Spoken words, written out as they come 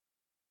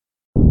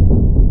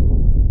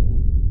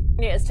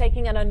Is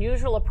taking an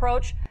unusual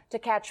approach to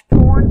catch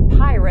porn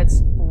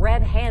pirates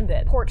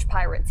red-handed. Porch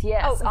pirates,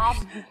 yes.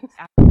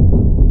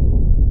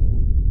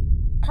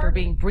 For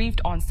being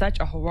briefed on such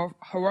a horror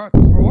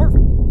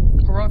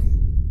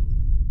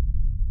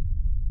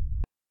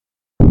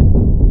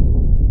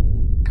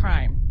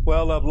crime.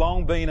 Well, I've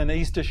long been an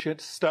Easter show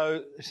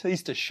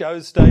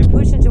staple.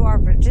 Push into our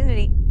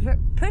vicinity, as I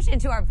was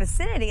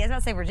about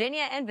to say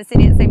Virginia and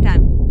vicinity at the same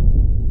time.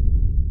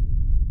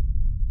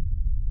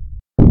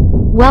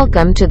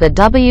 Welcome to the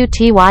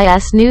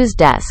WTYS News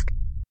Desk.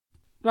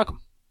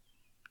 Welcome.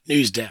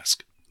 News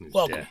Desk.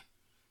 Welcome.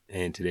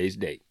 And today's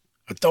date.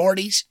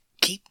 Authorities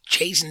keep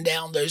chasing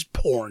down those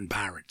porn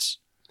pirates.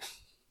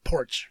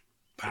 Porch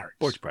pirates.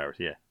 Porch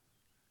pirates, yeah.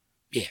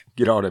 Yeah.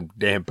 Get all them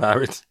damn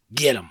pirates.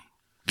 Get them.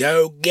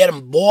 Go get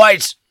them,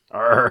 boys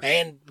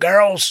and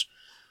girls.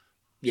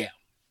 Yeah.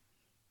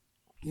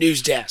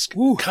 News Desk.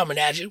 Coming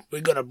at you. We're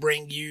going to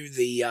bring you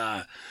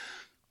the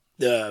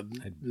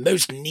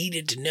most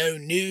needed to know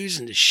news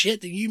and the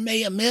shit that you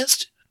may have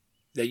missed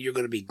that you're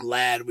going to be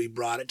glad we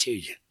brought it to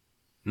you.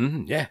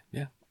 Mm-hmm. Yeah.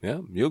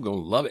 You're going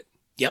to love it.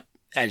 Yep.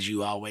 As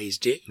you always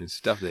do. It's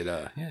stuff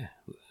that,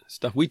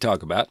 stuff we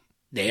talk about.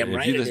 Damn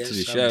right if you it listen is. to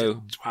the show,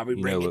 That's why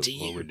we bring it to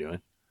you. What we're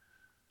doing.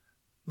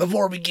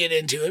 Before we get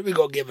into it, we're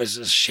going to give us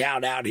a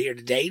shout out here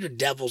today to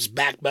Devil's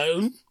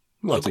Backbone.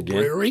 Once local again.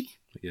 brewery.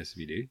 Yes,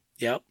 we do.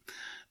 Yep.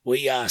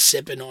 We are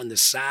sipping on the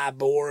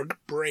Cyborg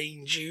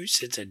Brain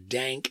Juice. It's a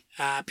dank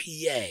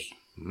IPA.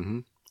 Mm-hmm.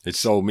 It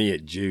sold me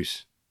at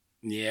Juice.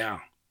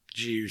 Yeah,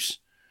 Juice.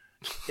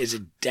 Is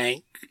it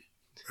dank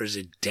or is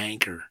it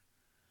danker?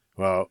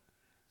 Well,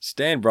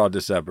 Stan brought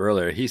this up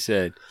earlier. He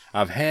said,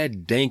 I've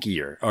had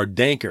dankier or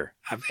danker.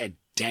 I've had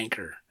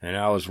danker. And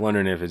I was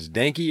wondering if it's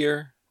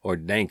dankier or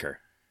danker.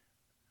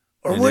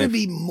 Or would it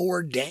be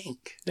more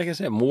dank? Like I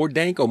said, more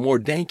dank or more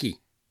danky?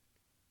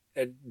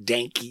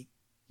 Danky.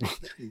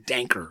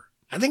 Danker.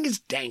 I think it's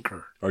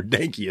danker. Or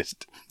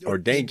dankiest. Or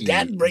danky.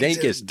 That brings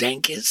dankest. Us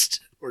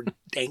dankest or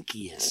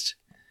dankiest.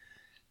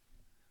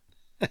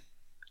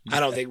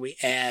 I don't think we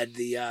add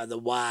the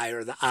Y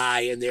or the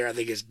I in there. I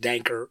think it's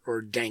danker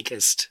or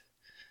dankest.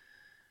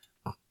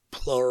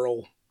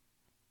 Plural.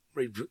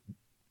 We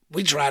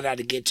try not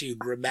to get too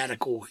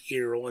grammatical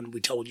here on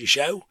We Told You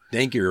Show.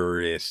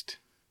 Dankerist.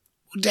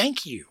 Well,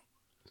 thank you.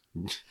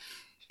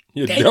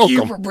 You're thank welcome.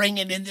 you for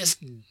bringing in this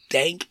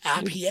dank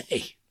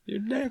IPA.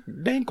 You're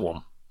dank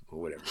one. Or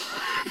whatever.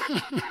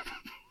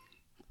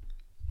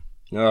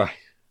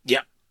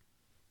 Yep.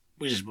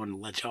 We just wanted to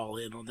let y'all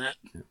in on that.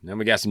 Then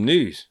we got some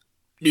news.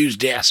 News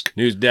Desk.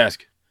 News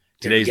Desk.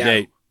 Today's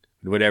date.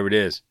 Whatever it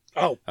is.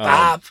 Oh,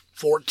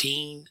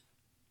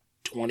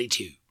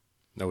 5/14/22.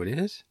 Oh, it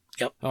is?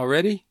 Yep.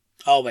 Already?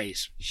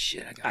 Always.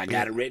 Shit, I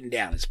got it written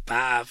down. It's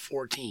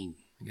 5/14.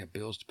 I got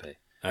bills to pay.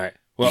 All right.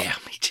 Well, yeah,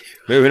 me too.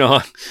 Moving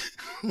on.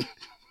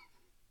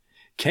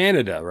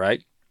 Canada,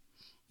 right?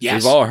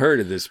 Yes. We've all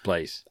heard of this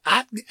place.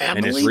 I and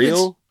believe it's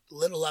real. It's a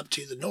little up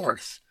to the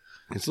north.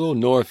 It's a little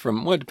north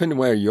from, well, depending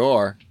where you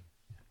are.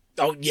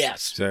 Oh,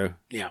 yes. So,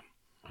 yeah.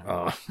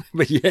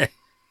 But yeah.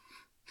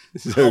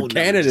 So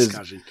Canada's,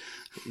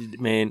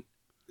 man,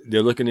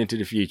 they're looking into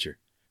the future.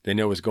 They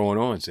know what's going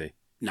on, see.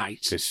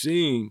 Nice. Because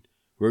soon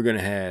we're going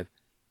to have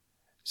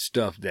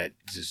stuff that's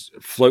just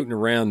floating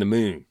around the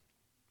moon.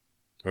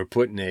 We're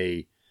putting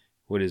a,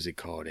 what is it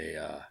called?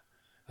 A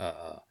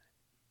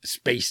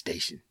space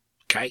station.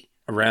 Okay.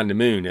 Around the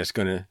moon. That's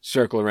going to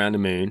circle around the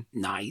moon.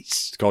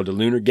 Nice. It's called the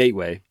Lunar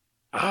Gateway.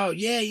 Oh,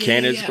 yeah.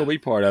 Canada's going to be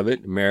part of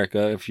it.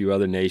 America, a few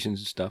other nations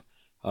and stuff.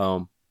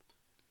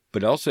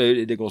 But also,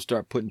 they're going to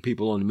start putting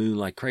people on the moon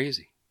like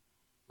crazy.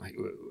 Like,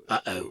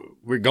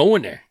 we're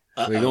going there.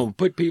 We're going to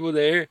put people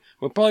there.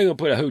 We're probably going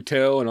to put a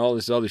hotel and all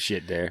this other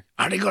shit there.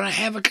 Are they going to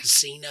have a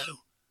casino?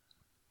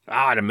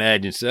 I'd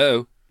imagine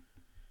so.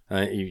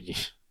 You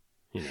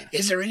know.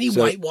 Is there any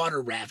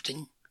whitewater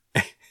rafting?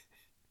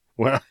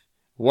 Well,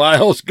 why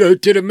else go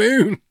to the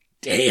moon?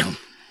 Damn.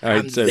 All right,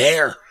 I'm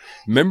there.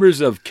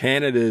 Members of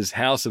Canada's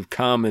House of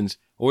Commons,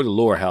 or the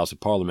lower house of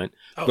Parliament,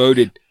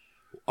 voted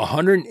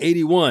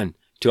 181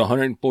 to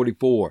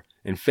 144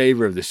 in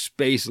favor of the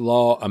Space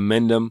Law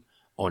Amendment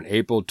on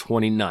April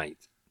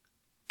 29th.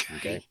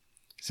 Okay.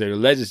 So the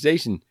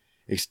legislation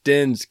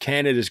extends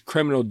Canada's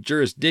criminal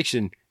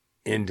jurisdiction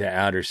into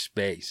outer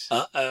space.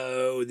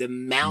 The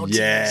Mounties.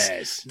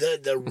 Yes.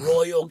 The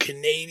Royal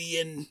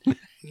Canadian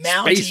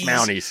Mounties. Space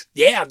Mounties.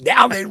 Yeah,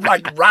 now they're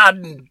like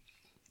riding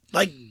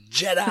like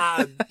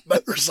Jedi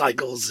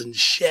motorcycles and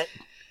shit.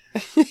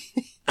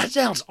 That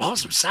sounds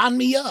awesome. Sign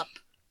me up.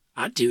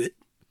 I'd do it.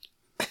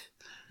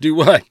 Do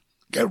what?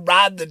 Go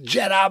ride the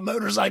Jedi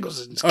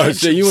motorcycles and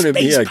so you want to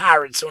be a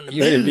pirates on the moon.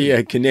 You want to be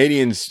a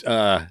Canadian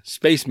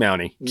space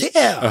mountie?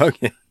 Yeah.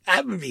 Okay.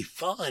 That would be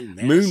fun,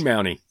 man. Moon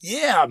mountie.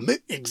 Yeah,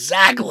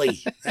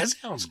 exactly. That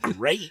sounds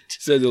great.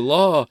 So the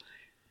law,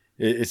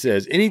 it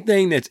says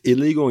anything that's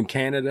illegal in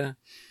Canada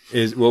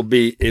will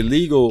be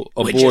illegal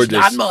aboard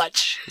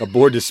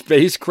aboard the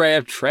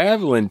spacecraft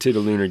traveling to the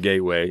Lunar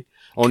Gateway,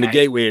 on the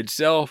gateway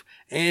itself,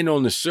 and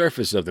on the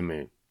surface of the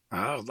moon.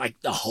 Oh, like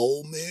the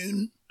whole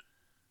moon?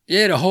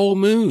 Yeah, the whole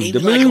moon.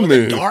 Even The like moon on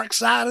moon. the dark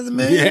side of the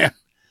moon. Yeah.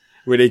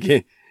 Where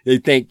they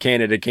think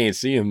Canada can't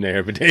see them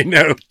there, but they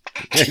know.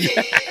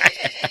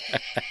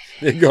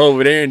 They go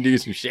over there and do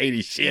some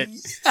shady shit.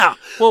 Yeah.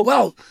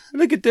 Well,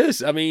 Look at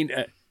this. I mean,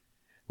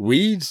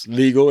 weed's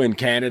legal in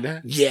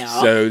Canada. Yeah.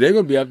 So they're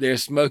going to be up there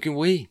smoking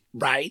weed.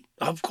 right.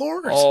 Of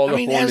course. All I up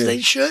mean, on as the-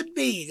 they should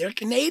be. They're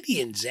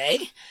Canadians, eh?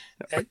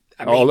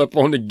 All up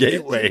on the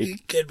gateway.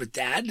 Good with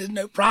that. There's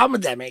no problem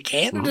with that, man.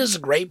 Canada's a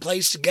great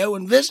place to go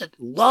and visit.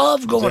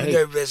 Love going to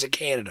go visit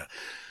Canada.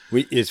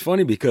 It's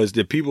funny because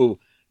the people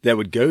that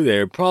would go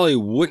there probably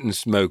wouldn't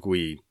smoke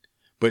weed.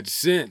 But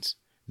since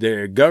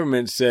their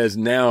government says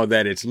now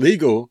that it's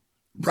legal,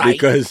 Right.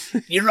 because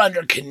You're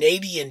under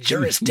Canadian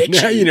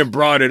jurisdiction. now you done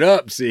brought it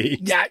up, see?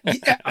 Yeah.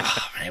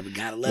 Oh, man, we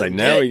got to let Like them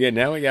now do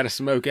it. we got to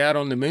smoke out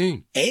on the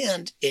moon.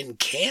 And in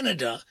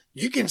Canada,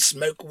 you can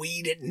smoke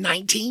weed at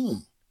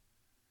 19.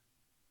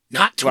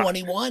 Not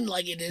 21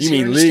 like it is You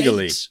here mean in the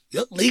legally? States.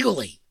 Yeah,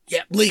 legally.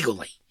 Yeah,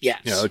 legally.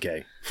 Yes. Yeah,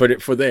 okay.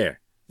 For there.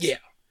 Yeah.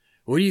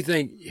 What do you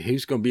think?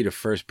 Who's going to be the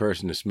first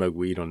person to smoke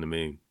weed on the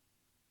moon?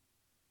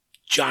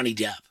 Johnny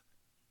Depp.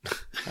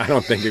 I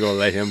don't think they're going to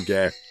let him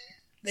go.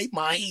 They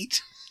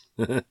might.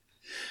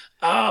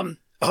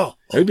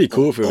 It'd be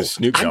cool if it was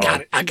Snoop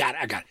Dogg. I got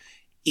it.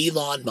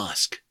 Elon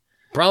Musk.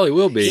 Probably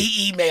will be.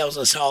 He emails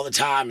us all the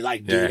time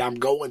like, dude, Yeah. I'm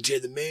going to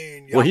the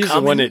moon. Well, Y'all he's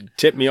coming? the one that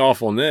tipped me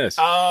off on this.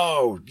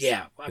 Oh,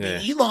 yeah. I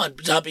mean, Yeah. Elon,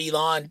 what's up,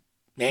 Elon?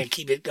 Man,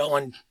 keep it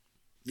going.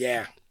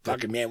 Yeah.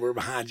 Fucking man, we're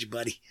behind you,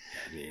 buddy.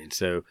 And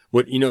so,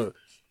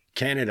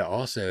 Canada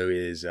also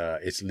is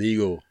it's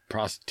legal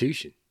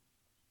prostitution.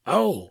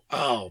 Oh,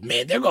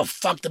 man, they're going to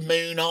fuck the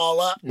moon all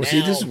up Well, now.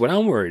 see, this is what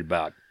I'm worried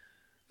about.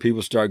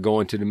 People start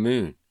going to the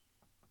moon.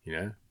 You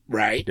know,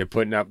 Right. they're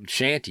putting up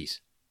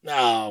shanties.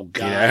 Oh,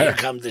 God, Yeah. here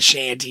comes the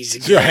shanties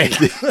again.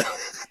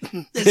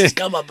 Right. This has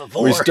come up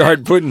before. We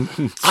start putting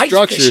Ice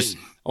structures fishing.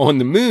 on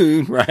the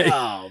moon, right?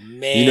 Oh,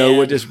 man. You know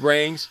what this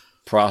brings?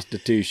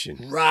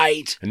 Prostitution.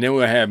 Right. And then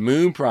we'll have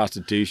moon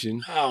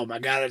prostitution. Oh, my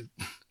God.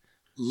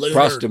 Lunar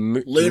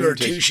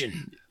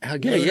Prostitution. Yeah.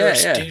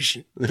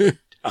 Prostitution.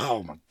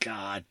 Oh, my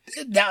God.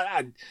 Now,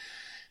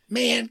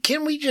 man,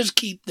 can we just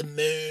keep the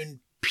moon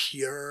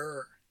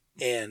pure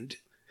and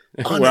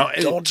Well,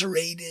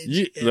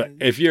 unadulterated? look,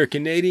 and if you're a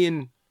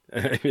Canadian,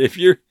 if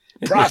you're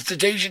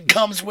prostitution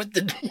comes with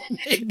the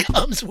it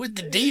comes with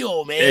the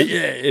deal, man.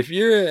 yeah, if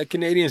you're a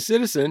Canadian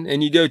citizen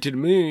and you go to the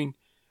moon,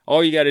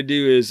 all you got to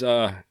do is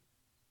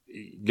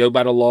go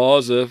by the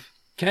laws of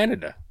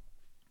Canada.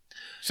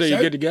 So you're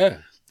good to go.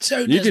 So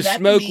You does can that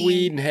smoke mean-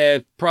 weed and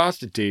have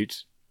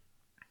prostitutes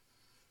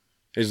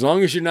as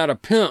long as you're not a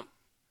pimp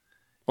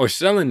or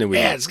selling the weed.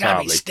 Yeah, it's got to be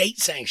probably. state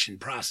sanctioned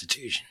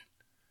prostitution.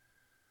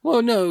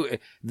 Well, no,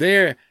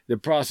 the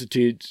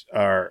prostitutes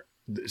are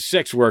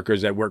sex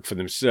workers that work for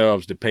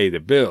themselves to pay the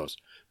bills.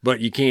 But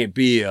you can't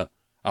be a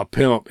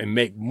pimp and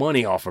make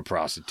money off of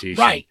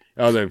prostitution. Right.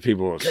 Other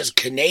people. Because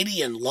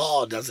Canadian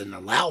law doesn't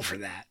allow for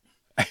that.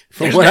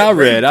 From there's what no I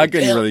read, room I for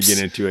couldn't really pimps.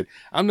 get into it.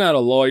 I'm not a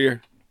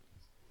lawyer.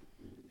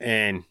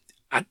 And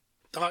I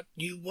thought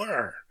you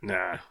were.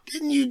 nah,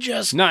 Didn't you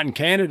just? not in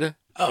Canada.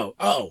 Oh,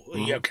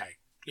 okay.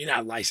 You're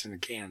not licensed in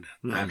Canada.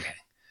 Okay.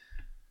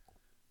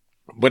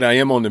 But I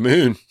am on the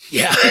moon.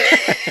 Yeah.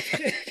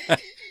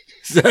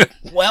 So,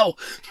 Well,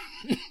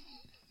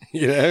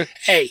 you know.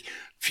 hey,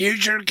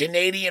 future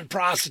Canadian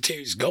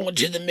prostitutes going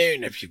to the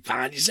moon. If you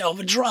find yourself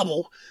in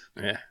trouble,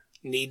 Yeah.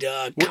 you need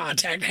to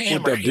contact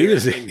Hammer they'll do here,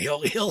 is- and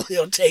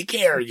he'll take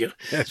care of you.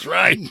 That's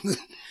right.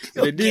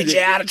 He'll They do get that.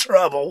 you out of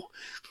trouble.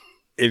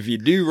 If you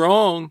do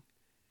wrong,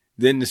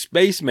 then the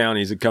space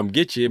mounties will come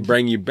get you and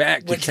bring you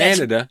back to Which that's-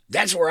 Canada.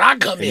 That's where I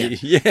come in.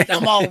 Yeah.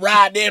 I'm all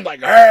riding in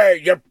like, hey,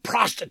 you're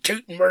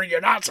prostituting where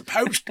you're not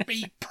supposed to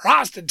be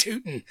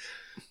prostituting.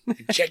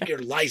 Check your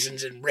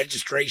license and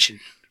registration.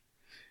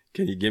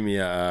 Can you give me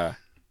a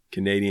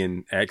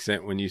Canadian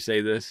accent when you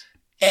say this?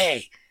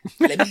 Hey,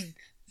 let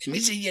me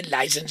see your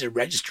license and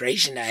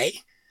registration, eh?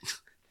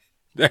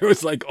 That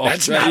was like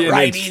That's not Australian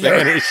right and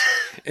either.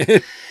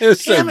 Spanish. It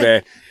was so Damn it.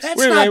 bad. That's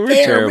We're not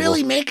fair, terrible.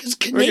 really, man, because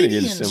We're gonna get in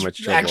Canadians so much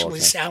trouble all actually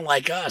the time. sound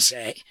like us,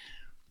 eh?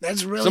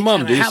 That's really Some of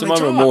them kinda do. how Some they of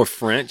them are talk. more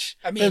French.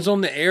 I mean, Depends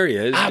on the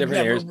area. There's I've different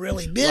never areas.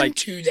 really been Like-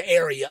 to the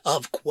area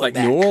of Quebec.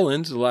 Like New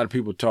Orleans, a lot of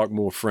people talk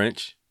more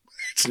French.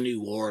 It's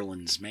New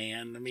Orleans,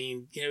 man. I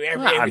mean, you know,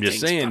 Well, I'm everything's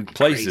just saying fucking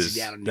places crazy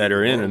down in that New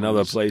are in Orleans.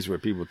 another place where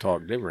people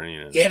talk different.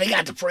 You know. Yeah, they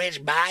got the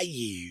French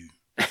Bayou.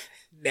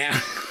 Now,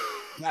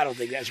 I don't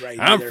think that's right.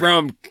 I'm either.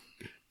 from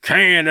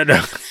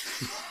Canada.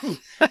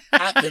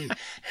 I'm from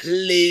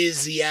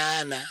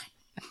Louisiana.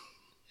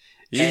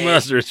 You Hey.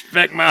 must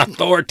respect my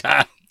authority.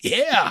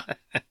 Yeah,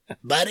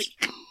 buddy.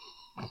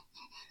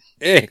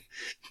 Hey,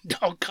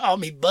 Don't call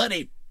me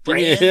buddy. give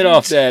me a friends. hit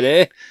off that,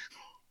 eh?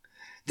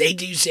 They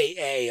do say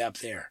A up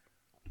there.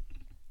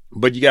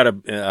 But you got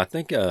to, I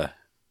think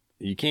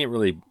you can't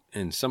really,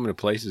 in some of the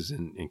places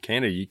in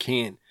Canada, you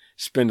can't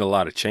spend a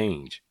lot of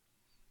change.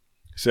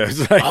 So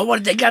it's like, Oh,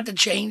 what, they got the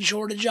chain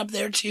shortage up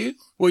there too?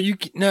 well,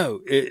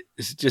 no,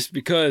 it's just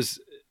because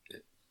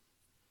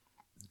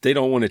they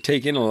don't want to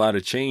take in a lot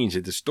of change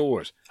at the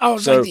stores. Oh,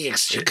 it's So, like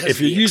the if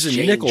you're using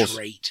exchange nickels-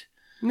 rate.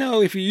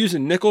 No, if you're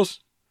using nickels,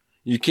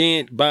 you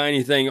can't buy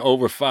anything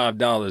over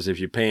 $5 if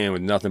you're paying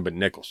with nothing but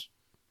nickels.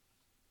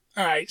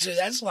 All right, so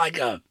that's like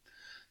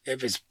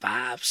if it's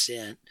 5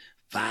 cents,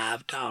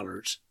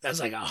 $5, that's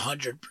like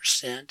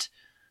 100%.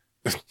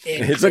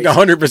 It's like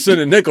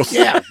 100% of nickels.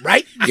 Yeah,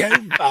 right?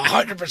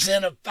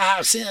 100% of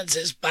 5 cents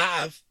is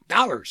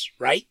 $5,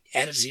 right?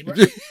 Add a zero.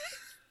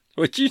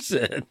 What you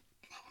said.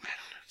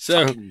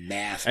 So, Fucking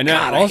math. and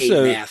God, now I hate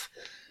also, math.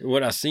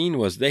 what I seen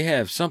was they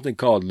have something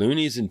called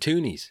Loonies and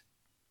Toonies.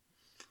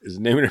 Is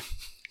the name of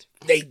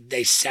it?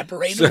 They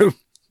separate them.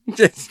 So,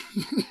 just,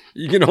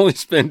 you can only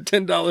spend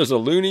 $10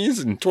 of Loonies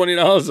and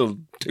 $20 of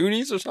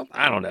Toonies or something.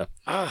 I don't know.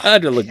 I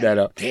had to look that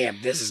up. Damn,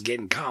 this is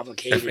getting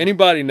complicated. If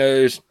anybody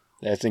knows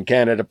that's in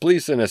Canada,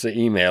 please send us an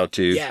email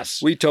to Yes.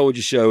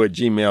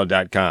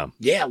 wetoldyouShow@gmail.com.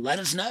 Yeah, let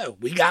us know.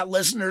 We got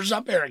listeners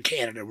up there in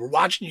Canada. We're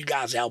watching you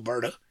guys,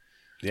 Alberta.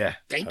 Yeah.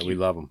 Thank We you.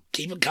 love them.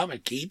 Keep it coming.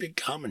 Keep it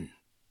coming.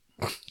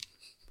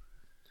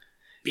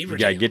 Beaver You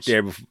got to get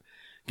Tails. there.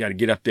 Got to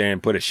get up there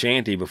and put a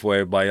shanty before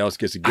everybody else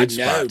gets the I good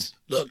know. spots.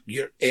 Look,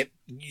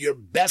 you're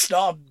best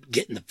off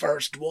getting the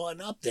first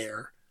one up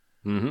there.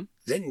 Mm-hmm.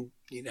 Then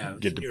you know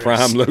Get then the you're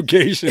prime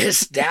location.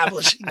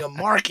 establishing a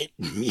market.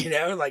 You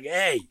know, like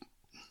hey,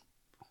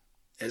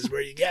 that's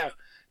where you go.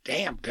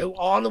 Damn, go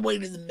all the way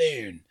to the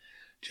moon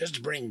just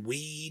to bring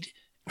weed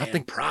I and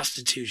think-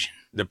 prostitution.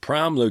 The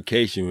prime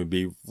location would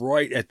be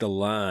right at the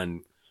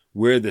line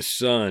where the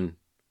sun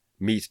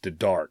meets the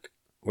dark,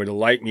 where the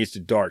light meets the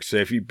dark. So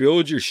if you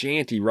build your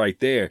shanty right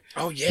there,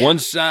 Oh yeah, one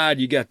side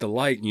you got the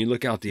light and you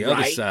look out the other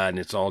Right. side and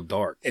it's all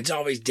dark. it's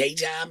always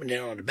daytime, and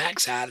then on the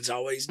backside it's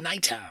always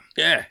nighttime.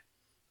 Yeah.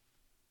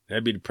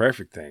 That'd be the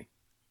perfect thing.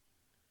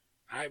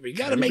 All right, we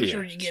got to That'd make be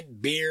sure it. you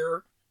get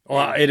beer.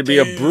 Well, it'd be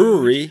a Dude.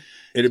 brewery.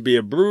 It'd be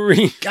a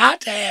brewery.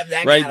 Got to have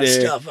that Right kind of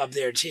there. stuff up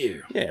there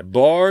too. Yeah,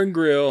 bar and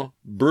grill,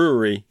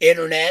 brewery,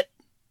 Internet,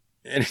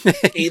 Elon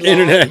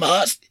internet.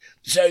 Musk.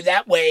 So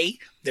that way,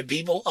 the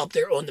people up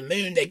there on the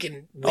moon, they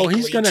can. Oh, he's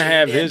weekly gonna tune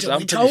have in his- to the I'm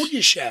We pretty Told su-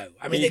 You show.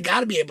 I mean, he- they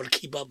got to be able to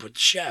keep up with the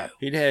show.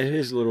 He'd have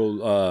his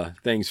little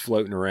things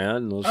floating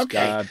around, little Okay,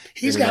 sky.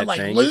 he's got internet like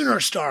things. lunar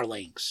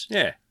Starlinks.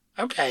 Yeah,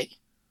 Okay,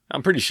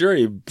 I'm pretty sure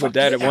he put Fuck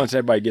that at yeah. once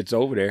everybody gets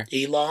over there.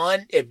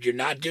 Elon, if you're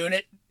not doing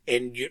it,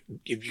 and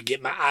if you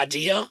get my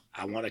idea,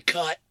 I want a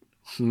cut.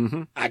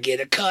 Mm-hmm. I get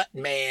a cut,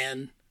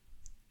 man.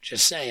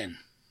 Just saying.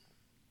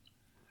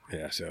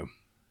 Yeah, so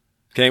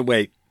can't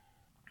wait.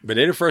 But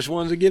they're the first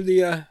ones to give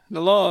the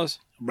laws.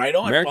 Right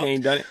on. America Well,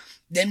 ain't done it.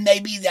 then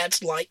maybe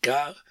that's like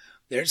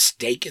they're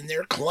staking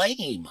their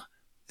claim,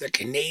 the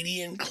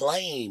Canadian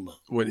claim,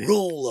 What-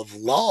 rule of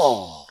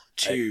law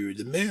to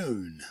the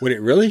moon. What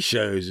it really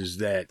shows is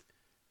that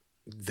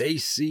they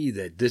see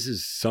that this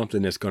is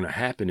something that's going to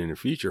happen in the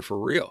future for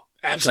real.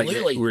 It's like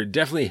Absolutely. we're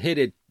definitely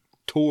headed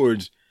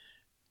towards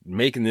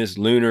making this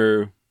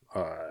lunar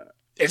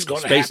It's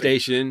going to space happen.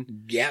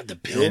 station Yeah, the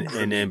and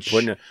pilgrimage. then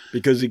putting it,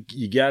 because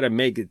you got to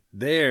make it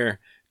there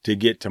to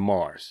get to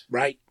Mars.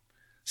 Right.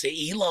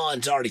 See,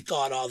 Elon's already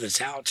thought all this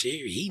out too.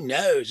 He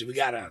knows we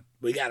gotta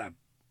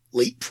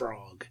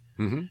leapfrog.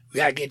 Mm-hmm. We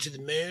gotta get to the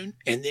moon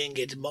and then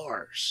get to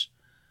Mars.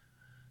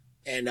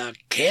 And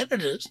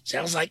Canada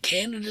sounds like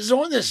Canada's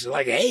on this.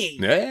 Like, hey,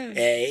 Hey,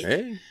 hey,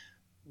 hey.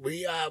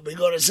 we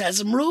gonna set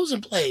some rules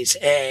in place.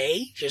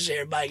 Hey, just so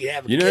everybody can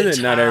have a You know good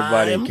that not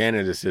everybody in time.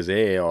 Canada says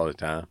 "hey" all the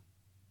time.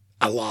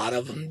 A lot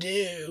of them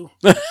do.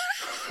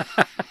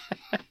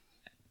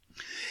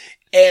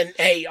 And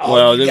hey, all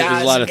Well, you there's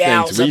guys a lot and of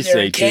gals things up we there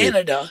say, in too.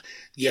 Canada,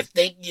 you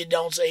think you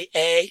don't say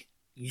 "a,"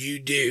 you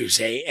do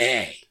say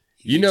 "a."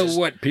 You know just-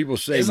 what people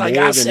say It's more like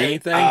I than say,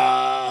 anything?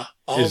 all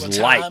is the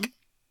time. like.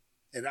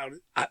 And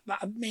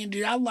man,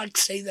 dude, I like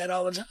to say that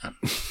all the time.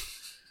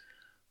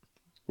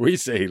 We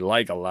say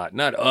like a lot.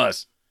 Not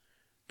us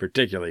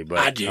particularly, but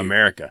I do.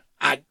 America.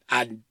 I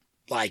know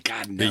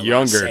I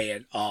younger- say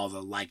it all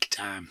the like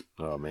time.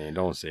 Oh, man,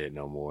 don't say it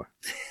no more.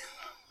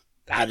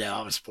 I know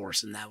I was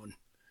forcing that one.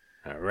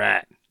 All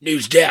right.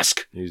 News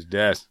desk. News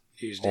desk.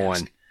 News On.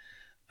 desk.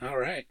 All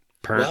right.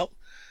 Perm. Well,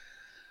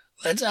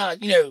 let's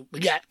we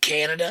got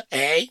Canada,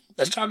 eh?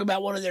 Let's talk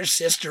about one of their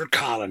sister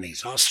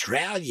colonies,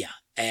 Australia,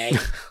 eh?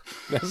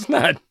 That's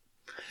not,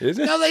 is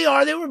it? No, they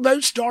are. They were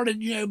both started,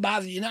 by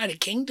the United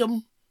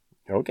Kingdom,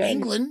 Okay.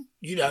 England.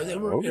 They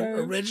were Okay.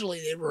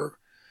 originally they were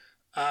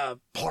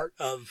part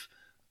of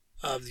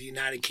the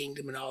United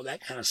Kingdom and all that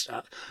kind of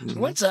stuff. So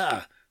let's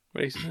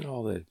What is it,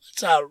 all that?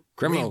 uh,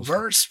 Criminals.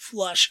 reverse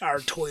flush our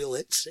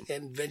toilets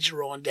and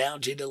venture on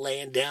down to the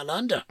land down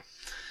under.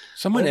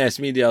 Someone asked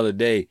me the other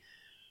day,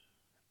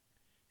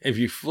 if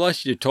you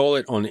flush your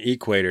toilet on the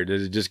equator,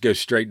 does it just go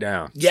straight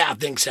down? Yeah, I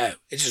think so.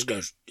 It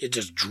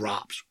just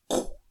drops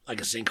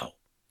like a sinkhole.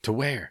 To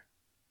where?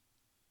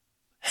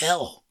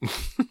 Hell,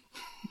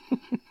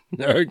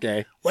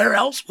 Okay. where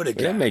else would it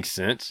go? That makes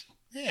sense.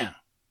 Yeah.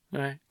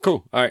 All right.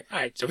 Cool. All right. All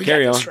right, so we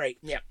Carry got on. this straight.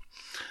 Yeah.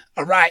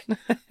 All right.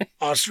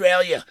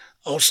 Australia.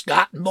 Oh,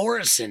 Scott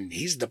Morrison.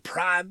 He's the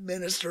Prime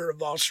Minister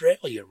of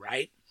Australia,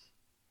 right?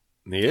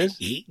 He is?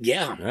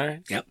 Yeah. All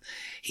right. Yep.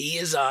 He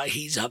is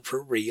he's up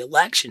for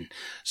re-election.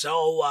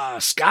 So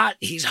Scott,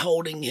 he's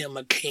holding him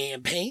a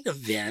campaign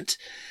event.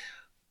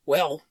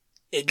 Well,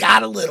 it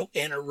got a little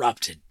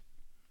interrupted.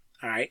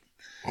 All right.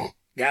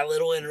 Got a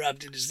little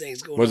interrupted as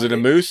things going on. Was it a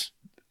moose?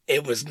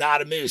 It was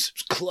not a moose. It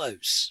was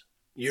close.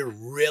 You're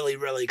really,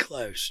 really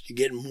close. You're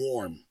getting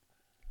warm.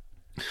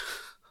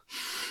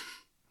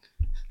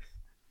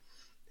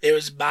 It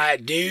was by a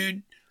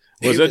dude.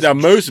 Was it a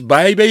moose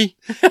baby?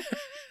 You're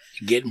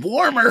getting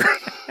warmer.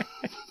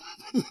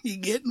 You're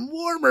getting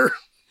warmer.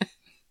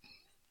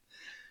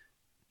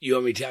 You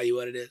want me to tell you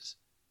what it is?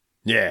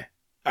 Yeah.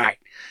 All right.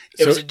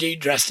 It was a dude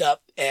dressed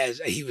up as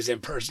he was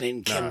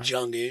impersonating Kim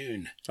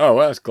Jong-un. Oh,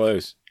 well, that's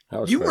close.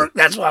 That was You close. were,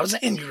 that's what I was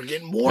saying. You were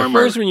getting At warmer.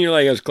 first, when you were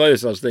like, it was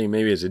close, I was thinking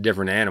maybe it's a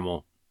different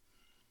animal.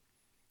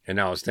 And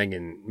I was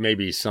thinking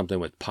maybe something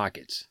with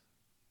pockets.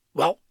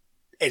 Well,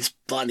 it's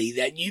funny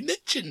that you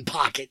mentioned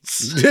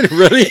pockets. Did it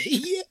really?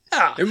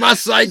 Yeah. Am I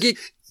psychic?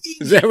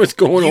 Is that what's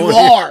going You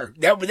on? are.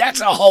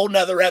 That's a whole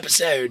nother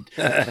episode.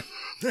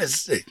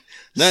 That's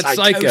Not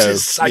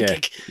psychosis, psycho.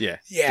 psychic. Yeah.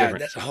 Yeah, different.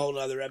 that's a whole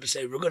other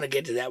episode. We're going to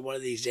get to that one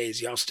of these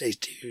days. Y'all stay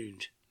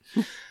tuned.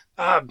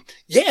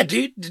 Yeah,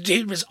 dude. The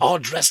dude was all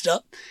dressed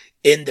up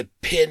in the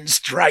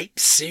pinstripe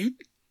suit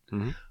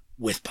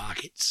with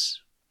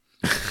pockets.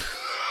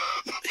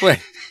 Wait.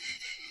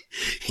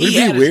 Would He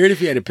it had be a- weird if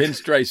he had a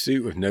pinstripe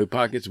suit with no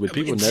pockets? Would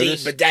people See,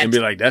 notice but that's- and be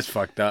like, that's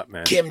fucked up,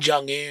 man? Kim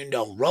Jong-un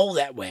don't roll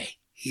that way.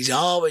 He's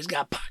always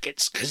got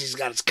pockets because he's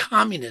got his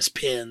communist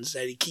pins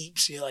that he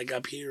keeps, like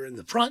up here in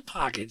the front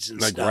pockets and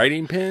Like stuff.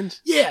 writing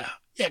pens? Yeah.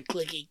 Yeah,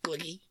 clicky,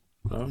 clicky.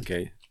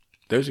 Okay.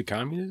 Those are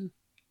communism?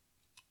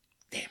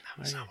 Damn, that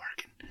was not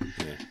working.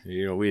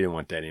 Yeah. We didn't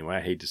want that anyway.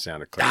 I hate the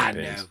sound of I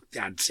clicking pens.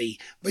 know. I'd see.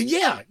 But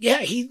yeah,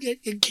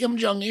 Kim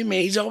Jong-un,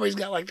 man, he's always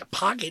got like the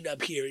pocket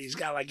up here. He's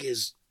got like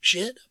his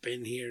shit up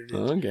in here.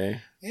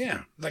 Okay.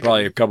 Yeah. Like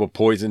Probably a couple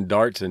poison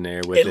darts in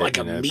there with and it. like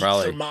a meat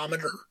probably.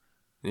 thermometer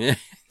Yeah.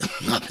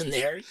 up in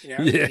there.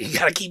 Yeah. You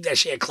got to keep that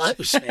shit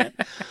close, man.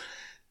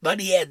 But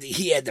he had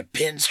the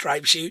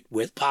pinstripe suit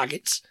with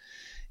pockets.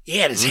 He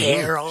had his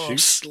hair all Shoot.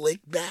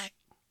 slicked back.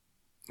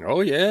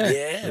 Oh, yeah.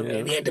 Yeah,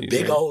 man. He had the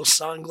big old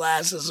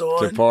sunglasses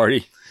on. It's a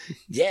party.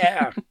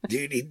 Yeah,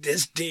 dude,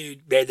 this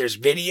dude, man, there's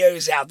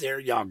videos out there.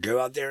 Y'all go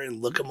out there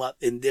and look him up.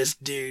 And this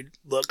dude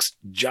looks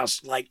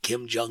just like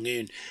Kim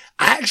Jong-un.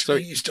 I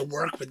actually used to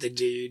work with a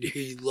dude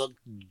who looked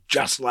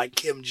just like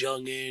Kim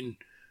Jong-un.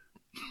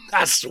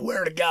 I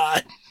swear to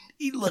God,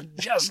 he looked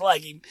just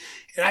like him.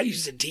 And I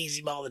used to tease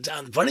him all the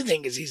time. The funny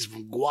thing is he's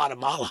from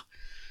Guatemala.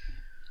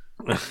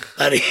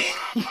 But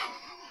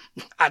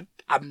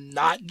I'm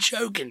not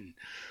joking.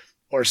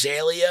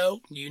 Orsalio,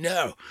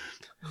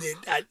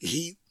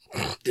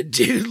 the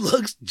dude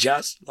looks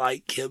just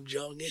like Kim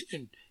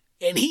Jong-un.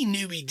 And he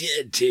knew he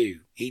did,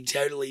 too. He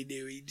totally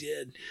knew he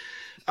did.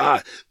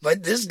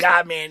 But this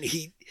guy, man,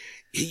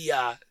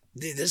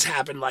 this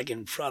happened like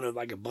in front of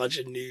like a bunch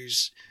of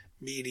news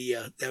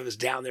media that was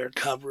down there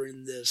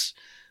covering this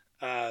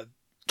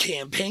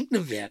campaign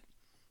event.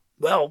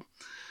 Well,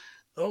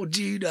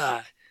 dude,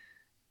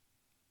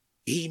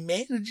 he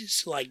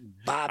manages to like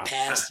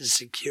bypass the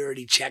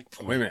security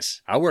checkpoints. Wait a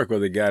minute. I work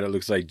with a guy that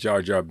looks like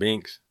Jar Jar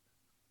Binks.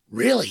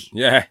 Really?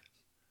 Yeah.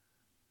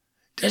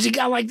 Does he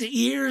got like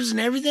the ears and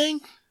everything?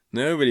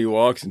 Nobody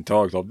walks and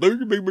talks all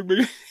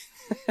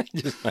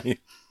just like,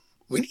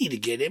 We need to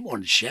get him on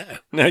the show.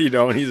 no, you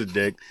don't. He's a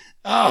dick.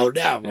 Oh,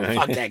 no. Well,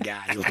 fuck that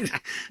guy.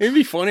 It'd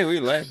be funny.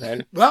 We'd laugh at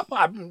it. Well,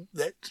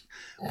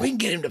 we can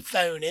get him to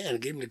phone in,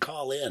 get him to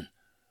call in.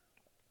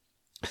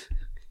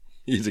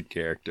 He's a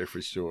character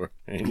for sure.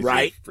 And he's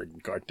Right. a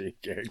freaking cartoon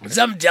character.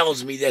 Something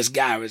tells me this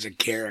guy was a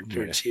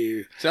character, Yeah.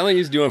 too. Sound like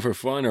he's doing for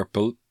fun or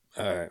political.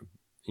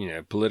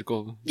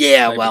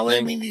 Yeah, type of well,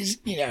 I thing?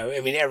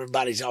 mean,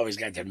 everybody's always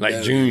got their Like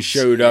motives, June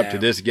showed up to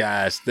this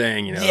guy's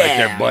thing, like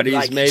their buddies,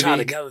 like maybe. trying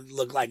to go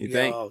look like You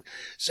think?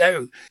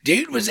 So,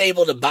 dude was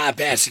able to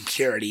bypass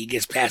security. He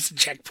gets past the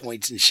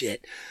checkpoints and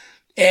shit,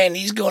 and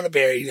he's going up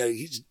there.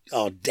 He's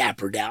all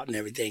dappered out and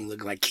everything,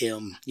 looking like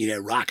Kim.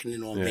 Rocking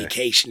it on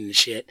vacation and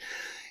shit.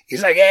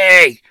 He's like,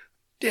 "Hey,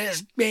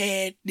 this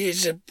man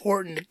is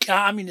supporting the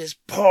Communist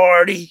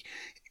Party,"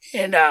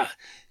 and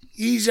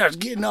he starts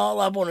getting all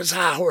up on his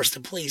high horse. The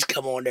police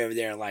come on over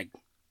there, like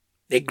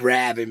they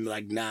grab him,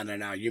 like, "No,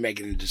 you're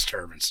making a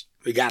disturbance.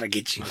 We got to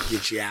get you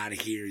out of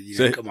here.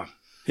 So- Come on."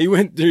 He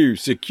went through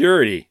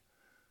security,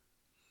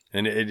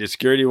 and the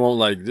security won't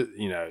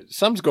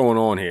something's going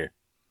on here.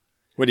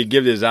 Would he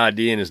give his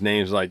ID and his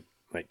name's like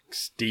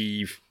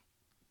Steve?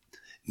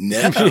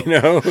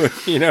 No,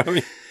 you know what I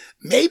mean?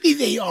 maybe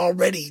they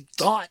already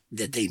thought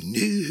that they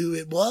knew who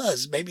it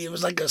was. Maybe it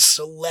was like a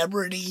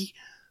celebrity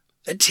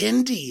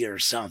attendee or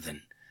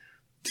something.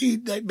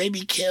 Dude, like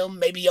maybe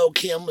old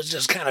Kim was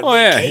just kind of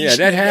vacationing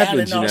that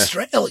happens, out in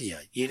Australia,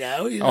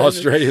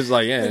 Australia's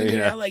like,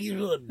 like you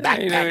little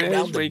backpack Hey,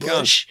 around the here he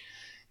bush,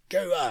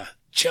 go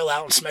chill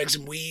out and smoke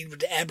some weed with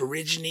the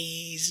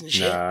Aborigines and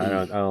shit.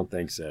 No, I don't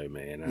think so,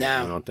 man.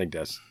 No. I don't think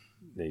that's.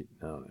 I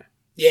don't know.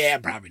 Yeah,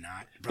 probably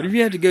not. But if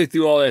you have to go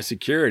through all that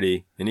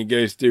security, and he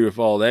goes through with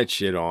all that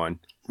shit on,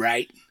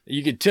 Right.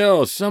 you could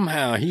tell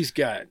somehow he's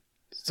got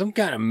some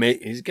kind of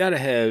he's got to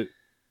have.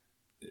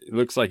 It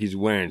looks like he's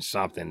wearing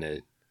something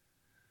that.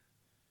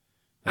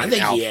 I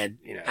think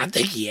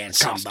he had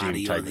costume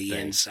somebody type on the of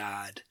thing.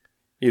 inside.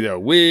 Either a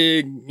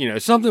wig,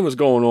 something was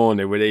going on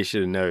there where they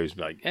should have known. It's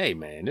like, hey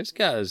man, this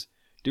guy's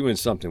doing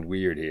something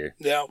weird here.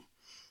 Yeah.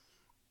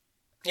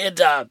 It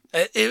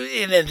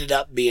ended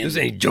up being. This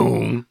ain't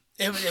June.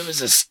 It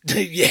was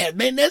yeah,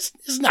 man. It's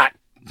not.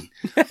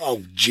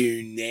 Oh,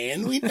 June,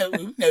 man. We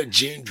know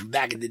June from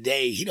back in the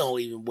day. He don't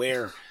even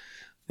wear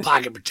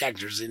pocket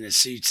protectors in his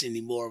suits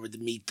anymore with the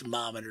meat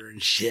thermometer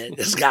and shit.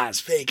 This guy's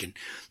faking.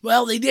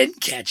 Well, they didn't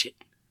catch it.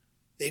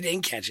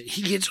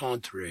 He gets on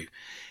through,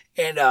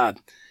 and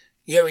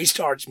he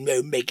starts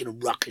making a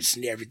ruckus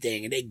and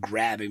everything, and they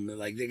grab him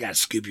like they gotta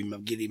scoop him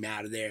up, get him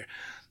out of there,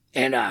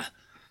 and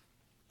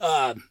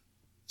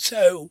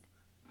so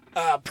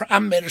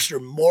Prime Minister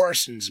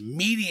Morrison's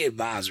media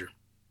advisor.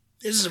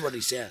 This is what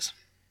he says.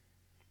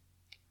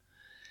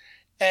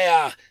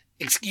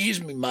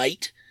 Excuse me,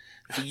 mate.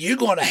 You're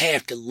going to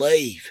have to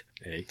leave.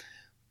 Hey.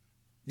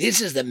 This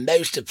is the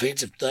most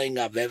offensive thing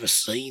I've ever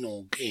seen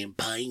on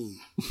campaign.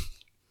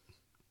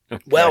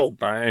 Well,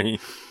 Bang.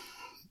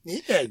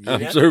 yeah.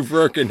 I'm so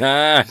freaking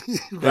high.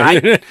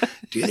 Right?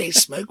 Do they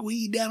smoke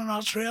weed down in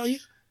Australia?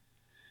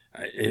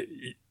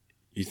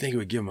 You think it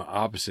would give them an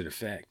opposite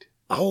effect?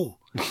 Oh,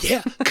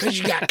 yeah, because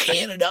you got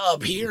Canada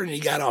up here and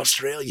you got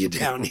Australia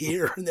down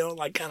here, and they're on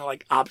kind of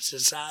like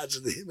opposite sides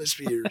of the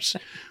hemispheres.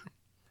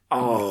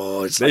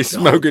 Oh, it's they like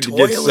smoke it to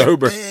get toilet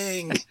sober.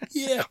 Thing.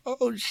 Yeah.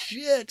 Oh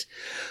shit.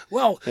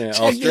 Well, Yeah,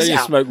 check this Australia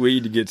out. smoke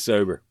weed to get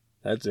sober.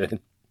 That's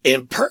it.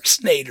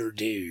 Impersonator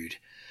dude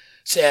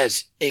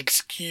says,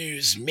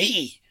 "Excuse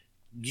me,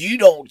 you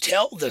don't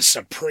tell the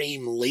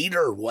supreme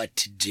leader what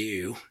to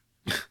do."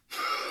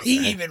 He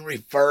even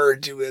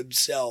referred to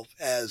himself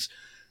as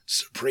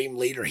supreme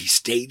leader. He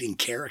stayed in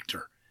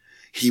character.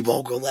 He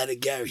won't go let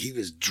it go. He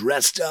was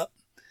dressed up.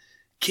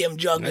 Kim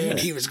Jong-un, Yeah.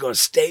 he was going to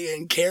stay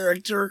in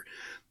character.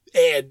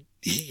 And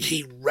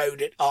he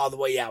wrote it all the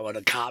way out with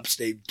the cops.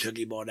 They took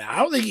him on out. I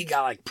don't think he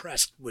got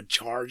pressed with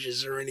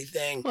charges or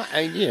anything. Well,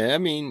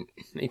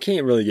 he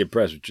can't really get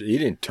pressed. He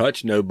didn't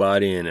touch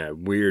nobody in a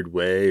weird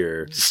way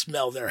or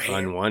Smell their hair.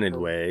 unwanted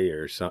way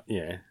or something.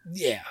 Yeah.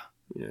 Yeah.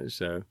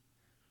 So.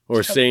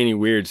 Or say any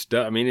weird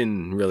stuff. He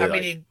didn't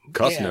really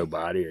cuss yeah.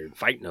 nobody or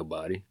fight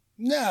nobody.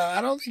 No,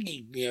 I don't think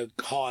he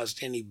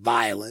caused any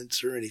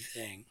violence or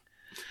anything.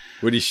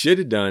 What he should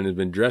have done is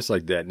been dressed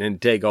like that and then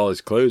take all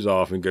his clothes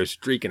off and go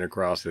streaking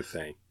across the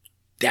thing.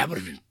 That would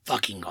have been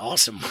fucking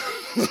awesome.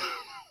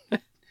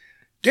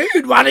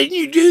 Dude, why didn't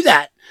you do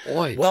that?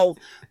 Boy. Well,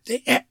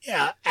 in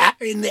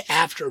the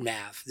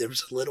aftermath, there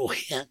was a little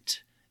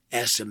hint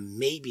as to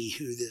maybe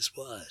who this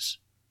was.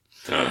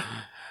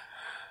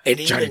 And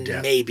Johnny even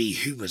Depp. maybe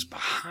who was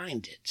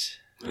behind it.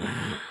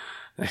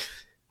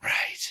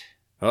 Right.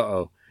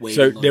 Uh-oh. Waiting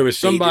So on there was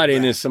somebody bated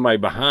and then breath. somebody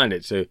behind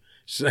it.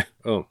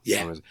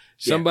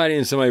 Somebody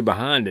and somebody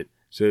behind it.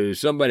 So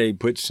somebody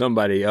put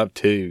somebody up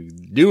to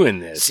doing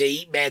this.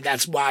 See, man,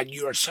 that's why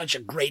you are such a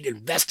great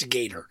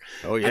investigator.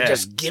 Oh, yeah. I'm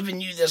just giving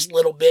you this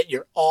little bit.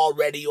 You're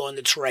already on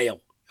the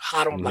trail.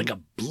 Hot on like a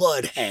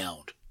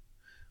bloodhound.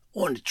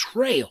 On the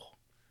trail.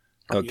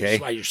 Okay.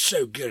 That's why you're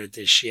so good at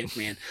this shit,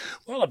 man.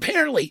 Well,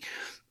 apparently,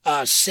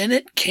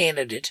 Senate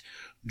candidate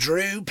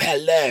Drew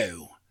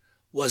Pelot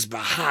was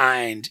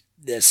behind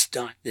this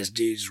stunt. This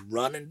dude's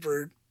running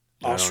for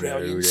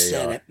Australian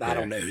Senate. I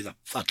don't know who the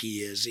fuck he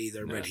is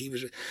either, but he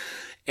was.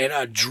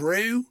 And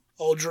Drew,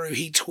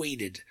 he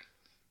tweeted,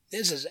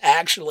 "This is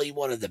actually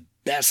one of the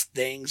best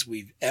things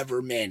we've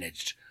ever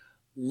managed.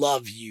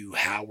 Love you,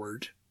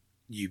 Howard.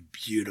 You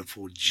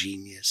beautiful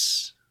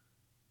genius."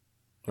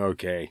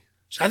 Okay.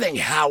 So I think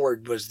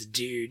Howard was the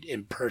dude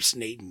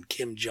impersonating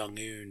Kim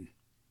Jong-un.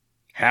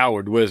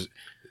 Howard was...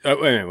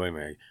 Oh, wait a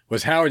minute.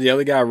 Was Howard the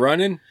other guy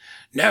running?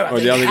 No, I Or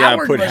think the other guy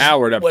Howard put was,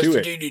 Howard up was to the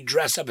it. dude who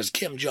dressed up as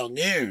Kim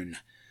Jong-un.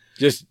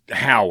 Just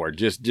Howard.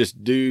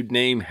 Just dude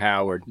named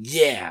Howard.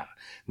 Yeah.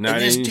 Not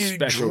and this any dude,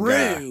 special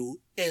guy. Drew,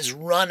 is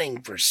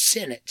running for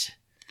Senate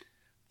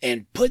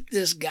and put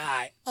this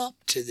guy up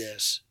to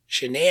this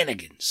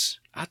shenanigans.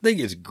 I think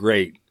it's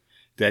great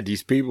that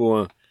these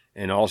people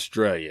in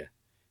Australia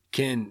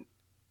can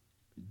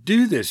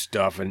do this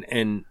stuff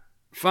and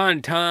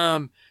find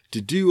time to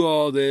do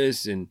all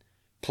this and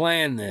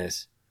plan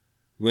this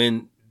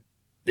when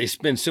they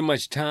spend so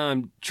much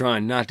time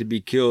trying not to be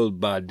killed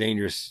by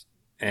dangerous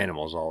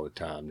animals all the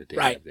time that they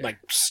Right, have there. like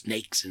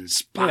snakes and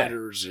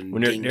spiders and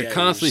when dingoes, they're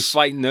constantly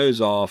fighting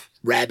those off,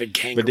 rabid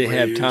kangaroos. but they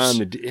have time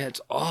to do. Yeah,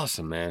 it's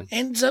awesome, man.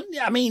 And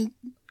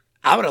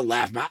I would have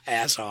laughed my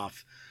ass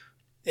off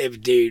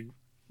if dude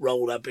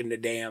rolled up in the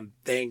damn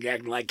thing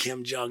acting like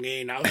Kim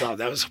Jong-un. I thought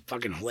that was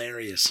fucking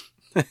hilarious.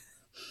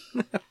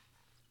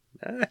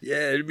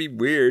 Yeah, it'd be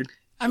weird.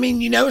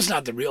 It's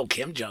not the real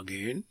Kim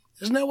Jong-un.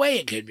 There's no way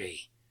it could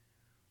be.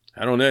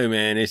 I don't know,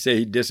 man. They say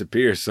he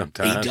disappears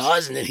sometimes. He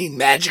does, and then he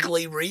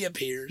magically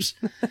reappears.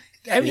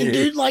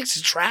 Dude likes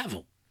to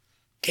travel.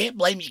 Can't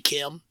blame you,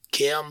 Kim.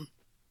 Kim,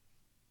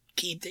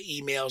 keep the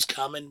emails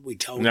coming. We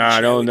told No,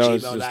 you. don't show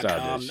at stop that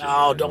gmail.com. shit,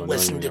 No, man. don't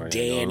listen to Don't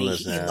Danny.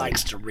 listen He to him.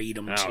 likes to read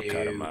them, I'll too.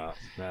 cut him out.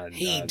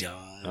 He I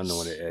does. know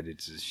when it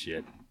edits his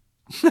shit.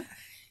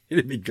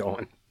 It'll be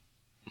going.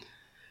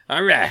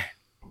 All right.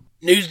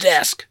 News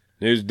desk.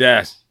 News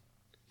desk.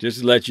 Just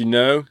to let you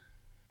know,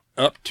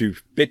 up to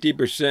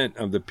 50%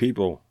 of the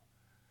people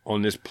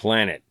on this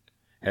planet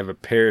have a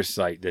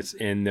parasite that's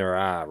in their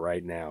eye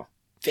right now.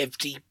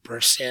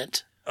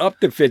 50%. Up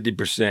to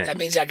 50%. That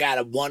means I got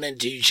a 1 in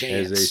 2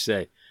 chance. As they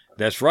say.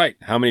 That's right.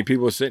 How many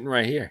people are sitting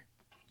right here?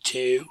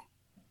 2.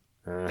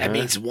 Uh-huh. That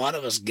means one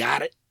of us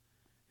got it.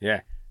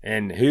 Yeah.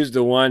 And who's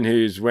the one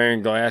who's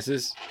wearing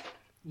glasses?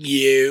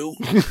 You.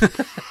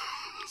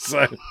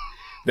 So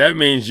that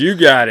means you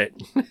got it.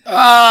 Oh,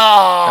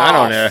 I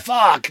don't know.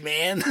 Fuck,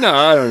 man. No,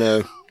 I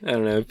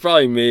don't know.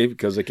 Probably me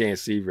because I can't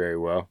see very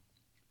well.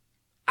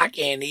 I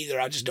can't either.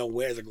 I just don't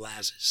wear the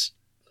glasses.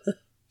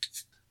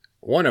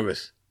 One of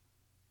us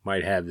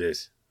might have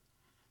this.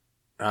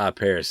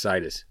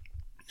 Parasitis.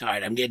 All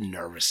right, I'm getting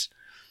nervous.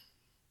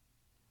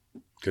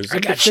 Because I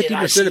it's got shit.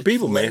 I 50% of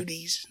people, man.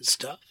 floaties and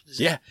stuff. Is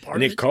Yeah, that part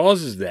and of it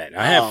causes that.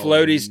 I have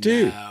floaties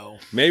too. No.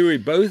 Maybe we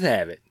both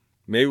have it.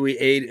 Maybe we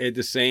ate at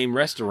the same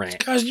restaurant.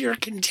 Because you're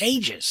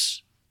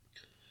contagious.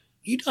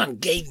 You done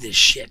gave this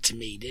shit to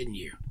me, didn't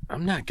you?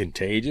 I'm not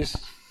contagious.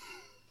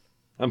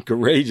 I'm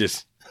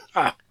courageous.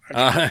 Oh,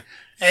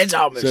 it's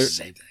almost so- the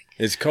same thing.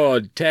 It's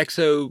called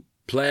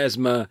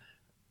Toxoplasma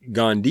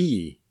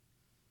gondii.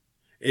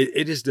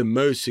 It is the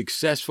most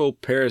successful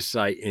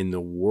parasite in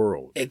the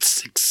world. It's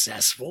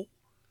successful.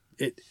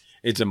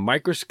 It's a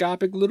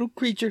microscopic little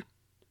creature.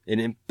 It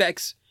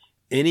infects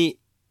any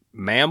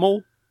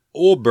mammal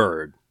or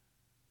bird.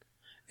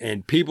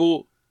 And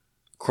people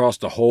across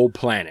the whole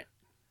planet.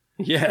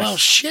 Yes. Well,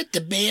 shit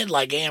the bed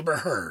like Amber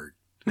Heard.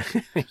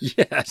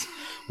 Yes.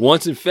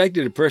 Once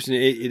infected, a person,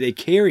 they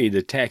carry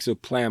the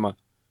toxoplasma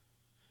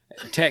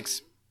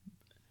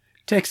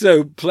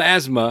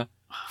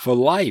for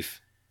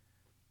life.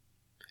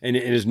 And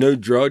there's no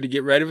drug to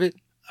get rid of it.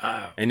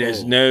 And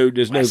there's no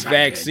that's not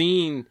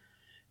vaccine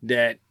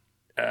that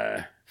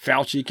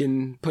Fauci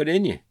can put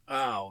in you.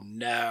 Oh,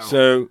 no.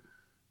 So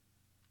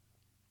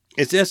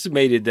it's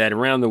estimated that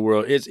around the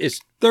world, it's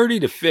 30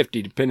 to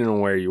 50, depending on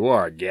where you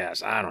are, I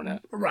guess. I don't know.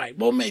 Right.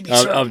 Well, maybe Of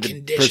certain the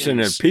conditions.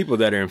 percent of people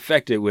that are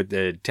infected with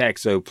the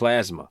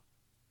toxoplasma.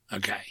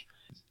 Okay.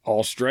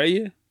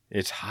 Australia,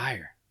 it's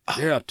higher.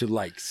 They're up to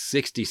like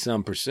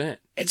 60-some%.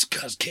 It's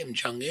because Kim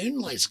Jong-un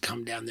likes to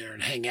come down there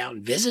and hang out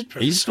and visit for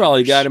the He's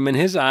probably summers. got them in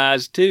his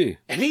eyes, too.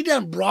 And he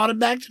done brought it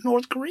back to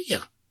North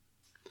Korea.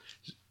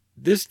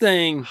 This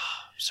thing,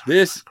 Sorry,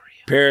 this North Korea.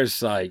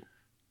 parasite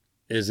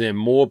is in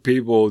more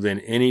people than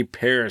any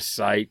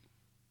parasite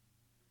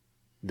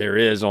there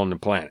is on the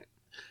planet.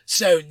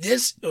 So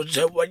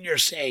what you're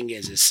saying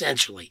is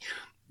essentially,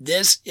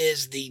 this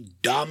is the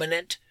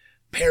dominant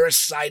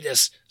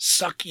parasitus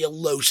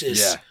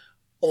succulosis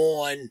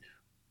on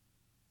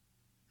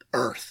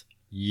Earth.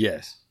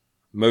 Yes.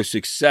 Most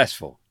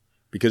successful.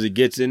 Because it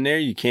gets in there,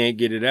 you can't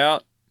get it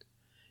out.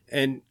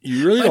 And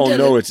you really But don't does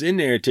know it- it's in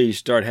there until you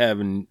start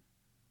having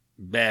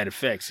bad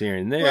effects here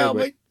and there. Well, but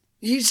but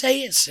you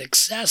say it's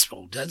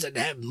successful. Does it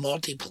have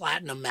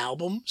multi-platinum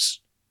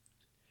albums?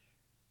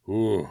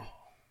 ooh.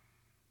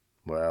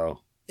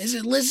 Well, Is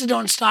it listed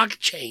on Stock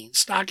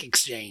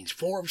Exchange,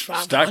 Forbes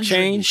 500 Stock and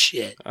Change?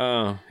 shit?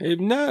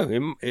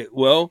 no.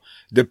 Well,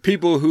 the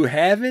people who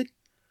have it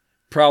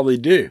probably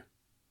do.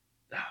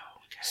 Oh,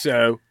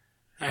 So,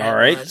 all well,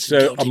 right. it's So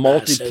guilty a by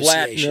multi-platinum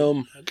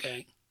association.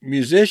 Okay.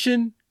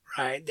 musician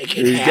Right. They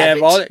can who's have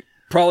it. all that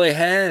probably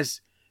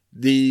has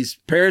these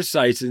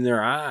parasites in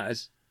their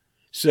eyes.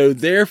 So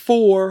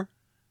therefore,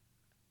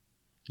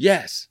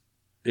 yes,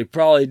 they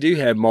probably do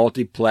have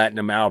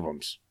multi-platinum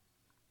albums.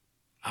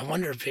 I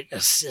wonder if it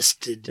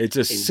assisted. It's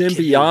a in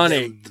giving symbiotic-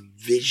 them the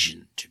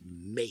vision to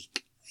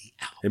make the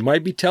album. It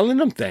might be telling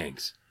them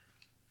things,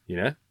 you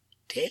know?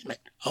 Damn it.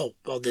 Oh,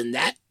 well, then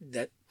that's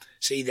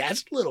a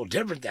little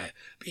different though,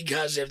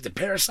 because if the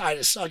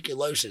parasitus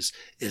succulosis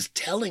is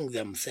telling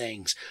them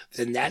things,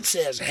 then that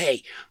says,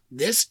 hey,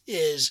 this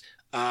is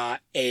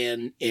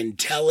an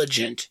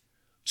intelligent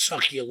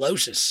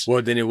succulosis.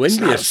 Well, then it wouldn't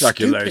It's be a not a stupid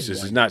succulosis.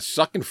 one. It's not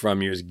sucking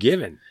from you. It's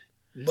given.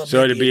 But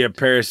So it'd maybe be a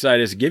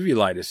parasitis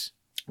givulitis.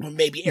 Well,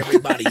 maybe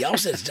everybody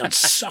else that's done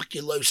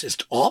succulosis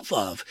off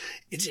of,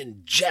 it's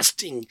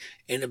ingesting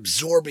and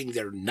absorbing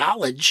their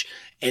knowledge,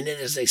 and then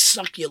as they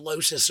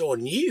succulosis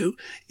on you,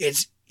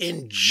 it's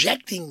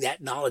injecting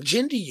that knowledge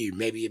into you.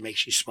 Maybe it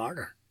makes you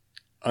smarter.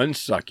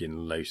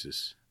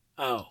 Unsucculosis.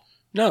 Oh,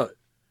 No.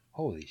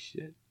 Holy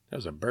shit. That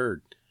was a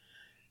bird.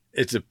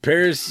 It's a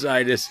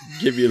parasitis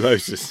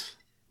givulosis.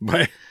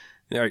 But,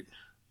 and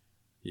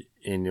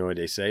you know what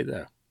they say,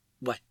 though?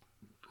 what?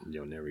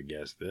 You'll never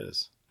guess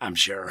this. I'm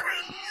sure.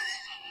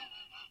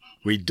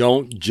 We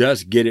don't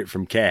just get it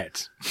from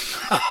cats.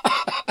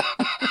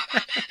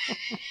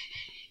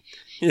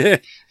 Yeah.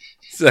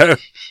 So,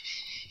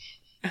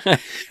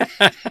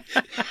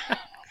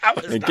 I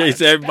was In not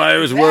case everybody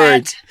was expecting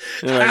worried. that.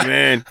 They're like,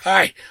 man. All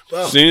right.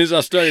 Well, As soon as I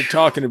started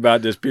talking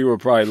about this, people were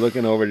probably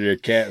looking over to their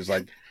cat. It was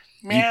like,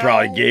 you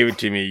probably gave it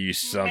to me, you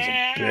sons of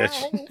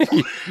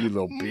bitch. You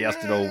little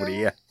bastard over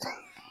there.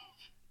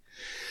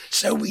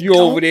 so we You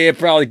over there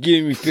probably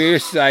giving me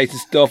parasites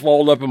and stuff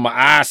all up in my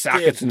eye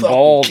sockets and fucking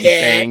balls and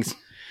cat. things.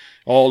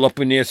 All up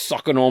in there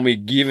sucking on me,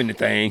 giving the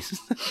things.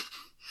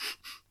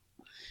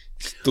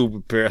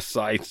 Stupid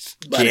parasites.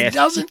 But it Cat.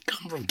 doesn't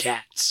come from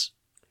cats.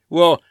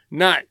 Well,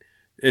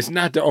 it's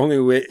not the only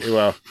way.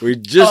 Well, we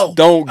just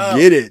don't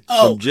get it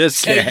from just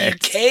so cats.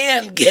 you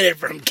can get it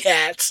from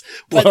cats,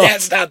 but Well-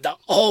 that's not the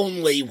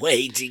only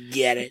way to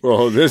get it.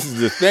 Well, this is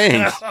the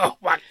thing. Oh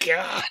my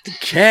god.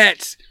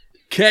 Cats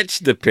catch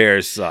the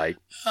parasite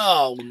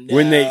Oh no.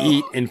 when they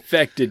eat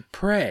infected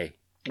prey.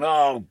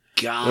 Oh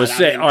god. Let's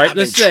say- all right, I'm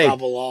let's in say-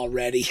 trouble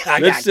already. I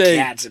let's got say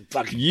cats and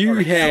fucking you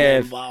animal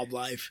have-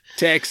 wildlife.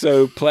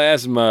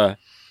 Toxoplasma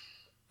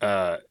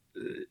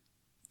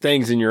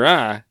things in your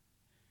eye.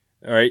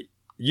 All right,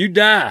 you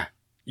die.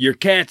 Your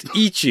cats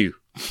eat you.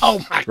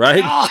 Oh my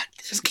Right? god.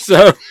 This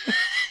So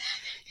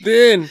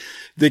then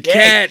the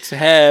cats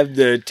have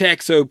the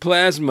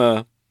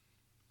toxoplasma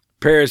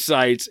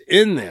parasites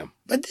in them.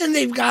 But then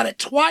they've got it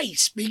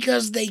twice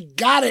because they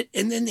got it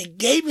and then they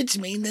gave it to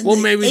me and then Well,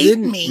 they maybe ate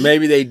didn't. me.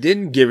 Maybe they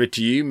didn't give it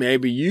to you.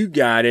 Maybe you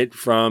got it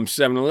from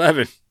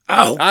 7-Eleven.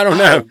 Oh, I don't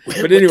know.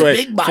 with But the anyway,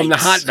 big from the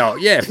bites. hot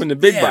dog. Yeah, from the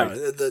big Yeah, bite.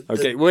 the-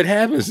 Okay, what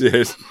happens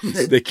is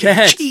the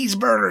cats,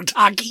 cheeseburger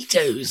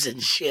taquitos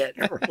and shit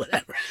or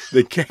whatever.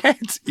 the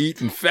cats eat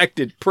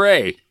infected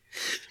prey,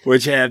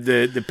 which have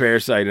the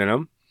parasite in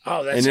them.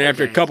 Oh, that's And then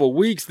after a okay. couple of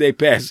weeks, they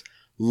pass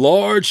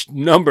large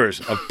numbers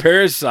of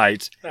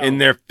parasites in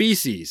their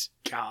feces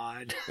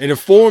God. in a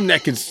form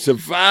that can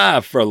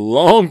survive for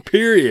long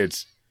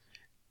periods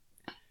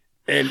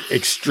in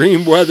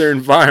extreme weather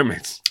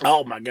environments.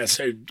 Oh my god,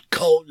 so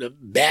cold, the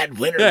bad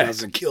winter Yeah.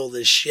 doesn't kill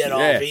this shit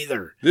Yeah. off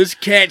either. This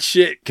cat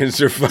shit can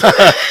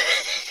survive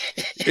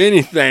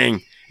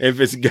anything if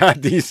it's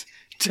got these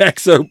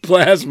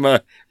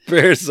toxoplasma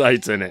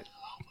parasites in it.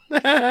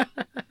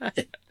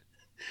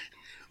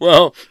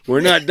 Well,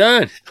 we're not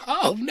done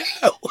Oh no.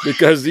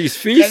 because these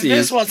 'Cause feces.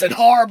 this wasn't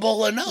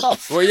horrible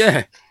enough. Well,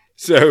 yeah.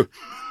 So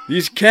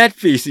these cat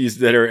feces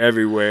that are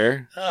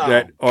everywhere Oh,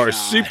 that are God.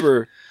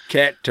 super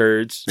cat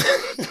turds.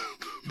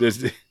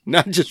 There's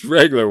not just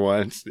regular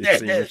ones. It They're,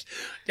 seems.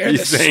 they're the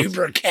These things-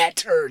 super cat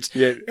turds.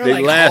 Yeah, They're they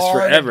like last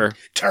hard forever. and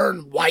turn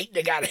white.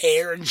 They got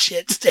hair and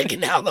shit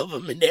sticking out of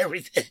them and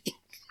everything.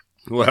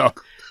 Well,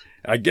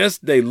 I guess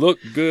they look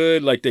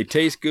good, like they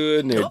taste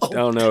good, and I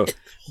don't know.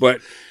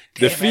 But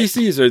the Damn it.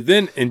 feces are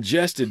then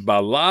ingested by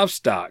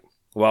livestock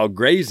while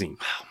grazing.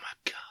 Oh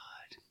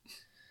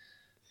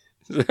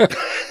my god.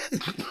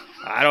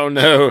 I don't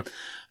know.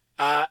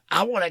 I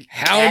want a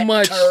How cat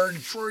much- turd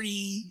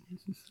free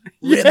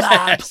ribeye,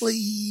 Yes.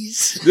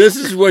 please. This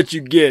is what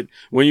you get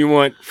when you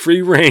want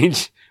free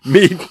range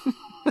meat.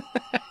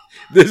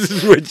 This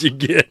is what you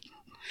get.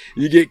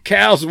 You get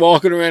cows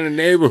walking around the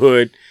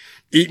neighborhood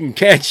eating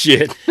cat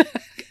shit.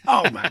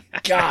 Oh my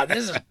god,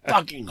 this is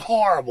fucking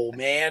horrible,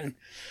 man.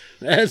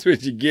 That's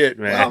what you get,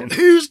 Well, man.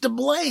 who's to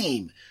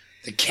blame?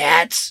 The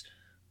cats,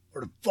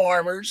 or the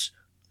farmers,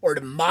 or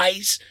the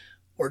mice,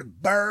 or the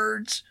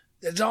birds?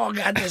 That's all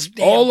got this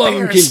damn All of 'em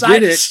can parasite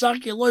get and it.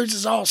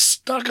 succulose all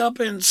stuck up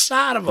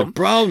inside of The them.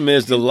 problem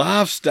is the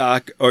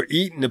livestock are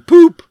eating the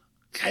poop.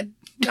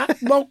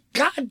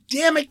 God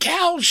damn it,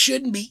 cows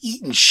shouldn't be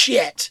eating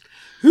shit.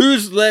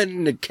 Who's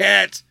letting the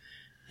cats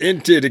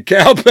into the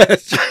cow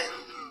pasture?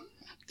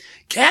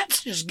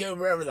 Cats just go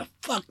wherever the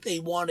fuck they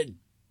want to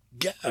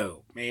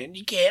go, man.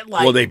 You can't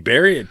like. Well, they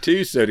bury it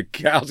too, so the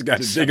cows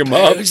got to dig them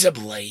up.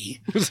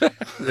 Supposedly.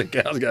 The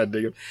cows got to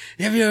dig them.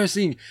 Have you ever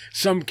seen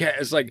some cat?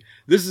 It's like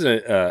this is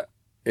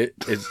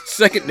it's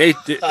second nature.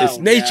 It's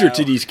Oh, nature no.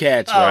 to these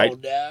cats, Oh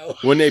right? no.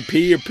 When they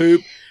pee or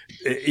poop,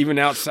 even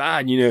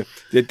outside, you know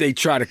that they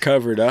try to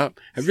cover it up.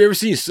 Have you ever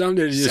seen some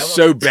that are just Some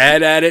so of them-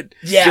 bad at it?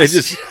 Yes, They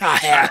just, I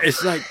have.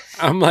 It's like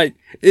I'm like,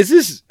 is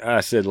this?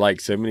 I said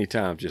like so many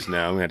times just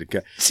now. I'm gonna have to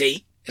cut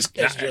See, it's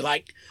 'cause you're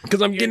like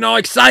because I'm getting all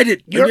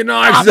excited. I'm you're getting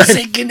all excited.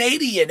 opposite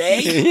Canadian, eh?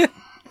 Yeah.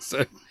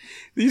 So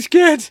these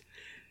cats,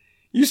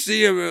 you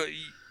see them.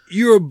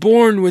 You are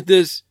born with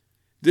this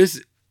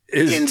is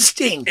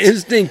Instinct.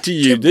 instinct to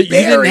you To that you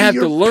didn't bury have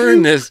your to learn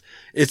poop. this.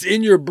 It's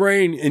in your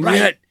brain, and Right.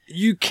 yet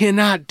you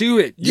cannot do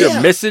it. You're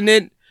Yeah. missing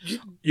it.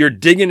 You're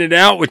digging it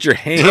out with your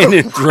hand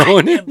and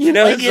throwing it. You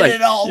know, it's Flinging like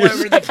it all you're-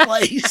 over the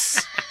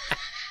place.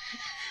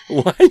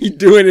 Why are you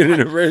doing it in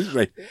the first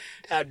place?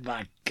 Oh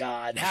my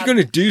God. If you're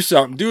gonna do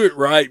something, do it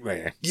right,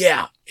 man.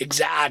 Yeah,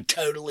 exactly. I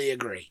totally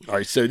agree. All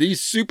right. So these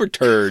super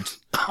turds,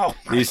 Oh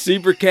my these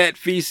super cat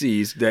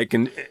feces that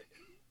can,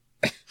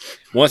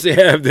 once they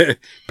have the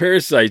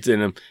parasites in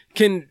them,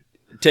 can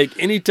take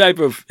any type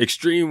of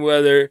extreme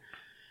weather,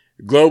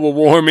 global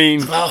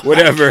warming, Oh, my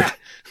whatever. God.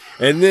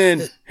 And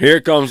then here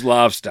comes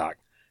livestock.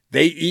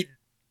 They eat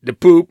the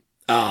poop.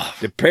 Oh,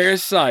 The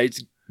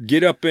parasites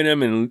get up in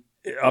them and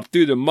up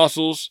through the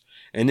muscles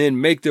and then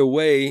make their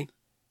way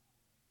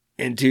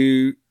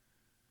into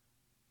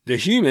the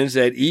humans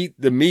that eat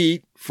the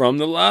meat from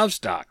the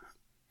livestock.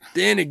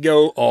 Then it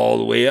go all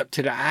the way up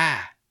to the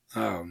eye.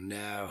 Oh,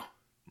 no.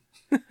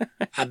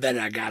 I bet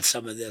I got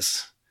some of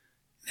this.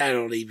 I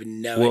don't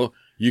even know it. Well,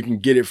 you can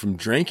get it from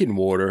drinking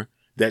water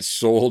that's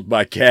sold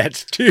by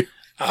cats, too.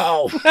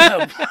 Oh,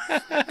 no.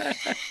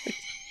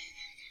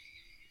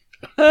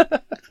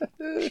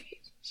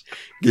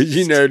 Because,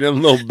 you know,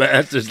 them little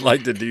bastards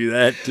like to do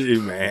that,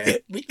 too, man.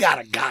 We got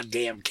a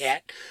goddamn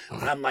cat.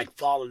 When I'm like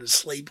falling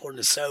asleep on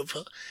the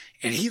sofa,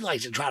 and he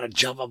likes to try to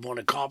jump up on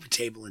the coffee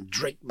table and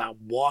drink my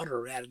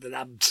water out of it.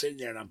 I'm sitting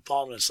there and I'm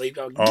falling asleep.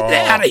 I'm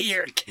get out of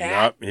here,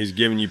 cat. Yep, he's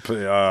giving you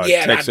Yeah,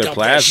 and I dump that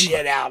Toxoplasma.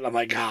 shit out. And I'm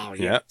like, oh,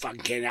 you Yep.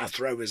 fucking can't. I'll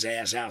throw his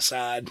ass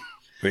outside.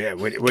 Yeah,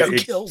 Go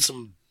kill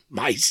some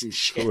mice and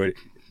shit.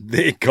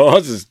 It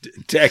causes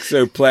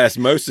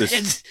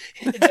toxoplasmosis.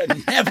 It's a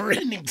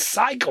never-ending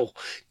cycle.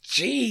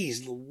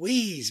 Jeez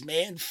Louise,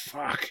 man.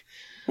 Fuck.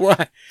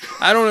 Why?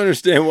 I don't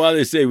understand why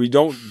they say we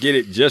don't get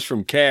it just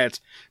from cats,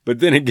 but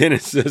then again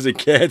it says that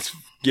cats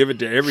give it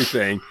to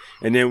everything,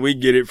 and then we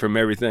get it from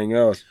everything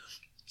else.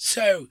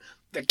 So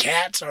the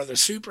cats are the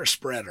super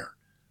spreader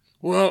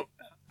Well,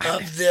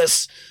 of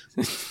this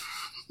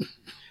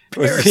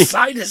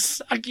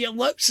parasitis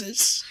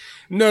succulosis.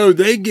 no,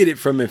 they get it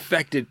from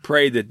infected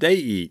prey that they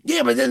eat.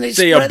 Yeah, but then they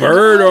Say spread a it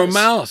bird to or a us.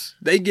 mouse.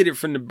 They get it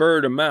from the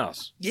bird or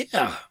mouse.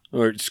 Yeah.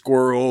 Or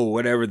squirrel or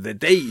whatever that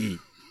they eat.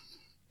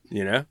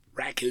 You know?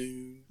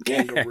 Raccoon,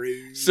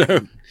 kangaroo.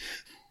 So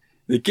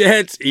the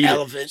cats eat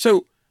Elephant. it.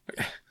 So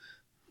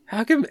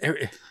how come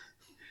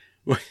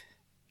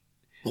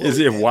is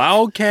it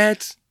wild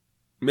cats?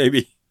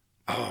 Maybe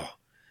Oh.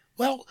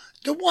 Well,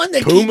 the one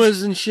that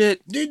pumas and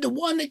shit? Dude, the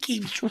one that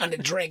keeps trying to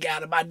drink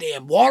out of my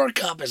damn water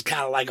cup is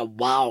kind of like a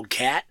wild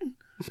cat.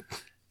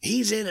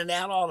 He's in and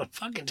out all the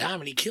fucking time,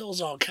 and he kills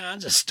all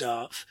kinds of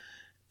stuff.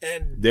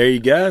 And There you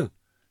go.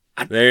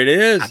 There it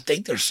is. I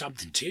think there's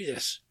something to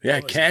this. Yeah,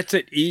 What was cats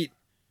that eat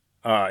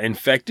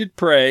infected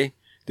prey,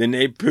 then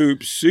they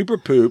poop super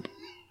poop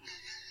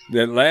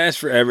that lasts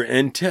forever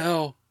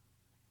until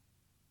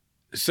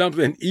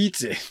something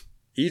eats it,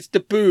 eats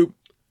the poop,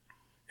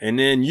 and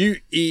then you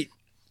eat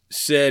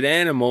said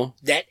animal.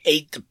 that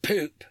ate the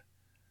poop?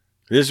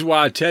 This is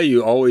why I tell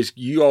you,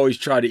 you always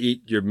try to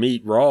eat your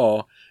meat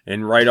raw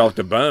and right off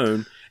the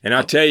bone. And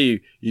I tell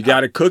you, you got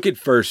to cook it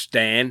first,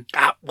 Stan.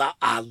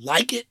 I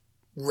like it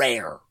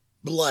rare,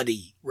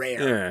 bloody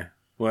rare. Yeah,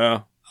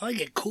 well, I like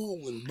it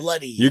cool and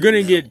bloody. you're going to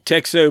in the get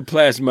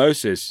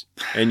toxoplasmosis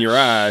in your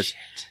eyes,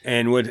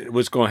 and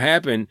what's going to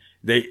happen?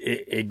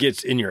 It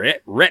gets in your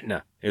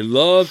retina. It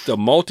loves the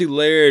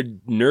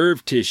multi-layered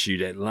nerve tissue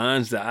that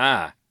lines the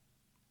eye.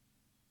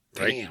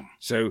 middle. Damn.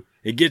 So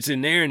it gets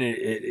in there, and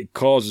it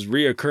causes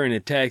reoccurring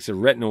attacks of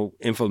retinal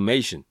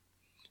inflammation,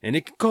 and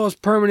it can cause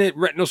permanent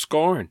retinal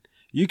scarring.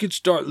 You could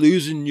start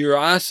losing your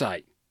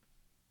eyesight.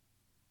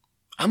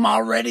 I'm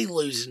already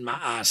losing my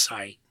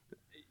eyesight.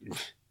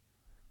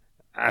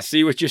 I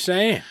see what you're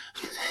saying.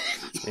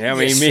 Yeah,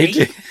 I You mean, me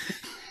see?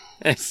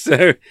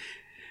 too.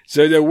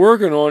 So they're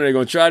working on it. They're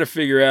going to try to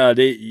figure out.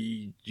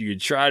 You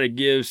try to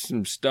give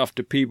some stuff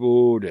to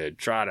people to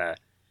try to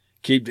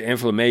keep the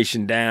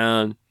inflammation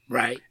down.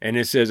 Right. And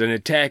it says an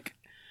attack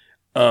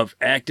of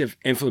active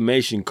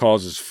inflammation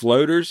causes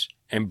floaters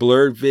and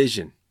blurred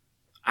vision.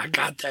 I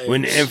got those.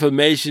 When the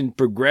inflammation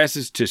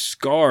progresses to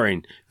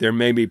scarring, there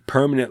may be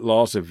permanent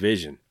loss of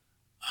vision.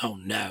 Oh,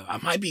 no. I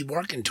might be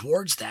working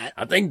towards that.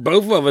 I think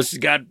both of us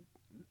got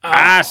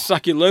eye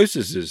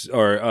succulosis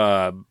or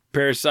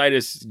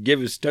parasitis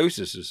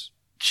givistosis.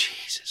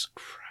 Jesus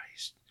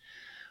Christ.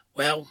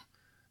 Well,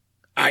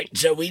 all right.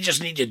 So we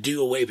just need to do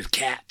away with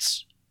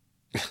cats.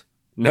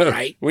 No,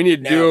 Right? we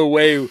need to do No.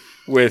 away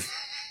with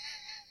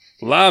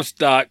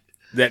livestock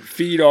that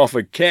feed off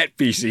of cat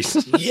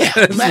feces. Yeah.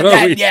 That's but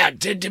what we- yeah.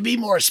 To be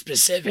more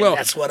specific, Well,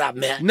 that's what I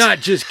meant. Not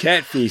just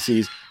cat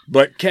feces,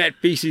 but cat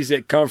feces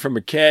that come from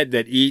a cat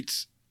that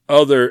eats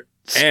other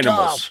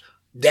animals. Stuff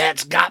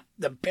that's got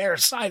the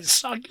parasitis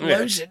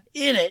succulosis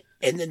in it,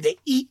 and then they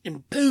eat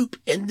and poop,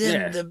 and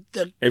then Yeah.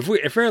 the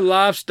If our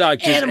livestock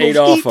just animals ate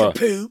off eat the of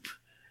poop.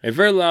 if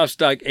our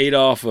livestock ate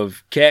off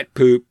of cat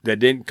poop that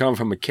didn't come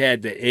from a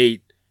cat that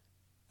ate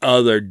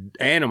other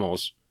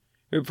animals,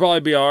 it'd probably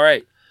be all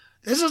right.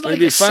 This is It'd like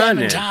be a fine 7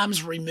 then.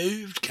 times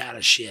removed kind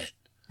of shit.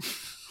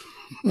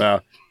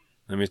 Well,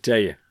 let me tell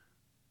you,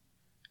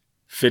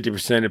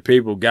 50% of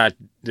people got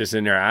this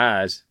in their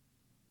eyes.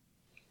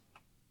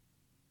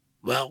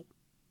 Well,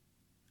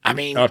 I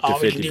mean, Up to all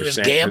we can do is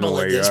 50%, gamble depending at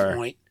where this you are.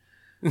 point.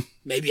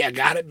 Maybe I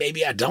got it,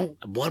 maybe I don't.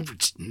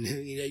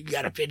 You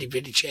got a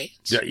 50-50 chance.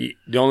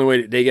 The only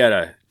way that they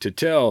gotta to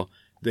tell,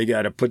 they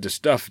gotta put the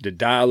stuff to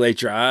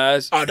dilate your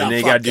eyes, Oh, no, and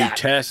they fuck gotta do that.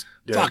 tests.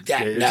 Fuck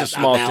that. It's No, a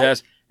small I'm out.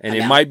 test, and I'm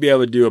they out. might be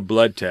able to do a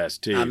blood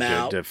test too I'm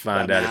out. to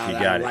find I'm out if you I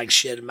got don't it. like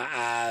shit in my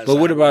eyes. But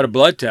what about a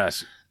blood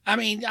test? I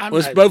mean,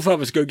 Let's both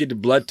of us go get the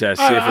blood test,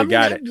 see if we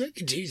got it, We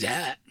could do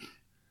that.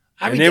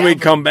 and then we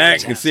come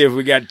back and see if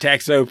we got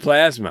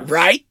toxoplasma.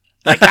 Right?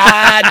 Like,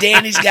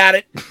 Danny's got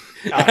it.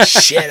 Oh,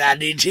 shit, I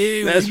do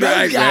too. That's We both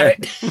right, got man.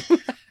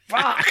 it.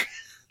 Fuck.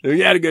 We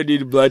got to go do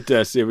the blood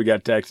test, see if we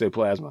got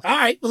toxoplasma. All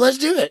right, well, let's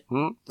do it.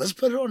 Let's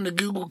put it on the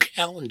Google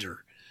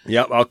Calendar.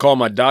 Yep, I'll call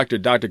my doctor,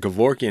 Dr.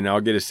 Kevorkian, and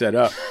I'll get it set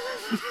up.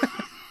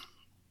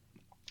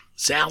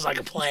 Sounds like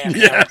a plan.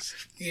 Yes.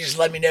 You just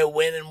let me know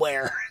when and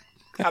where.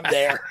 I'm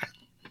there.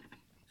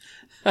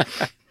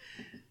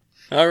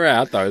 All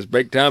right, I thought it was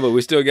break time, but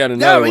we still got No,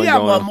 another we one got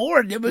going one on.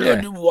 more. Then we're going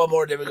to do one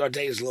more. Then we're going to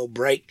take us a little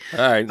break. All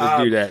right,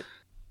 let's do that.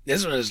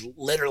 This one is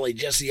literally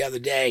just the other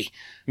day.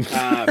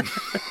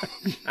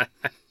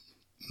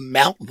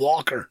 Mount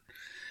Walker.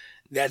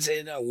 That's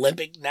in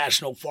Olympic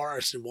National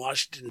Forest in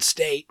Washington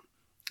State.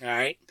 All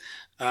right.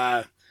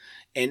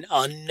 An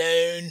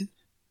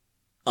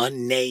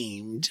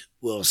unnamed,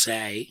 we'll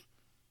say,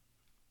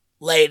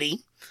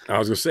 lady. I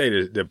was going to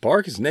say, the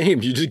park is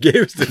named. You just gave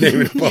us the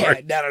name of the park.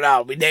 Yeah,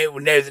 no. We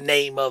know the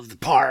name of the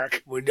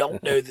park. We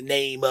don't know the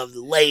name of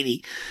the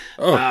lady.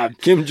 Oh,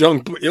 Kim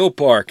Jong-il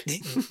Park.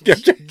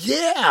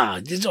 Yeah,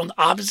 just on the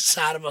opposite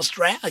side of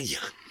Australia,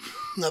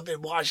 up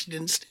in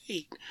Washington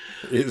State.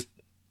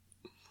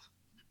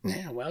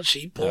 Yeah, well,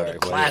 she pulled a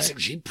classic.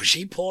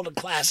 She pulled a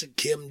classic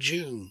Kim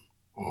Jong.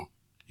 Oh.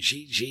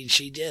 She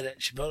did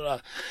it.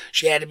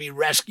 She had to be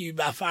rescued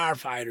by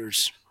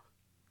firefighters.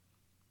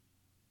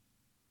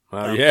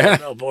 Oh, yeah?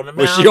 Up on the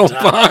Was she on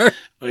mountaintop. fire?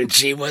 But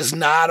she was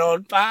not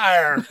on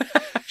fire.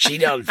 She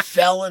done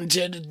fell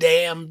into the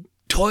damn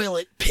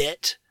toilet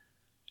pit.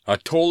 A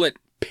toilet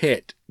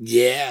pit.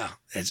 Yeah,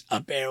 it's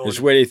up there. On That's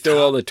the where they throw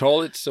top. all the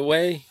toilets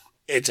away?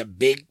 It's a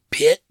big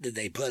pit that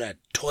they put a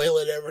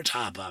toilet over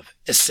top of.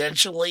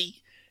 Essentially,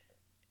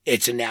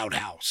 it's an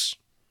outhouse.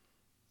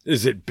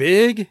 Is it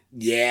big?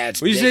 Yeah,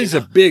 it's Well, you big say it's a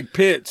enough. big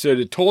pit, so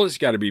the toilet's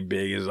got to be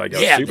big. It's like a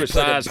They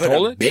supersized put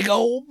toilet? a big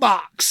old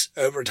box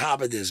over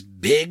top of this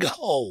big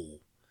hole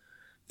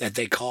that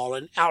they call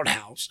an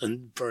outhouse.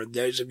 And for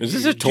those of Is you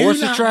this a who do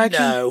tourist not attraction?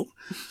 know,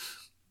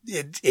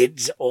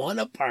 it's on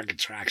a park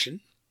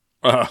attraction.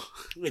 Oh,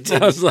 It's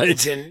I was like,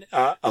 it's in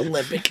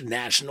Olympic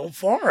National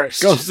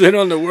Forest. go sit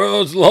on the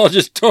world's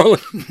largest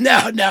toilet. No,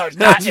 it's not.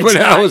 That's It's what I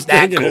not was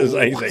that thinking. It was cool.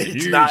 like, it's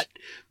It's huge. not.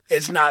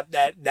 It's not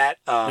that.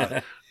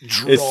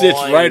 It sits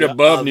right drawing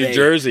above of New a-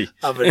 Jersey.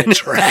 of an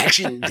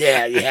attraction.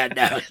 Yeah.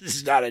 No, this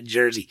is not in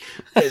Jersey.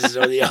 This is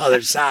on the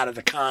other side of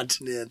the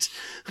continent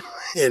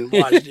in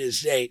Washington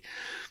State.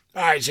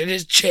 All right, so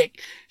this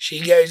chick, she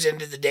goes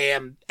into the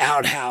damn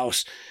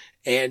outhouse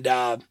and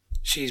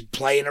she's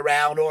playing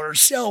around on her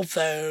cell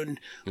phone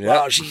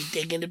while she's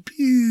taking a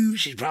poo.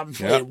 She's probably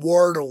playing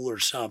Wordle or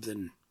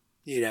something.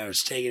 You know,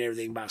 it's taking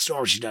everything by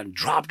storm. She done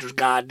dropped her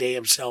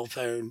goddamn cell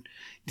phone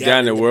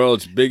Down the in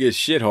world's biggest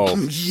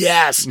shithole.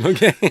 Yes.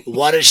 Okay.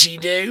 What does she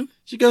do?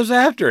 She goes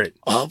after it.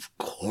 Of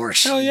course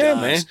she Hell yeah,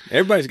 does. man.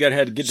 Everybody's got to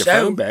have to get their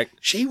phone back.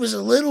 She was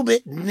a little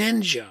bit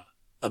ninja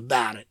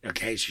about it.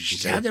 Okay, so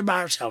she's out there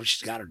by herself.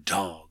 She's got her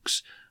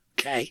dogs.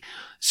 Okay,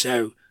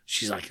 so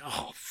she's like,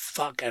 oh,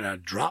 fuck, and I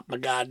dropped my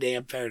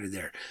goddamn phone in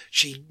there.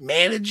 She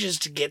manages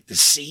to get the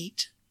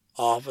seat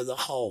off of the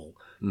hole.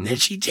 Then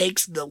she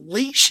takes the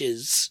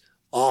leashes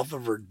off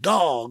of her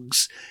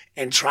dogs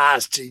and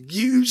tries to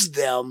use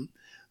them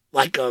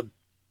like a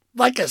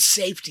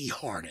safety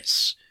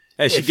harness.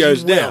 As she if you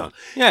goes will. down.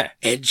 Yeah.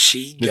 And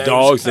she The goes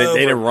dogs, they over.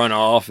 didn't run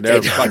off. They're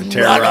They fucking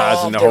done run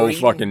terrorizing off. the They're whole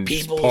eating fucking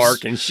people's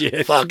park and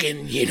shit.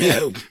 Fucking,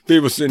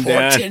 People sitting pork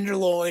down,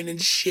 tenderloin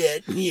and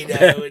shit,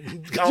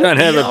 and trying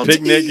to have a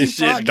picnic and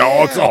shit. fuck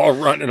Dogs yeah. all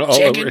running all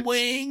Chicken over it.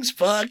 wings,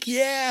 fuck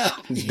yeah.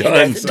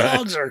 Done, The son.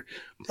 dogs are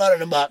running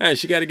them up. Hey,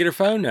 she got to get her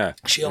phone now.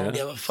 She don't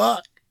give a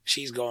fuck.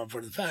 She's going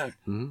for the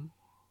phone.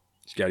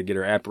 She got to get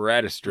her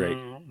apparatus straight.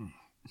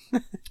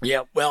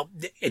 Yeah, well,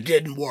 it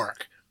didn't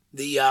work.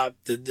 The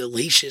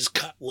leash is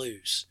cut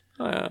loose.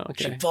 Oh,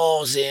 She okay.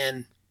 falls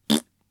in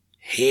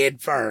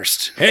head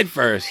first. Head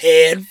first.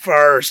 Head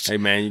first. Hey,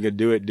 man, you gonna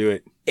do it, do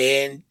it.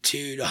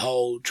 Into the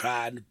hole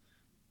trying.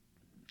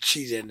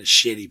 She's in a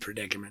shitty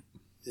predicament.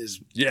 It's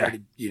Yeah.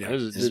 pretty,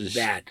 This it's is-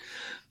 bad.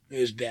 It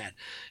was bad.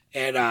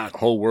 And The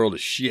whole world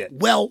is shit.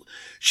 well,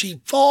 she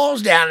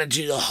falls down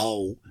into the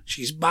hole.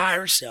 She's by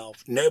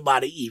herself.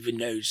 Nobody even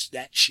knows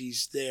that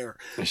she's there.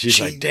 And she's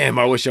She- like, damn,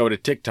 I wish I would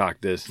have TikToked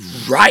this.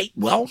 Right.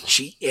 Well,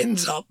 she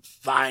ends up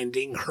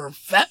finding her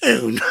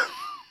phone.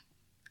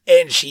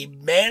 And she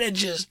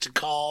manages to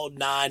call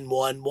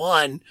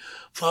 911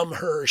 from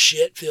her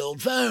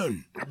shit-filled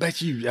phone. I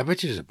bet you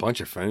there's a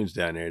bunch of phones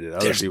down there that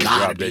other There's people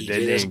gotta dropped be. that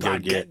they There's didn't go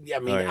gotta- get. I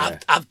mean, Oh, yeah.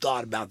 I've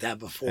thought about that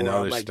before. And I'm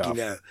other like, stuff.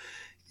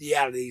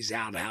 out of these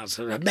outhouses.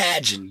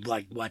 Imagine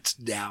like what's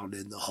down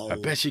in the hole. I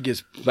bet she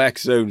gets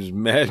Blackstone's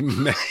mad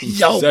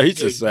Yo, Society dude,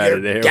 Society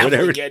you're there, or definitely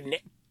whatever. getting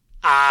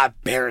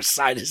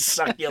parasitis,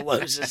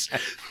 succulosis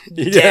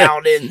Yeah.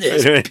 down in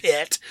this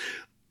pit.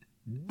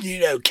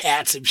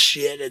 Cats have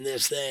shit in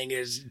this thing.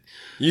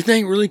 You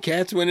think really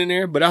cats went in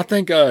there? But I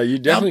think you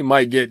definitely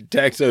might get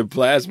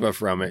toxoplasma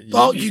from it.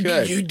 Well, could.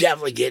 you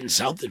definitely getting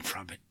something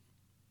from it.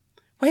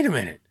 Wait a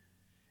minute.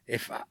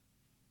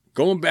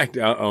 Going back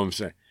to, I'm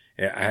saying,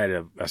 I had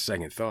a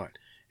second thought.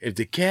 If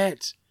the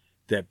cats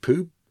that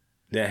poop,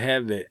 they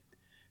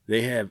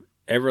have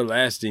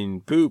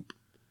everlasting poop,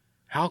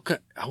 how could,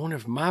 I wonder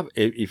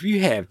if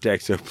you have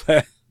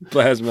toxoplasma,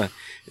 plasma.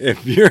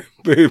 If your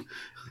poop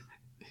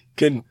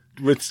can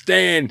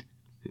withstand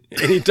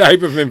any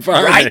type of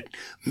environment. Right?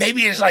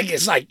 Maybe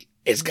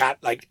it's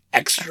got like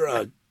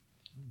extra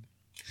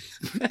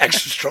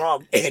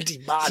strong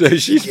antibodies. So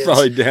she's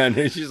probably down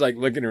there. She's like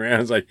looking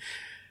around. It's like,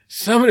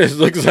 some of this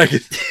looks like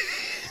it's.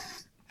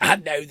 I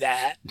know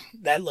that.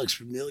 That looks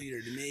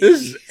familiar to me.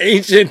 This is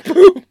ancient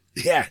poop.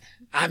 Yeah.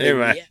 I'm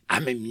Anyway.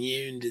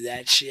 immune to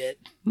that shit.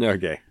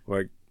 Okay.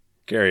 Well,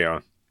 carry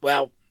on.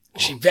 Well,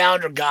 she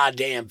found her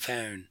goddamn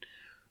phone.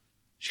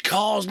 She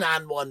calls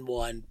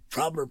 911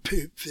 from her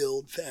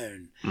poop-filled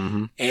phone.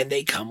 Mm-hmm. And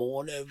they come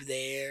on over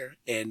there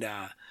and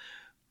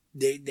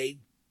they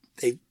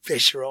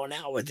fish her on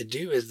out. What to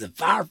do is the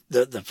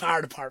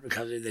fire department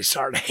comes in, they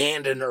start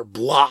handing her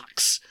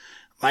blocks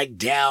like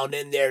down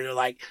in there. They're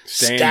like,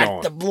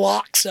 stack the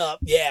blocks up.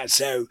 Yeah,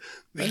 so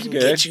we can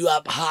get you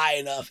up high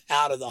enough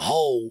out of the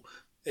hole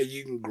that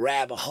you can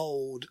grab a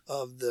hold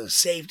of the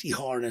safety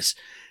harness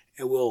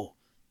and we'll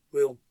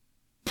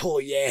pull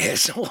your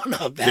ass on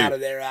up out of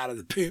there, out of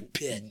the poop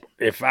pit.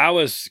 If I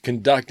was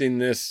conducting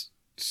this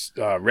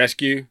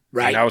rescue,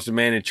 right, and I was the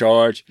man in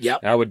charge, yep,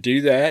 I would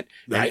do that.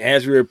 Right. And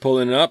as we were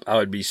pulling it up, I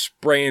would be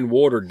spraying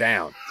water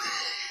down.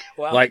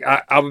 Well, like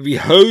I would be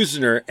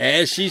hosing her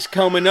as she's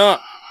coming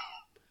up.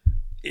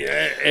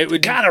 Yeah, it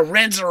would kind of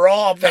rinse her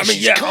off. As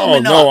she's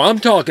coming no, up. I'm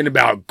talking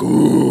about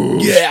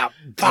goose. Yeah,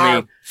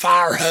 fire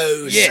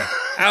hose. Yeah,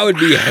 I would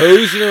be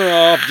hosing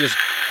her off. Just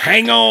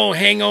hang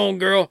on,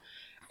 girl,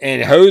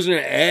 and hosing her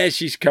as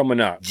she's coming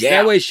up.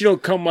 Yeah, that way she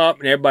don't come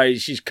up and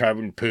she's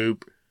covered in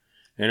poop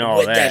and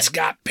all that. That's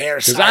got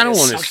parasites. Because I don't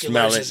want to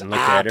smell it and look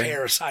at her.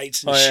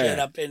 Parasites and shit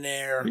up in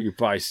there. You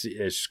probably see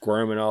it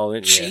squirming all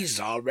in.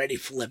 She's already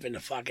flipping the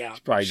fuck out.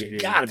 She's probably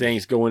getting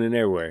things going in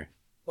everywhere.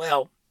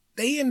 Well,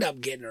 they end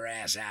up getting her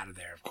ass out of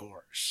there, of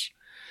course.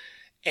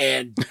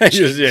 And I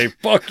just say,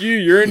 fuck you,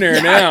 you're in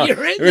there now.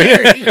 You're in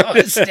there, you're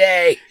going to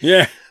stay.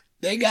 Yeah.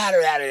 They got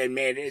her out of there,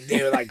 man.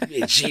 They were like,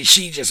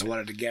 she just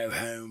wanted to go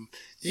home.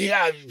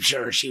 Yeah, I'm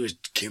sure she was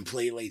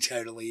completely,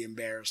 totally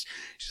embarrassed.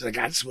 She's like,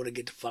 I just want to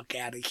get the fuck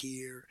out of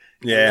here.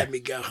 Yeah. Let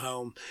me go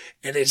home.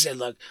 And they said,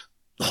 look,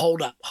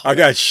 hold up. I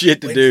got shit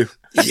to do.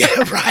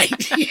 Yeah, right.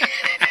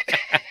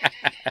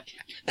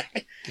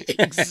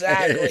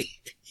 Exactly.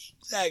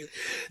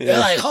 They're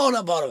like, hold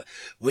up.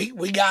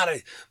 We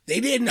gotta. They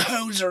didn't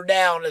hose her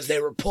down as they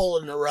were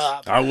pulling her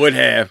up. I would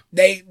have.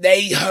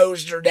 They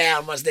hosed her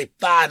down once they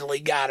finally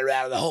got her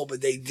out of the hole,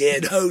 but they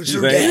did hose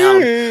her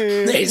down.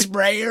 They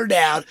spray her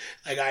down.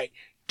 Like, all right,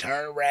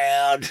 turn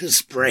around,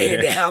 spray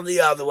her down the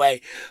other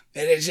way.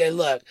 And they said,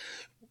 look,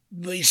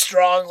 we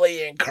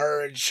strongly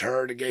encouraged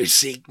her to go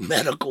seek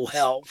medical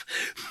help.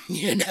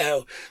 You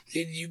know,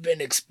 you've been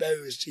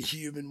exposed to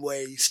human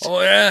waste. Oh,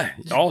 yeah.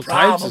 All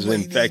types of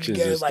infections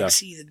need to go, and stuff. like,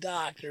 see the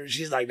doctor.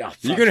 She's like, no,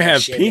 fuck you're going to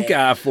have pink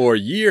eye for a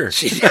year.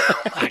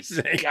 Oh, my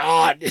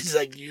God. It's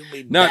like you'll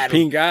be not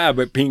pink eye,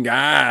 but pink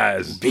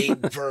eyes.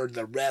 For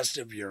the rest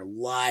of your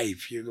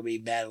life, you're going to be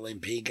battling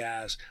pink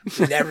eyes.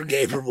 We never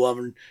gave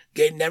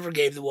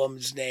the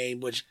woman's name,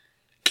 which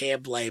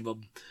can't blame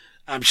them.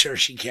 I'm sure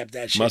she kept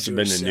that shit. Must have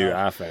been herself. the new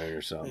iPhone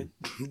or something.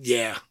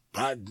 Yeah,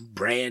 probably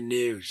brand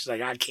new. She's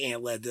like, I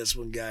can't let this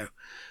one go.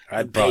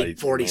 I probably paid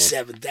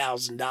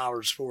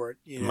 $47,000 for it.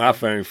 You know? My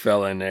phone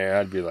fell in there.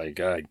 I'd be like,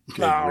 God.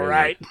 All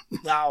right,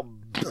 I'll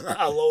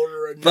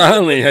order another.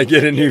 Finally, I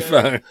get a new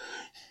phone.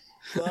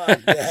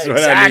 That's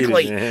exactly.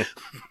 What I needed,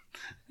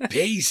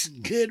 peace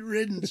and good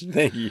riddance.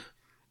 Thank you.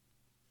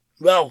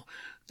 Well,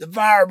 the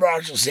fire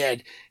marshal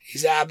said,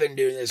 I've been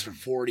doing this for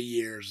 40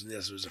 years, and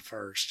this was the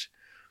first.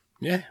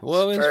 Yeah,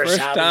 well, it's first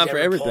time for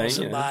everything. Pull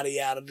somebody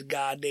out of the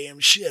goddamn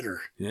shitter.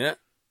 Yeah,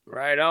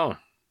 right on.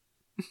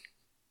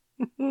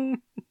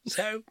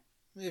 So,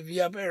 if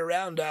you're up there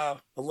around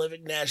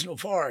Olympic National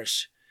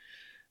Forest,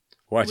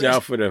 watch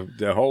out for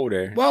the hole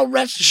there. Well,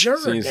 rest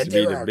assured that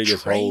there are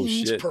biggest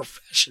trained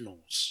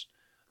professionals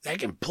that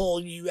can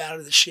pull you out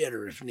of the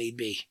shitter if need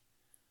be.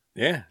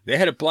 Yeah, they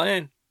had a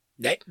plan.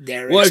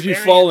 Well, if you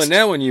fall in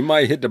that one, you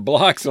might hit the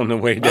blocks on the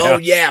way down. Oh,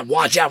 yeah.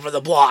 Watch out for the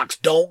blocks.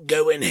 Don't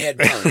go in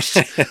head first.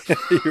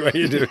 What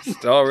you do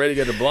is already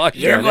got the block.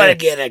 You're going to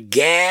get a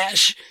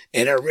gash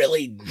in a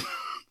really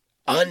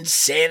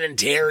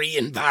unsanitary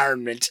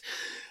environment.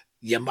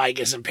 You might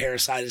get some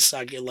parasitic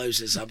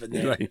succulosis up in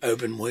there.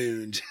 Open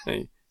wound.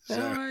 Hey.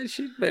 So, all right,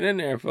 she's been in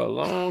there for a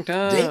long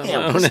time.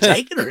 Damn, what's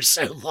taking her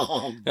so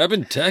long? I've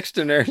been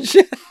texting her.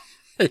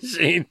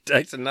 She ain't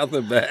texting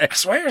nothing back. I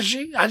swear,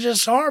 I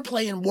just saw her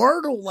playing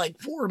Wordle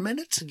like 4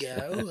 minutes ago.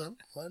 I don't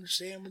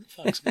understand what the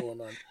fuck's going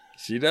on.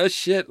 She does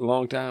shit a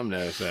long time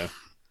now, so.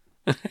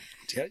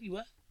 Tell you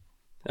what.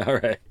 All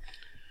right.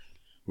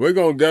 We're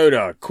going to go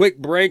to a quick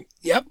break.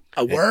 Yep,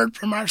 a word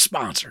from our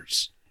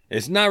sponsors.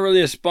 It's not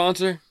really a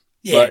sponsor.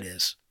 Yeah, it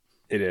is.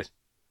 It is.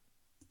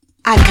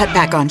 I cut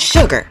back on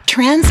sugar,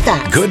 trans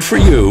fats. Good for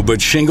you,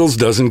 but Shingles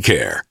doesn't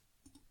care.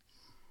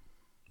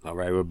 All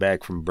right, we're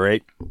back from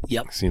break.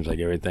 Yep. Seems like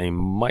everything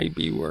might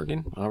be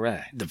working. All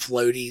right. The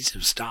floaties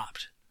have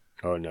stopped.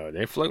 Oh, no,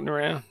 they're floating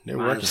around. They're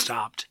Mine working. have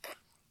stopped.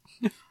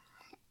 I'm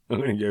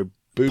going to go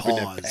pooping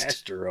in paused.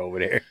 pasture over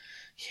there.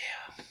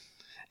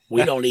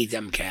 We don't eat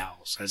them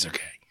cows. That's okay.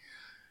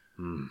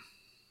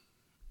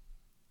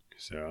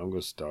 So I'm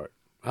going to start.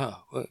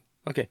 Oh, well,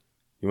 okay.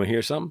 You want to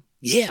hear something?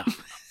 Yeah,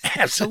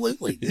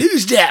 absolutely.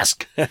 News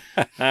desk.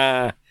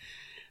 All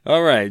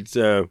right.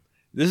 So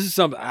this is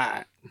something.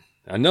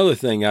 Another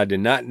thing I did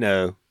not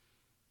know,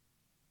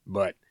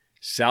 but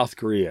South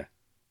Korea.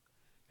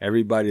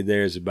 Everybody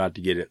there is about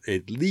to get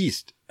at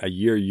least a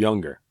year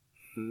younger.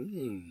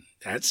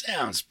 That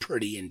sounds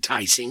pretty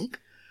enticing.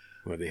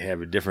 Well, they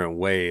have a different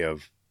way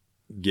of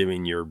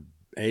giving your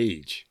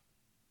age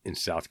in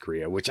South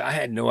Korea, which I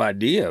had no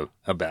idea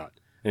about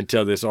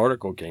until this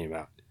article came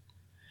out.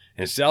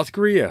 In South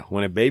Korea,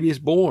 when a baby is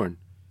born,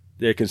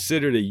 they're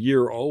considered a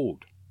year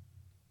old.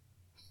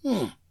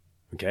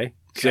 Okay?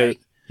 So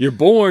you're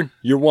born,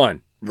 you're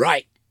one.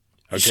 Right.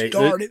 Okay.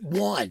 Start at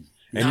 1.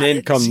 And not then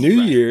at come 0.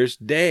 New Year's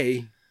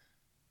Day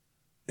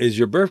is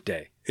your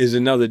birthday, is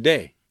another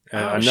day,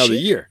 another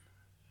shit. year.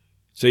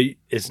 So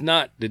it's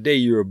not the day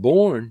you were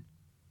born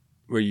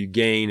where you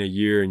gain a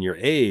year in your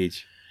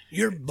age.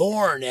 You're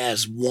born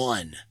as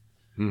 1.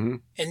 Mm-hmm.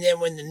 And then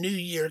when the new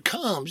year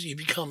comes, you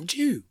become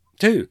 2.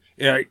 2.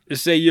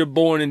 Let's say you're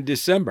born in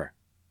December.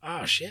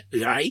 Oh, shit.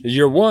 Right?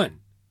 You're 1.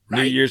 New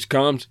Right. Year's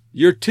comes,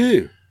 you're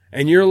 2.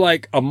 And you're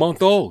like a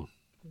month old.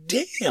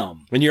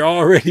 Damn. And you're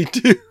already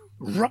 2.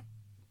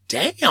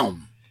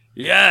 Damn.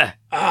 Yeah.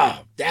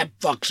 Oh, that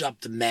fucks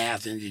up the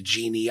math and the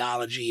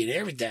genealogy and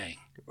everything.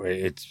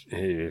 It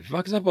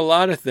fucks up a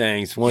lot of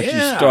things once you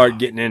Yeah. start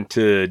getting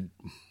into,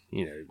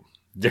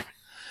 different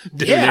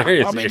Yeah.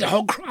 areas. I mean, the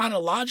whole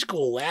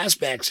chronological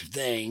aspects of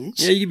things.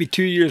 Yeah, you could be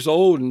 2 years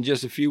old in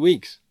just a few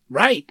weeks.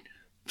 Right.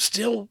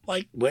 Still,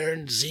 like,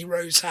 wearing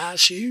 0-size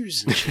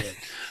shoes and shit.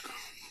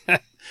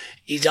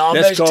 He's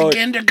almost to called-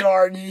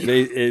 kindergarten.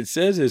 It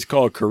says it's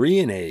called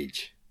Korean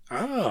age.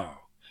 Oh.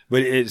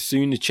 But it's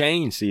soon to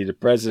change. See, the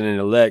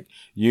president-elect,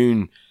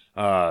 Yoon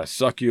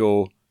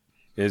Suk-yeol,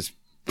 is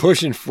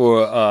pushing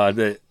for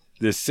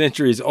the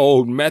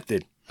centuries-old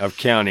method of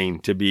counting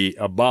to be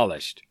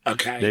abolished.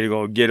 Okay. They're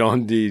going to get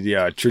on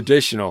the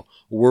traditional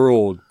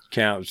world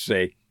count,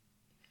 say,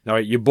 all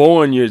right, you're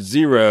born, you're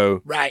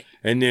 0, Right.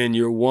 and then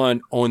you're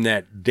 1 on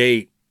that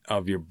date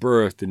of your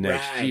birth the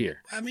next Right.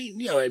 year. I mean,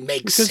 it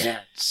makes Because,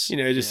 sense.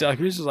 The South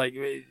Koreans is like,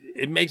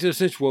 it makes no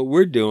sense what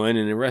we're doing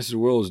and the rest of the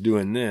world is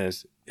doing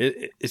this.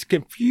 It's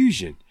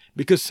confusion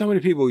because so many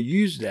people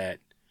use that.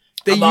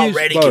 They I'm use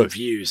already both.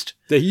 confused.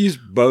 They use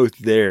both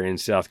there in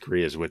South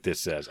Korea is what this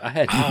says. I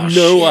had Oh,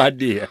 no shit.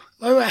 idea.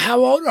 Well,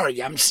 how old are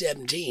you? I'm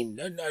 17.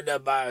 No,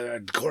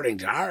 according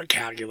to our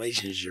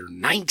calculations, you're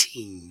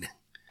 19.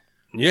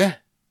 Yeah.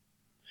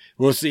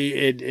 Well, see,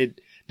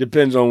 it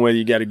depends on whether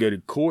you got to go to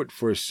court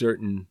for a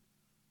certain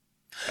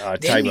Then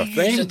type you of use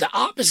thing. it the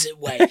opposite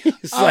way.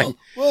 It's like,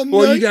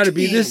 well, you got to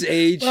be 19. this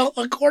age. Well,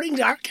 according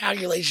to our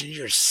calculations,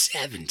 you're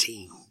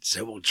 17.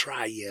 So we'll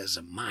try you as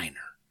a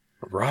minor.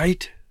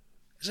 Right?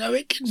 So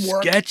it can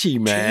work Sketchy,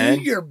 man.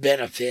 to your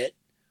benefit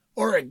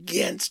or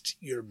against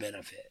your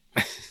benefit.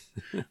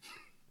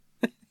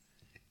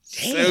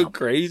 So Damn,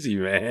 crazy,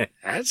 man.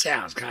 that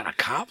sounds kind of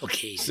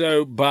complicated.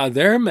 So by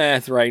their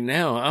math right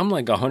now, I'm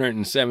like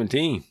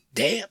 117.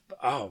 Damn.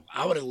 Oh,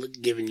 I would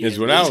have given you Is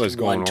at what I least was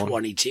going on.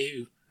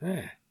 122.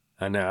 Yeah.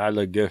 I know. I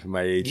look good for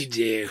my age. You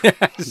do.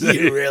 So-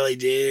 You really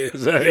do.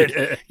 So,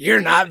 yeah. You're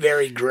not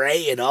very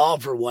gray at all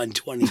for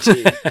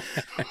 122,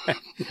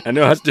 I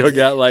know I still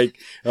got like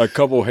a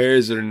couple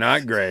hairs that are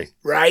not gray.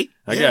 right?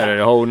 I got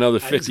a whole another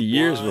 50 That's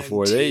years 1,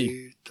 before 2,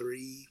 they.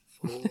 3,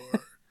 4,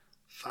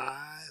 5.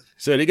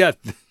 So they got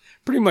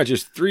pretty much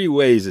just 3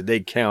 ways that they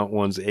count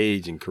one's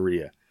age in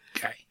Korea.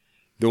 Okay.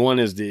 The one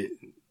is the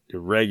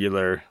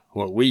regular,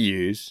 what we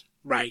use,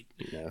 Right.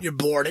 Yeah. You're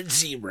born at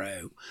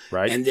 0.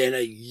 right? And then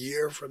a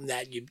year from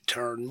that, you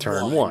turn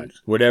Turn 1. 1,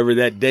 whatever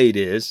that date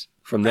is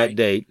from that Right.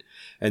 date.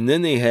 And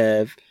then they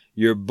have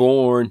you're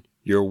born,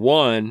 you're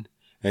 1,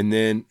 and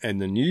then in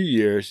the New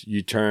Year's,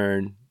 you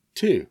turn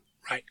 2.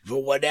 Right.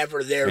 For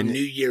whatever their And- New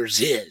Year's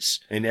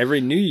is. And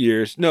every New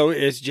Year's, no,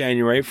 it's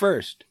January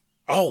 1st.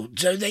 Oh,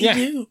 so they Yeah.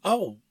 do?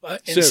 Oh,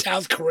 in So-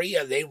 South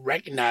Korea, they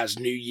recognize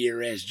New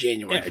Year as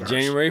January Yeah, 1st.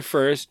 January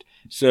 1st.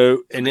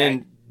 So, and Okay.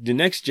 then the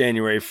next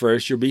January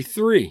 1st, you'll be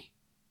 3.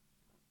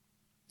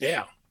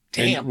 Yeah.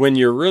 And Damn. when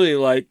you're really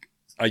like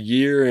a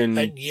year and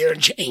A year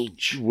and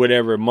change.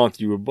 whatever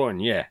month you were born,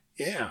 yeah.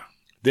 Yeah.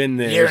 Then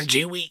Year there's and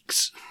 2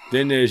 weeks.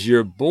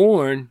 you're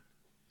born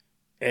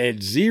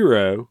at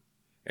 0,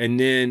 and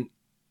then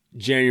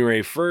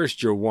January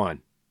 1st you're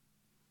 1.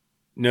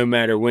 No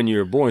matter when you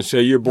were born. So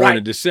you're born Right.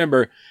 in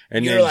December,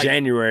 and You're then like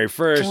January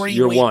 1st 3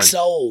 you're 1. weeks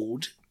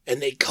old,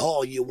 and they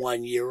call you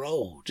 1 year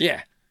old.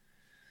 Yeah,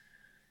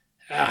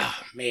 Oh,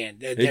 man.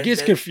 it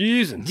gets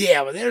confusing.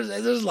 Yeah, but there's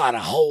a lot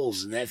of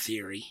holes in that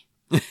theory.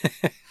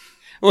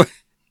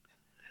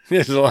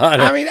 There's a lot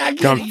of I mean, I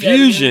get it,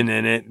 confusion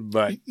in it,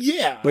 but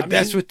Yeah. But I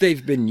that's mean, what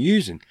they've been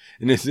using.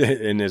 In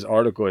this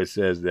article, it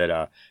says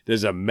that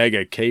there's a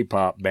mega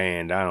K-pop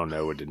band. I don't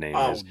know what the name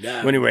Oh, is. no.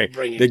 Well, anyway,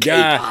 Bringing the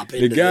guy K-pop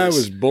the into guy this.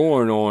 was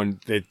born on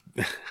the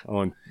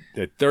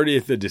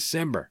 30th of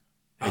December.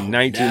 in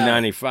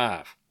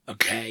 1995.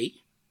 Okay.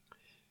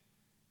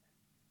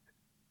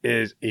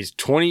 He's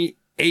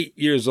 28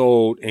 years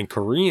old in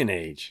Korean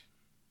age.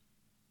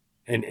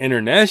 In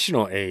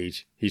international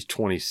age, he's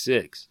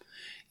 26.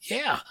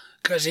 Yeah,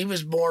 because he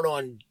was born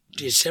on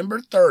December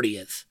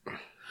 30th.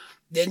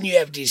 Then you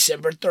have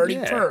December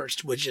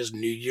 31st, which is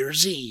New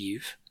Year's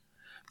Eve.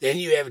 Then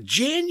you have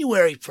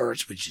January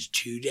 1st, which is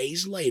 2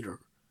 days later.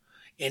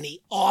 And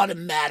he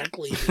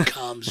automatically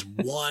becomes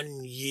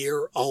 1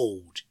 year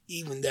old,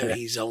 even though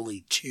he's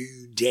only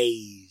 2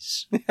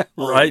 days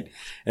Right? old.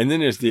 And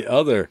then there's the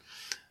other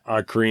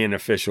Korean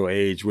official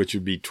age, which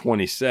would be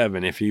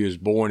 27 if he was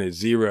born at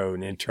 0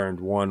 and then turned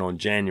 1 on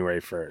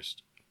January 1st.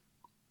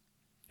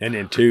 And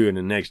then 2 in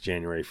the next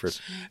January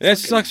 1st. That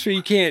sucks for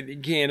you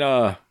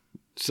can't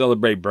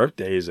celebrate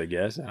birthdays, I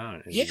guess. I don't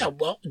know. Yeah,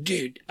 well,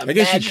 dude, I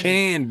guess you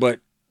can, but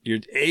your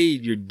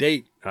age, your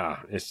date,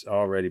 it's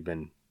already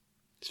been,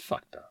 it's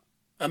fucked up.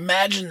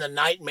 Imagine the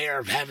nightmare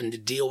of having to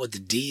deal with the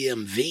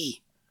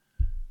DMV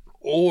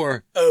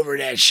Or over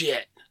that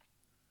shit.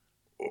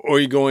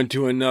 you go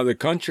into another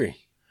country.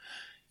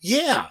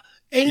 Yeah.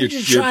 And you're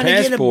just your trying to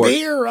get a passport-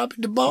 beer up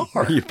at the bar.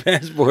 Your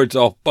passport's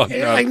all fucked And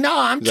you're up. like, no,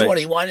 I'm It's like,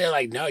 21. They're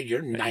like, no,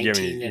 you're give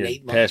 19 me and your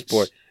 8 months.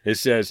 passport. It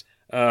says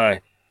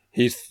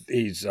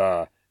he's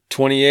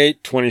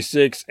 28,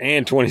 26,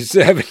 and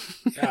 27.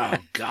 Oh,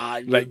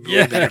 God. Like,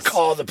 You better yes.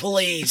 call the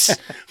police.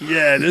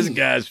 Yeah, this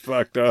guy's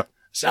fucked up.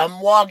 Something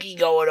wonky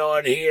going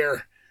on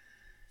here.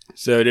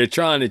 So they're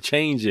trying to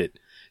change it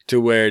to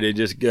where they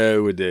just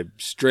go with the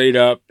straight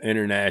up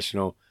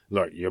international.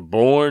 Look, you're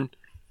born,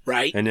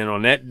 Right? and then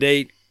on that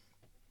date,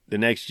 the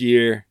next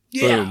year,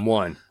 Yeah. boom,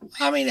 1.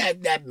 I mean,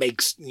 that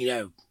makes,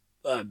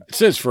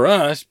 Sense for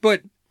us,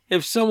 but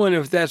if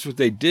that's what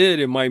they did,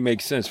 it might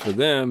make sense for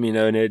them,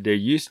 and they're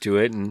used to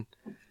it. And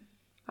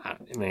I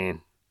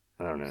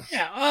don't know.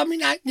 yeah, I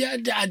mean, I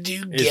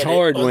do get It's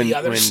hard it on when the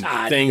other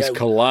side. things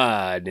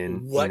collide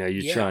and what- you're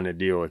yeah. trying to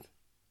deal with.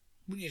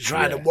 You're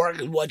trying to Yeah. work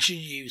with what you're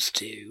used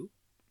to.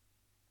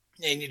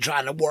 And you're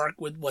trying to work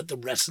with what the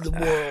rest of the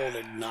world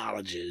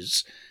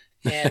acknowledges.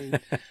 And,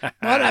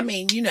 but I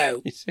mean,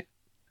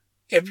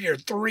 if you're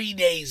 3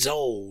 days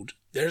old,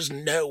 there's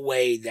no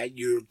way that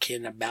you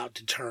can about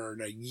to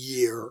turn a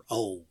year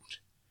old.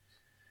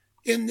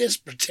 In this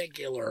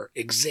particular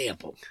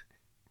example,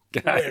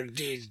 where the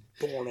dude's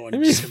born on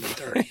December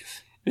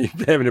 30th. You're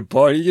having a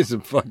party, you get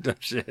some fucked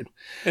up shit.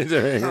 I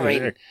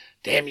mean,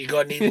 damn, you're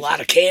going to need a lot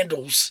of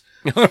candles.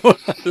 I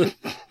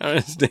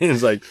understand.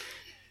 It's like,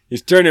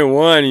 he's turning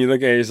 1, and you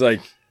look at it, it's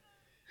like,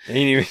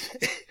 ain't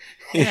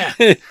Yeah.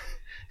 even.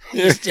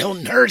 He's still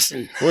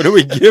nursing. What do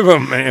we give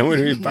him, man? What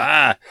do we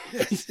buy?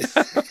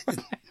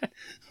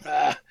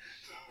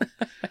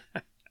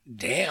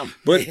 Damn.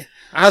 But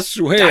I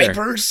swear,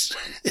 Diapers.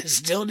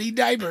 Still need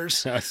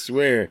diapers. I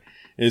swear,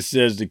 it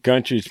says the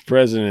country's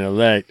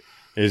president-elect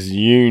is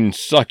Yoon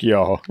Suk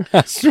Yeol.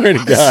 I swear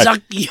to God.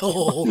 Suck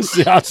yo.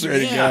 I swear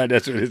to Yeah. God,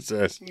 that's what it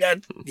says.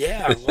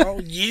 Yeah, well,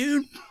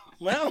 you,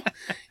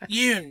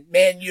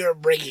 man, you're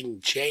bringing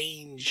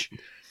change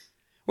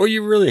Well,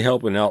 you're really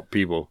helping out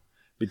people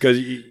because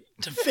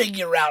to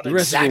figure out the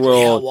rest of the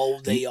exactly how world-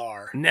 old they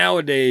are.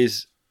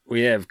 nowadays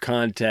we have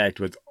contact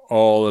with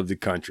all of the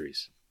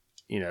countries.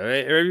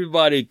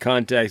 Everybody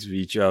contacts with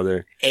each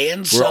other. And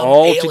We're some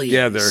all aliens.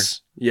 together.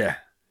 Yeah.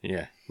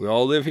 We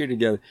all live here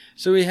together.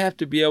 So we have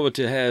to be able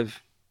to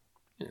have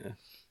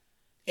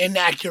An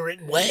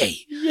accurate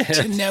way Yes.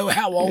 to know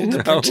how old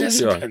the How old you are.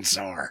 participants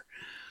are.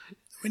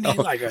 We need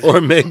like a.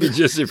 or maybe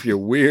just if you're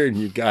weird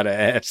and you got to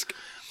ask.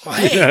 Well,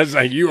 hey, It's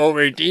like you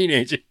over a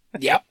teenager.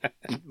 yep,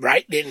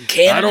 right in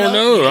Canada. I don't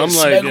know. you I'm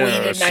smoke like weed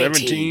at 19.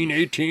 17,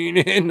 18,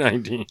 and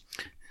 19.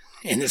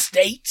 In the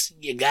States,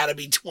 you got to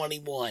be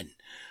 21.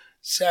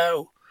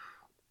 So,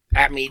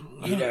 I mean,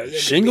 there could be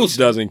Shingles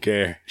some- doesn't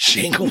care.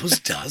 Shingles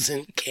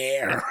doesn't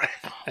care.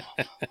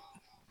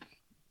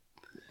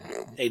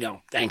 They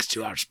don't, thanks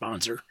to our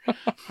sponsor,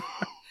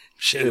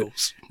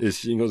 Shingles. Is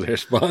Shingles their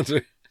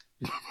sponsor?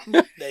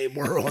 They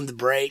were on the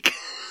break.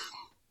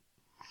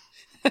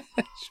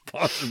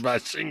 Sponsored by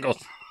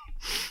Shingles.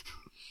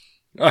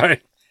 All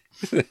right.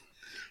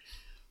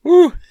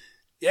 Woo.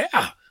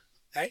 Yeah.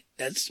 Hey,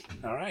 that's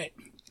all right.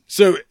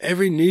 So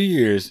every New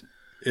Year's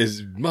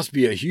must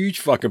be a huge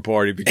fucking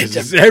party because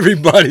It's it's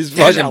everybody's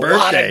There's a fucking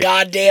lot birthday. of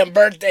goddamn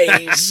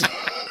birthdays.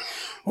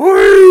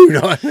 Woo!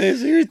 No,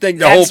 you think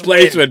the whole That's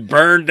place when- would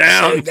burn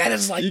down? So that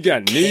is like you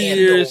got New candle.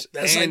 Year's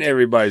That's and like-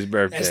 everybody's That's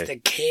birthday. the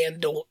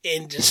candle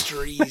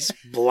industry's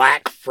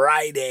Black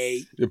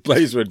Friday The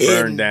place would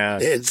burn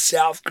down. in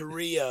South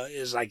Korea.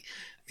 Is like,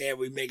 man,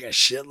 we make a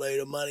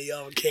shitload of money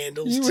off of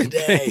candles You would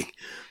today. think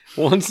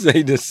once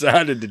they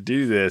decided to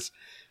do this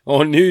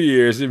on New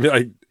Year's, it'd be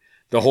like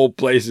the whole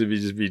place would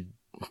just be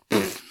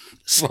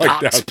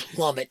Stocks up.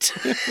 plummet.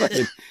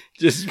 fucking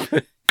just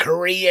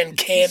Korean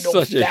candle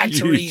such a huge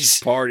factories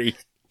party.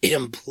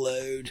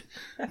 implode.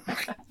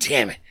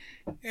 Damn it.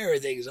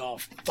 Everything's all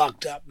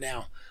fucked up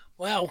now.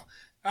 Well,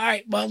 all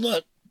right. Well,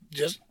 look,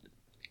 just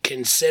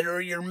consider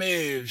your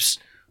moves.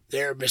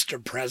 there,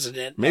 Mr.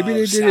 President Maybe of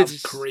they did South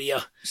it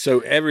Korea.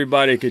 so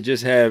everybody could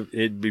just have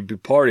it be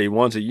party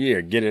once a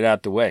year, get it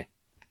out the way.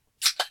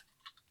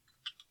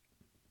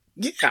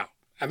 Yeah.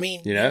 I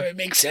mean, You know? it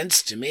makes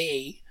sense to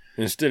me.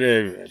 Instead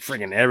of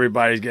freaking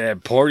everybody's gonna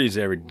have parties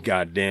every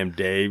goddamn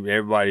day,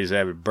 everybody's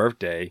having a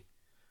birthday.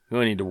 You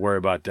don't need to worry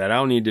about that. I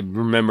don't need to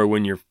remember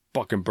when your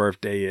fucking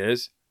birthday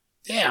is.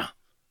 Yeah.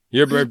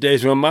 Your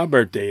birthday's when my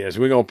birthday is.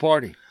 We're gonna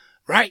party.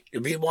 Right.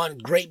 It'd be one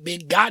great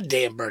big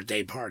goddamn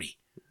birthday party.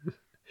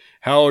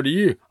 How old are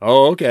you?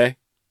 Oh, okay.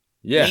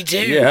 Yeah. Me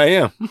too. Yeah, I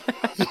am.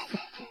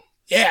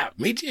 Yeah,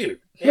 me too.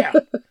 Yeah.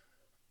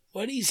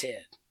 What he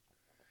said.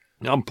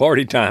 I'm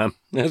party time.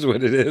 That's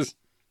what it is.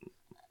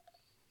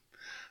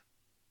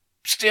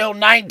 Still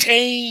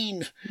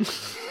 19.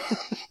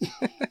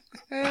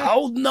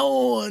 Holding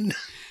on.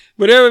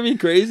 But that would be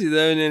crazy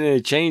though, and then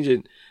they change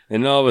it,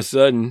 and all of a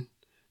sudden,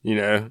 you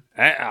know,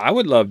 I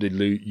would love to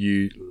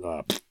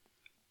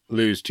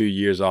lose 2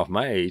 years off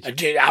my age.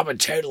 Dude, I would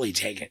totally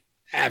take it.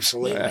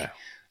 Absolutely.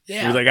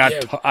 Yeah. He was like,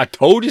 I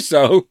told you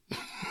so.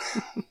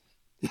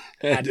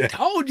 I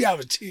told you I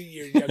was 2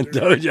 years younger. I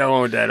told you I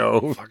wasn't that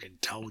old. Fucking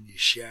told you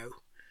show.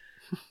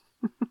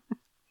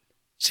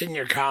 Send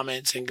your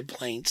comments and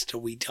complaints to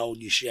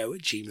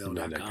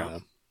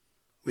wetoldyoushow@gmail.com.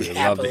 We We'd love to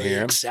happily hear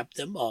 'em. accept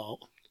them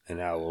all.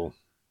 And I will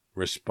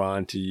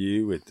respond to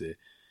you with the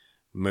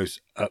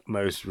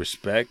utmost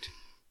respect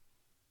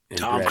and,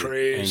 Tom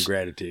Cruise. and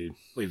gratitude.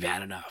 We've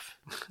had enough.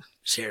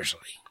 Seriously.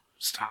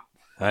 Stop.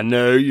 I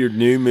know your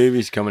new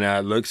movie's coming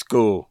out. It looks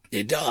cool.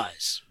 It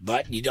does,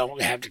 but you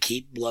don't have to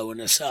keep blowing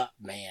us up,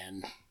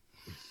 man.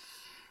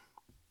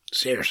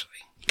 Seriously.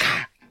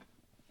 God.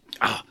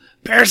 Oh,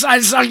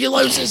 parasite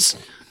succulosis.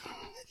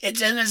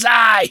 It's in his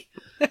eye.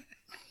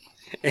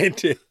 And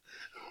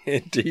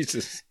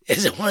Jesus.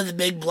 Is it one of the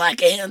big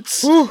black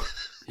ants? Whew.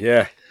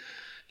 Yeah.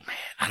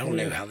 I don't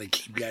know how they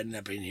keep getting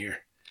up in here.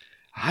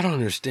 I don't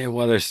understand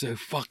why they're so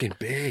fucking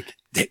big.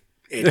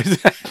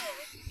 It's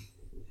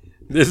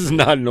This is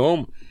not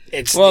normal.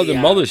 the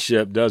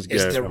mothership does go.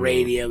 It's the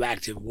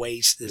radioactive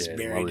waste that's yeah,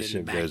 buried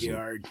in the mothership goes in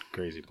backyard.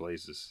 crazy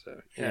places.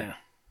 So, Yeah.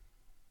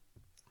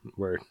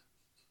 Word.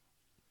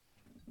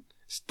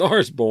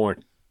 Stars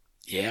Born.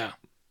 Yeah.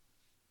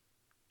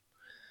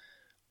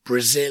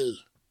 Brazil.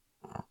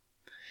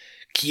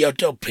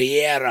 Kyoto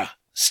Pereira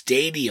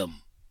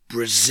Stadium,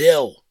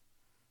 Brazil.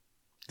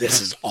 This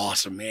is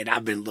awesome, man.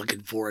 I've been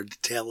looking forward to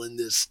telling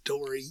this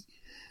story.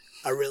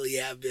 I really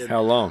have been.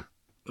 How long?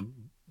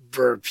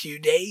 For a few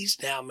days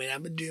now, man.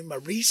 I've been doing my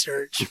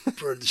research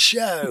for the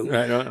show.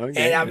 Right,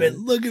 okay, and I've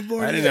been looking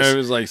forward I to didn't this. know it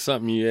was like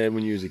something you had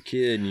when you was a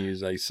kid and you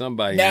was like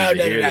somebody. No.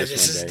 needs to hear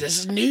This one day.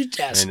 is New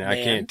Testament. And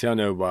I can't tell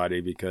nobody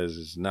because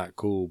it's not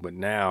cool. But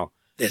now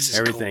This is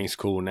everything's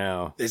cool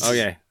now. This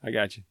Okay, I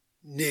got you.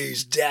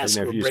 News desk. Didn't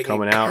know if We're you was bringing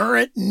coming out.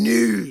 current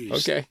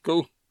news. Okay,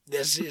 cool.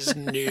 This is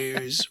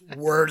news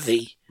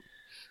worthy.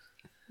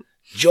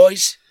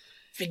 Joyce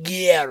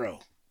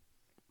Figueiro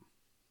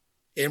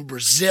in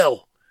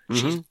Brazil.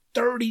 She's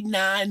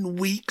 39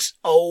 weeks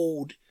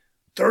old.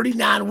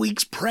 39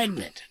 weeks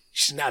pregnant.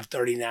 She's not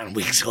 39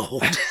 weeks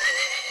old.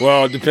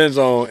 Well, it depends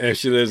on if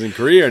she lives in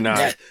Korea or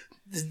not.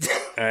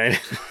 All right.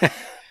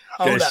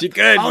 Hold She up,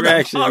 could hold up,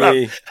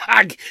 actually.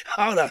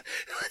 Hold up.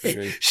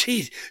 Okay.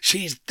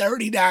 She's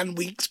 39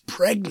 weeks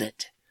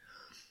pregnant.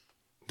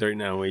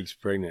 39 weeks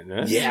pregnant.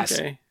 Huh? Yes.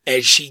 Okay.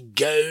 And she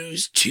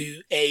goes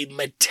to a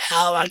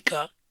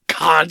Metallica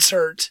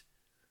concert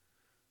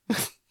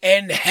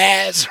and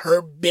has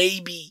her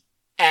baby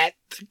at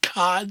the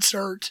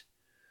concert.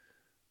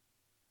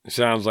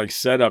 Sounds like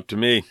setup to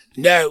me.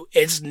 No,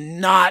 it's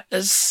not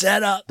a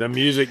setup. The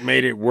music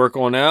made it work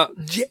on out.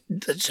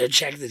 So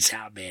check this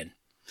out, man.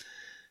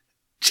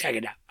 Check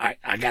it out.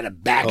 I got to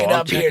back it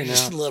I'm up here checking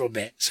just out. a little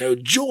bit. So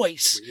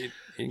Joyce,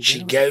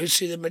 she goes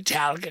to the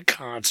Metallica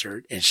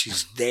concert and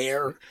she's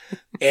there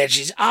and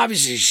she's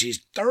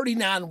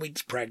 39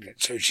 weeks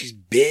pregnant. So she's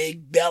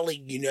big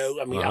belly, you know.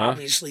 I mean,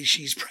 obviously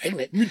she's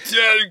pregnant.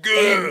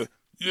 Metallica.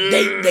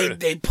 And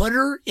they put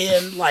her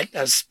in like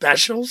a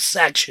special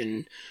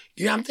section.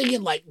 You know, I'm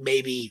thinking like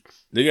maybe,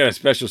 They got a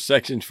special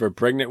section for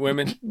pregnant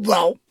women.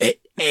 well,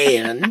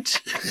 and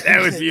That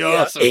would be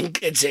awesome.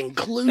 It's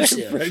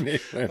inclusive.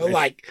 Pregnant women.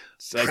 Like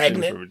Section for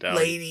pregnant Metallica.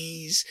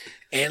 ladies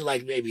and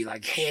like maybe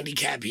like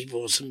handicapped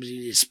people,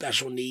 somebody with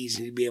special needs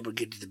and to be able to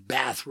get to the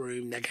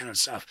bathroom, that kind of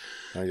stuff.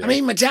 Okay. I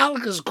mean,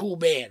 Metallica's a cool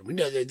band. We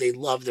know that they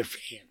love their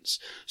fans.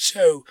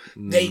 So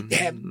they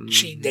have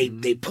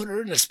they put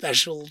her in a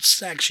special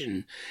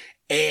section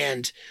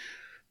and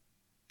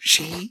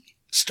she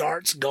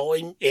starts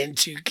going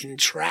into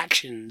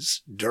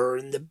contractions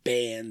during the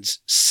band's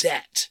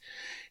set.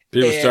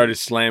 People and- started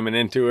slamming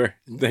into her.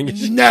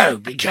 Thinking No,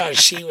 because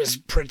she was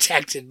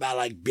protected by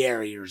like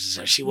barriers,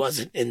 so she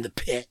wasn't in the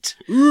pit.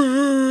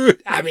 Ooh.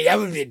 I mean, that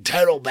would be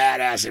total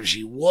badass if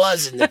she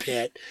was in the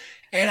pit.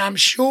 And I'm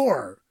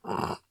sure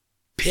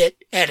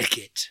pit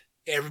etiquette.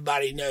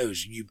 Everybody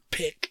knows you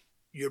pick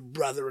your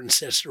brother and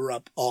sister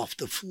up off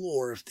the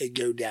floor if they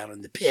go down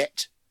in the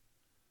pit.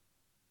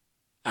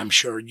 I'm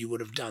sure you would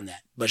have done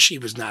that, but she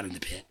was not in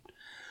the pit.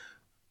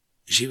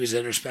 She was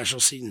in her special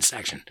seating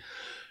section.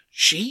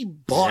 She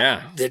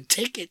bought the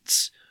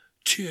tickets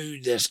to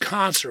this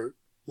concert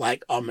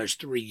like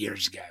almost 3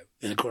 years ago.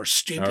 And of course,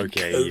 stupid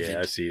COVID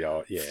I see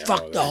all. Yeah,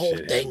 fucked the whole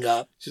thing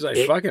up. She's like,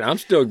 fuck it, I'm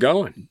still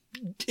going.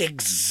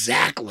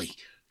 Exactly.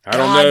 I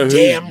don't know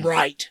Damn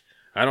right.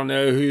 I don't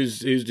know who's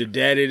the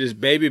daddy of this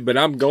baby, but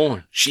I'm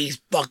going. She's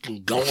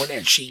fucking going,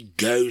 and she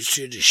goes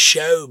to the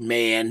show,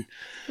 man.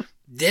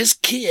 This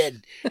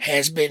kid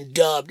has been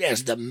dubbed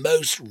as the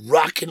most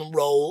rock and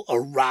roll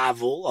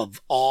arrival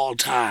of all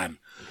time.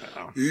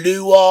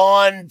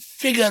 Luan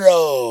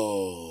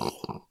Figaro.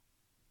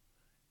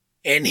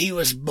 And he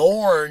was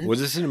born... Was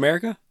this in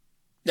America?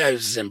 No,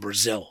 this is in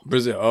Brazil.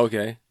 Brazil,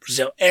 okay.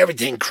 Brazil.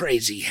 Everything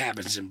crazy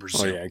happens in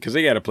Brazil. Oh, yeah, because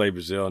they got to play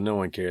Brazil. No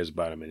one cares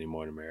about them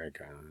anymore in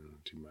America. I don't know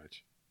too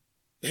much.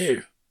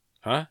 Who?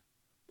 Huh?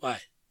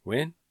 What?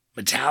 When?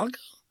 Metallica?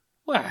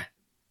 Why?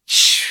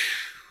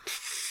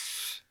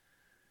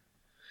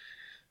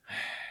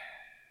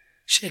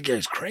 Shit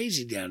goes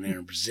crazy down there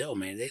in Brazil,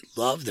 man. They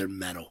love their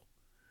metal.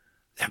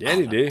 Yeah,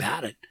 they do.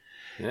 About it.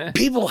 Yeah.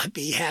 People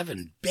be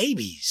having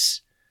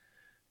babies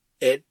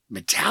at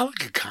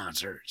Metallica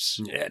concerts.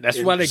 Yeah,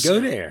 that's why they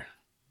go there.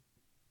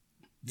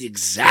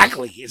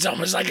 Exactly. It's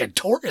almost like a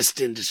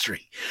tourist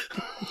industry.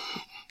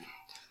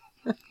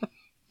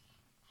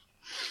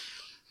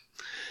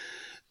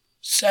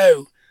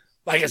 So,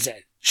 like I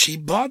said, she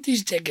bought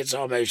these tickets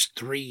almost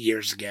 3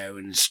 years ago,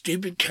 and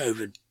stupid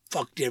COVID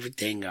fucked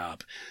everything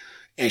up.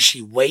 And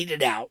she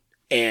waited out,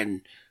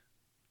 and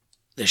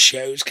the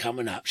show's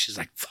coming up. She's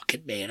like, fuck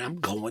it, man, I'm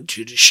going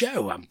to the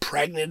show. I'm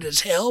pregnant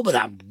as hell, but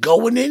I'm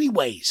going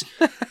anyways.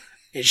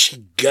 And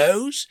she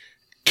goes.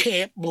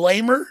 Can't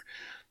blame her.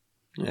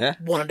 Yeah.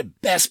 One of the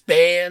best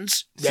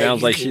bands that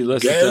Sounds you like can she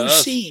listens go to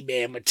us. see,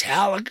 man.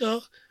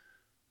 Metallica.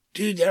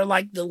 Dude, they're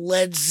like the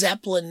Led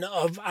Zeppelin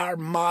of our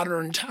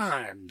modern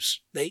times.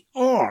 They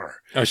are.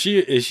 Oh,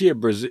 is she a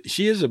Brazil?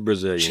 She is a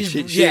Brazilian. She's,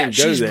 she didn't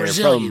go she's there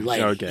Brazilian from,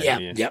 lady. Okay, yeah,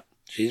 yep.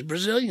 She's a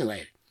Brazilian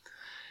lady.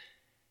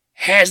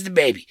 Has the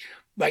baby.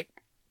 Like,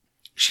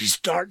 she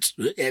starts,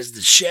 as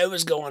the show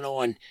is going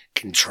on,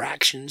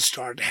 contractions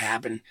start to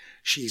happen.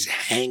 She's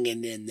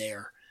hanging in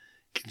there.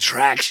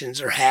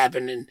 Contractions are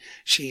happening.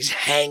 She's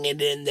hanging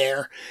in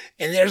there.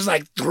 And there's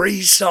like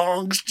 3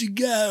 songs to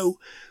go.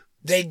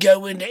 They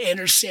go into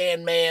Enter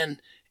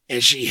Sandman,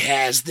 and she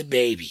has the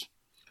baby.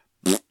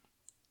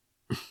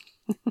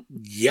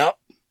 Yup.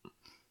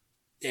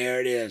 There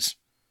it is.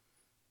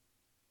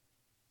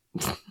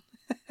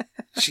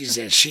 She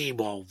said she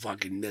won't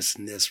fucking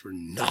missing this for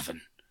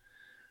nothing.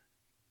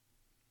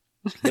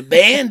 The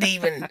band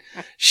even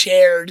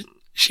shared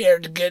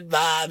the good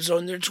vibes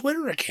on their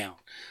Twitter account.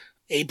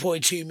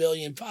 8.2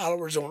 million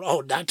followers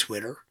on, not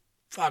Twitter.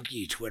 Fuck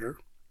you, Twitter.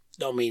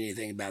 Don't mean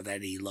anything about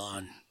that,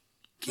 Elon.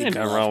 Ain't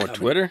nothing wrong with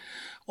Twitter.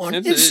 On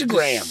It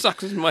Instagram. just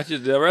sucks as much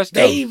as the rest of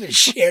They them. even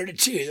shared it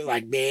too. They're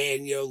like,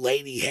 man, your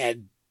lady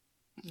had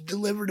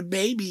delivered a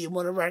baby in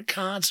one of our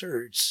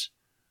concerts.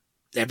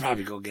 They're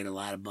probably going to get a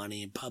lot of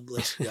money and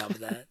publicity off of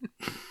that.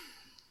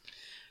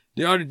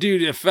 They ought to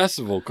do a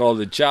festival called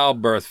the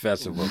Childbirth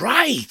Festival.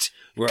 Right.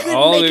 Where Could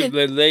all make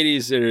the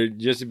ladies that are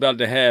just about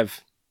to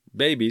have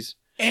babies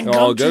And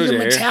all go to the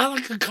there.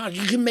 Metallica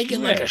concert. You can make it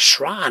like Yeah. a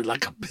shrine,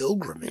 like a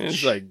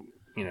pilgrimage. It's like,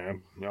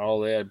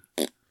 all that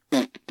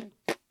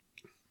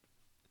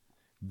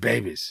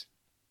babies.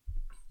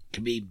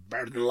 Could be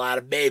birthing a lot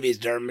of babies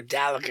during a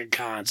Metallica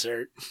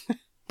concert.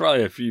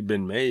 Probably a few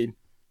been made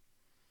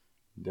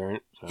during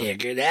it. So. It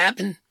could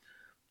happen.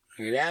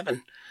 It could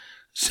happen.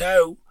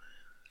 So,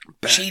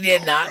 she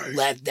did not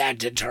let that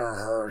deter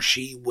her.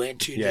 She went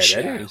to the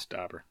show. That didn't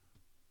stop her.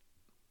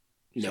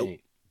 Nope.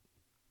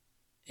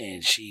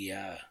 And she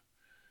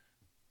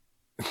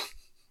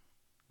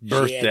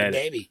Birthed she had the at it.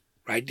 baby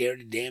right there at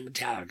the damn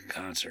Metallica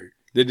concert.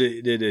 Did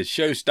the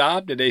show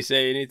stop? Did they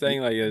say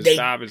anything like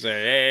stop and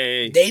say,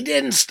 hey? They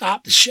didn't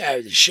stop the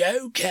show. The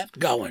show kept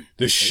going.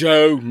 The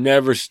show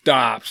never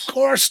stops. Of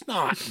course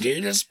not,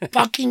 dude. It's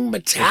fucking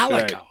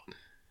Metallica. Right.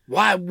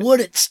 Why would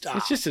it stop?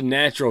 It's just a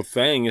natural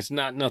thing. It's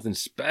not nothing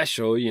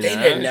special, They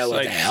didn't know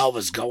what the hell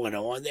was going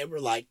on. They were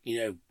like,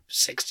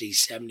 60,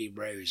 70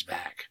 rows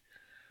back.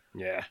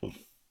 Yeah.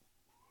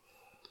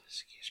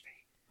 Excuse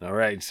me. All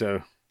right,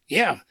 so.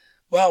 Yeah.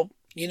 Well,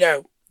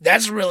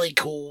 that's really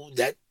cool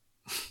that,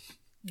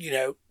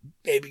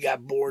 baby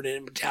got born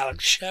in a Metallica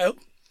show.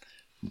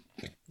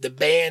 The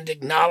band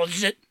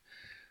acknowledged it.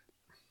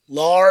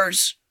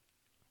 Lars,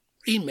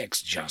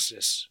 remix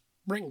justice.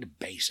 Bring the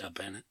bass up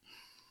in it.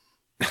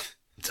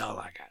 That's all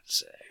I got to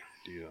say.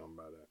 Do you know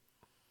about that?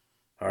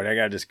 All right, I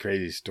got this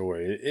crazy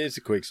story. It's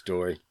a quick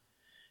story.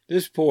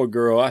 This poor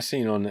girl, I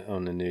seen on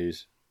the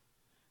news.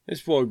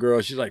 This poor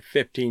girl, she's like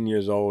 15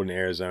 years old in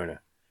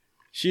Arizona.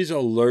 She's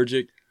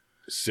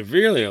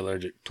severely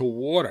allergic to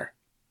water.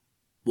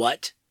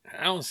 What?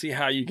 I don't see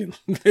how you can.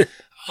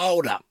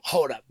 Hold up.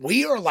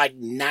 We are like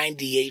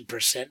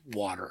 98%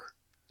 water.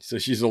 So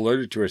she's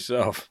allergic to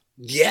herself.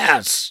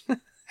 Yes.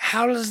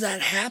 How does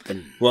that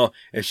happen? Well,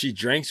 if she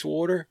drinks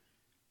water,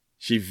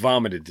 she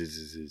vomited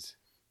diseases.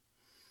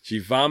 She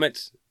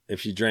vomits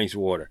if she drinks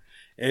water.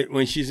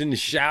 when she's in the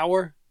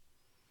shower,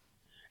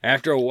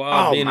 after a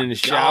while Oh, being my in the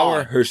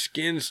shower, God. her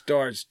skin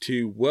starts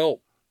to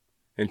welt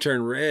and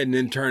turn red and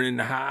then turn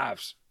into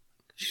hives.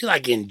 She's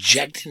like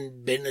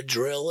injecting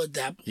Benadryl at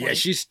that point. Yeah,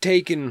 she's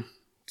taking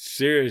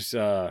serious,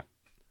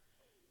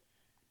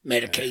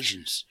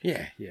 medications.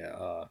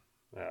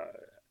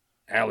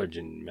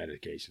 allergen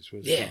medications.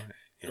 What's it Yeah,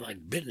 called?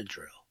 like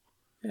Benadryl.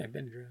 Yeah,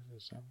 Benadryl or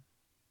something.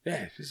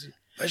 Yeah,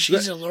 But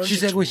she's look, allergic she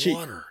said to when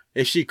water.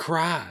 if she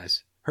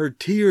cries, her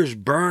tears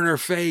burn her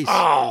face.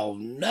 Oh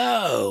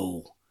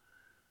no!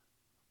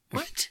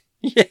 What?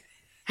 Yeah.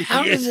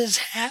 How Yeah. does this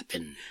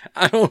happen?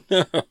 I don't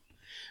know.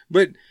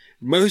 But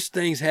most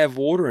things have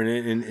water in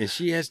it, and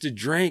she has to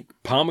drink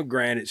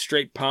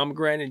straight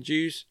pomegranate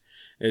juice.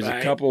 There's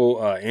Right. a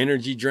couple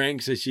energy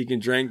drinks that she can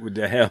drink with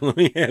the hell has But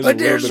a little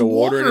there's bit of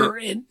water water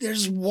in it.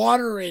 there's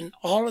water in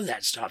all of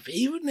that stuff,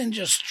 even in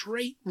just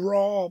straight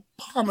raw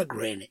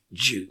pomegranate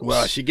juice.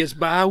 Well, she gets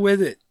by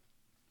with it.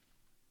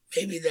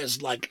 Maybe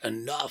there's like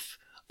enough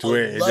To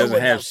where it low doesn't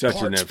have enough such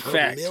an parts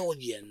effect. per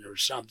million or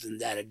something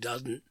that it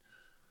doesn't.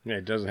 Yeah,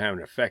 it doesn't have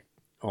an effect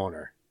on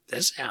her.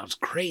 That sounds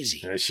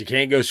crazy. She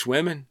can't go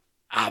swimming.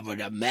 I would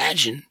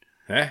imagine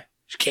Huh?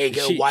 she can't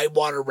go She-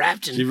 whitewater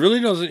rafting. She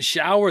really doesn't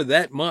shower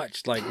that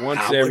much, like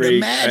once I would every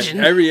imagine.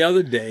 every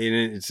other day,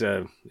 and it's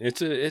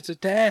a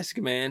task,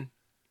 man.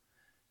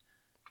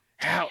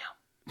 How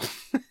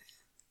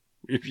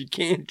if you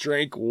can't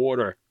drink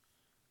water?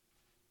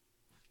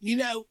 You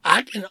know,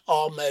 I can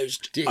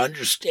almost Dude.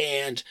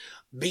 understand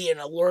being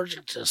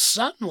allergic to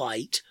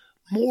sunlight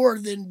more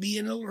than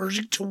being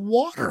allergic to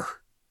water.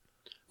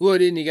 Well,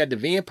 then you got the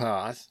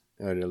vampires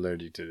that are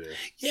allergic to this.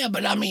 Yeah,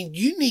 but I mean,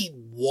 you need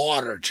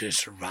water to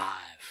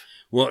survive.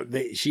 Well,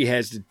 she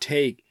has to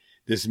take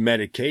this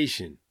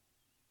medication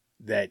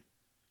that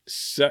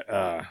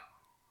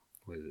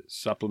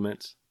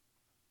supplements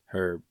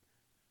her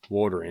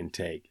water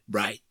intake,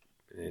 Right.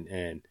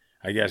 and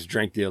I guess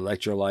drink the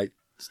electrolyte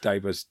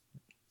type of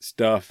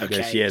stuff that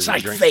Okay. she has It's to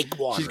like drink. fake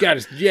water. She's got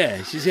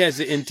to, she has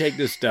to intake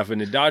this stuff, and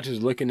the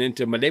doctor's looking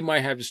into it, but they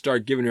might have to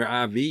start giving her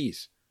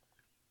IVs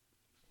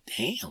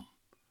Damn.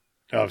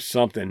 of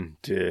something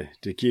to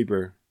keep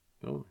her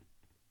going.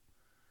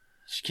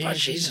 She But can't.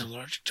 she's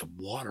allergic to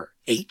water.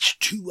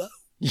 H2O.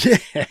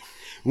 Yeah,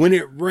 when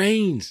it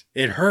rains,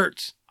 it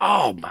hurts.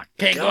 Oh my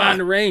Can't go out in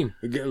the God. rain.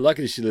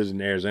 Luckily, she lives in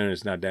Arizona.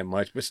 It's not that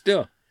much, but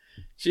still,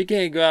 she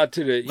can't go out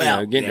to the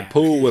get in yeah. the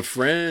pool with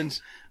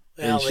friends.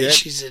 Well, and at least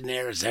shit. she's in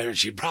Arizona.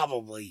 She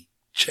probably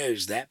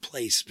chose that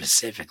place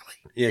specifically.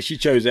 Yeah, she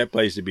chose that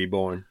place to be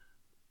born.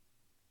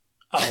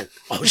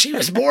 Oh, she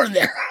was born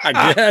there.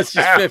 I guess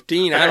she's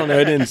 15. I don't know.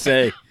 It didn't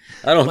say.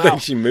 I don't Well,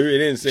 think she moved. It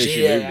didn't say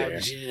she moved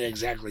there. She didn't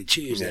exactly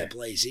choose Yeah. that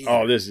place either.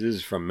 Oh, this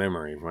is from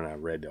memory when I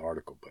read the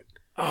article, but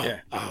oh,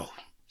 yeah. oh,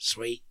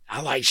 sweet.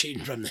 I like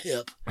shooting from the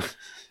hip.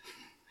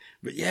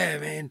 But yeah,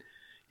 man,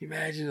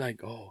 imagine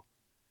like, oh,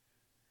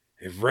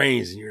 it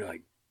rains and you're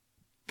like,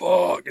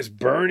 fuck, it's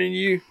burning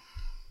you.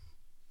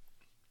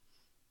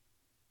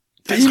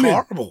 That's Demon.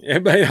 horrible.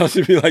 Everybody else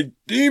would be like,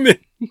 demon.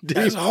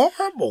 That's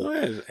horrible. Oh,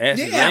 yeah, it's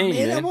acid Yeah, rain,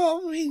 man. man.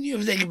 Well, I mean,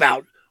 you think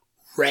about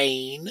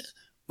rain.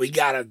 We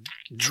gotta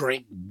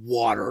drink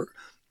water.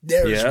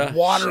 There's Yeah,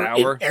 water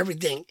shower. in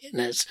everything in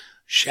this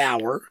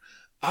shower.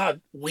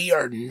 We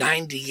are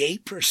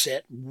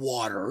 98%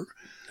 water.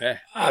 Yeah.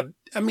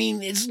 I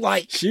mean, it's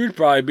like She would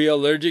probably be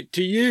allergic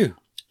to you.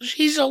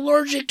 she's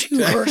allergic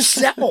to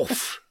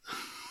herself.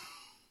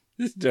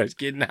 This starts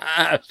getting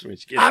hives when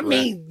she gets I wet.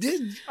 mean,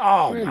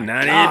 oh We're my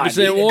 98% God,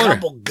 need water. a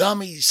couple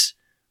gummies.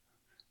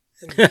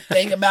 And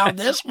think about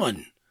this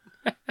one.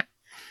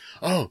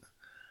 Oh,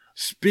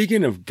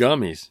 speaking of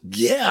gummies.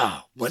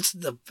 Yeah. What's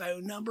the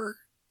phone number?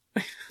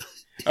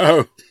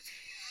 Oh.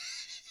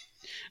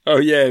 Oh,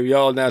 yeah. Have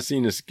y'all not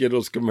seen the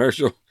Skittles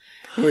commercial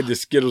with the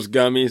Skittles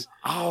gummies?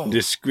 Oh, The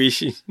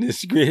squishy. The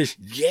squish.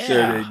 yeah.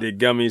 So the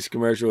gummies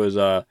commercial is,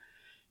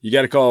 you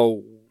got to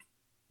call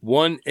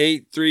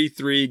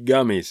 1-833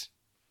 gummies.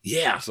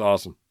 Yeah. That's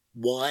awesome.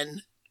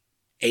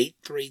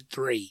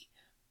 1-833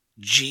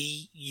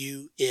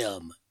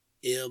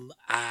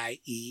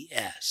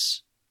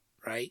 GUMMIES.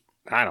 Right?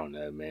 I don't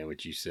know, man,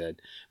 what you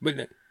said.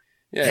 But,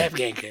 yeah.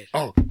 Afghan kid.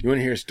 Oh, you want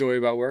to hear a story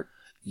about work?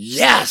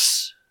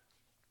 Yes.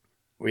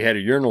 We had a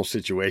urinal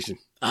situation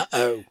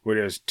Uh-oh. where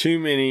there was too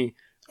many.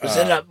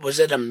 Was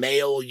it a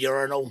male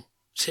urinal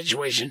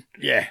situation?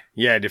 Yeah.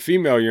 Yeah, the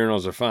female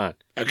urinals are fine.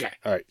 Okay.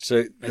 All right.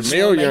 So the Just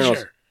male wanna make urinals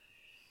sure.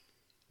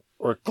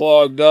 were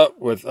clogged up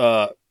with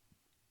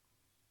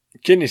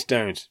kidney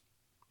stones.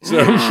 So,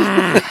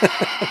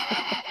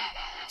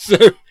 so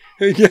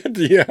we got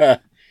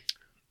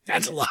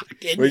That's a lot.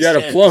 Of we got a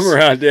stones. plumber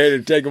out there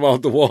to take them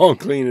off the wall and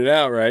clean it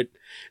out, right?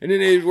 And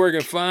then it was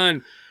working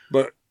fine,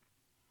 but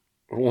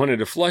one of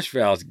the flush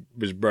valves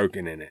was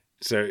broken in it.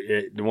 So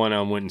the one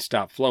on wouldn't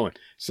stop flowing.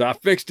 So I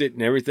fixed it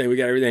and everything. We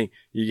got everything.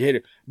 You hit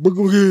it. Big,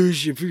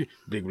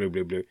 blue,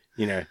 blue, blue.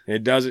 You know,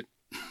 it does it.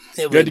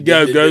 Good to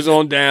go. Goes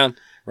on down,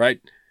 right?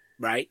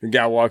 Right. The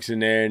guy walks in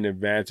there in the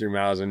bathroom.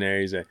 I was in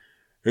there. He said,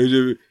 "Is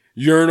the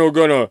urinal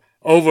gonna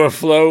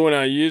overflow when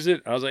I use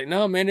it. I was like,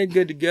 no, man, they're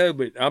good to go,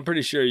 but I'm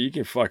pretty sure you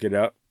can fuck it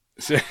up.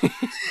 So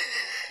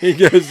he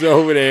goes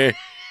over there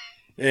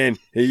and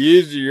he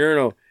uses the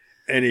urinal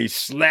and he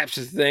slaps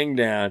the thing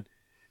down.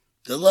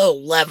 The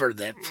little lever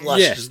that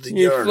flushes the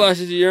urinal. He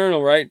flushes the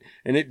urinal, right?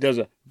 And it does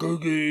a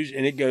goo-goosh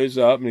and it goes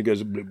up and it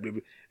goes blub, blub,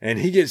 blub. And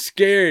he gets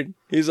scared.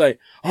 He's like,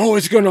 oh,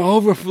 it's going to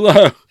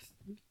overflow.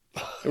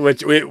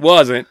 Which it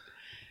wasn't.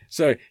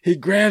 So he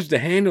grabs the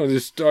handle and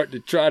just start to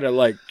try to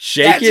like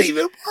shake That's it. That's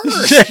even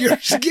worse. You're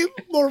just giving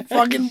more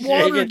fucking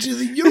water to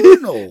the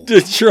urinal.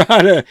 To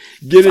try to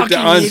get it to Fucking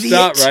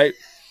unstop, idiot. right?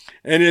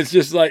 And it's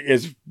just like,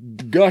 it's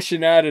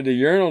gushing out of the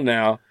urinal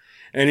now.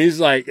 And he's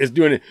like, it's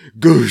doing it,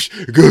 goosh,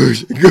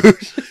 goosh,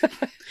 goosh.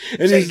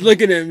 And he's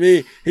looking at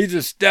me. He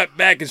just stepped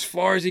back as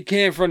far as he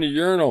can from the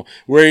urinal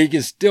where he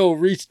can still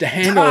reach the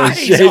handle and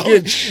shake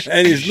it.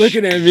 And he's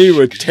looking at me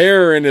with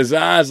terror in his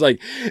eyes like,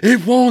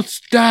 it won't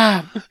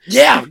stop.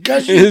 Yeah,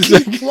 because you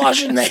keep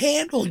flushing the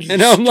handle.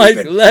 And I'm like,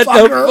 let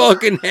the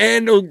fucking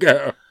handle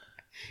go.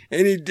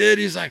 And he did.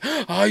 He's like,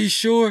 are you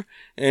sure?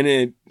 And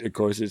then, of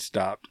course, it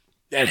stopped.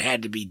 That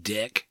had to be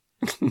Dick.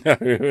 No,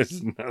 it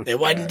was not. It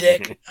wasn't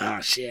Dick? Oh,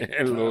 shit.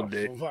 A little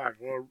Dick. Fuck.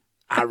 Well,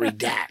 I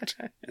redact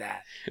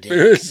that. Dick.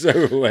 It was so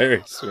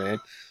hilarious, man.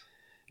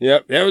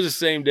 Yep, that was the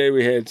same day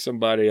we had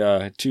somebody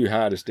too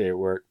high to stay at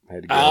work.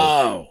 Had to go.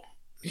 Oh,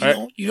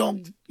 you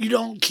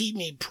don't keep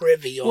me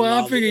privy on. Well, I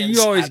all figure the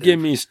you always insider- give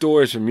me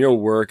stories from your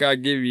work. I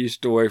give you a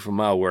story from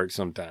my work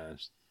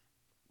sometimes.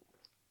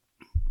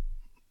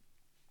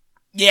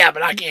 Yeah,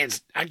 but I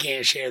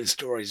can't share the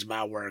stories of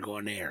my work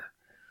on air.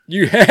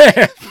 You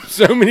have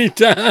so many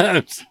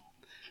times.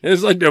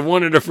 It's like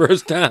one of the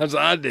first times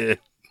I did.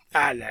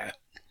 I know.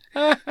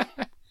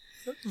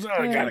 So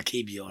I gotta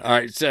keep you on. All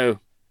right, so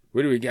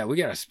what do we got? We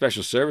got a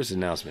special service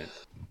announcement.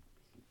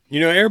 You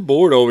know, Air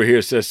Board over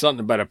here says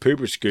something about a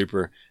pooper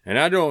scooper, and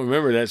I don't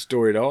remember that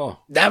story at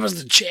all. That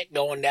was the chick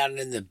going down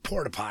in the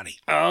porta potty,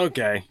 Oh,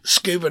 okay.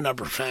 scooping up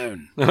her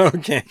phone.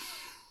 Okay.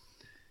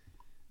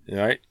 All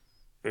right.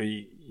 Are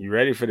you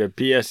ready for the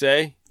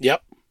PSA?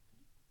 Yep.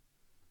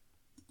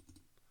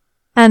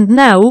 And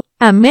now,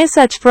 a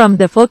message from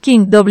the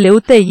fucking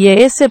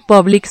WTIS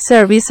Public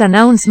Service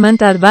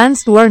Announcement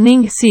Advanced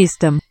Warning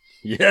System.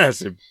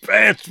 Yes,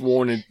 advanced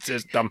warning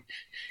system.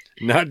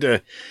 Not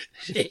the...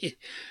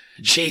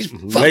 She's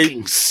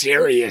fucking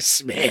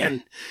serious,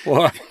 man.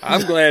 Well,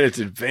 I'm glad it's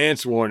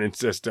advanced warning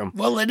system.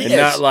 Well, it and is.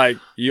 not like,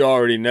 you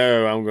already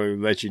know, I'm going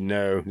to let you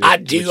know. I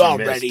what do you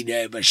already missed.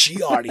 know, but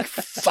she already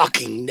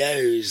fucking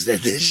knows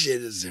that this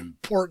shit is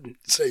important,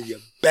 so you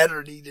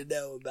better need to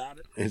know about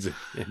it. It's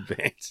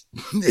advanced.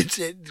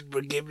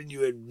 We're giving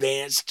you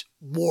advanced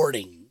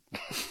warning.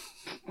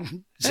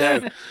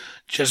 So,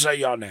 just so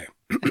y'all know.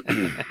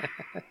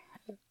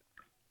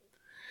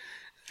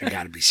 I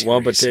gotta be serious.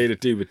 One potato,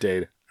 two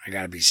potato. I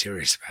gotta be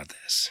serious about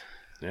this.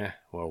 Yeah,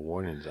 well,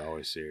 warning's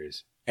always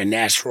serious. An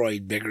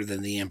asteroid bigger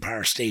than the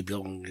Empire State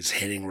Building is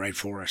heading right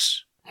for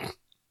us.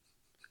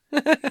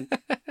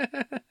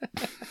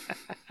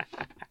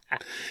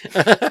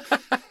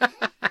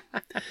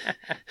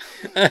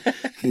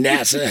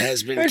 NASA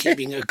has been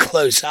keeping a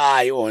close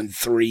eye on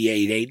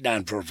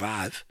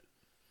 3888945,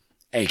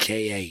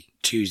 aka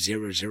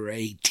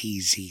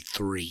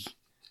 2008TZ3.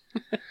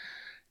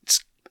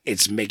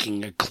 It's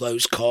making a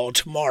close call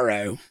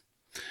tomorrow,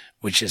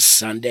 which is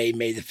Sunday,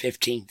 May the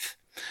 15th,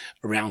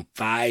 around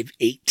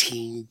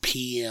 5:18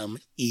 p.m.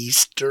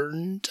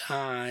 Eastern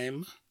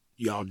Time.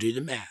 Y'all do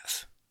the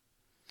math.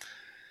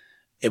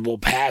 It will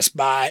pass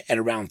by at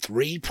around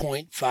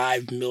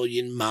 3.5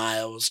 million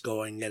miles,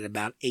 going at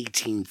about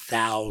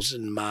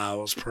 18,000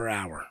 miles per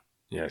hour.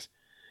 Yes.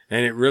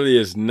 And it really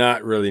is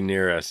not really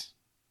near us.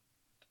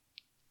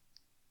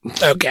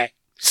 Okay,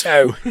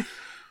 so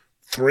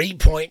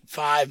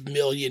 3.5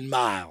 million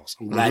miles.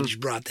 I'm glad you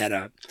brought that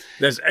up.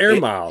 That's air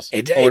miles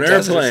on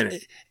doesn't- airplane.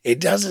 It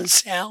doesn't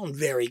sound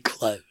very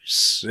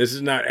close. This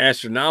is not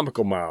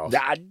astronomical miles.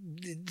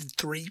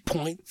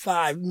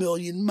 3.5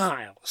 million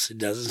miles. It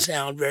doesn't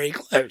sound very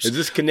close. Is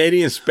this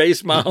Canadian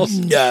space miles?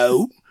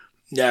 No.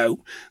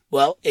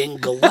 Well, in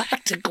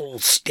galactical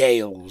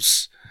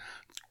scales,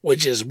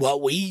 which is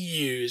what we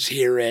use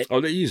here at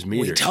Oh, they use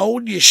meters. We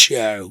Told You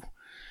show,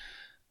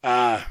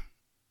 that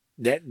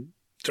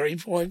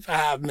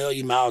 3.5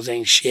 million miles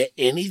ain't shit.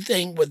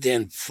 Anything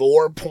within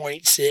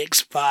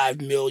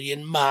 4.65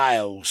 million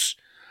miles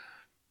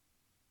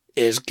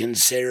is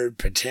considered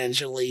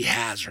potentially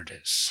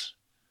hazardous.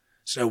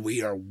 So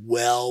we are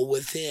well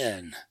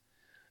within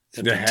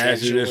the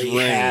potentially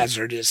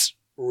hazardous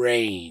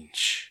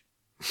range.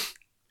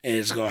 And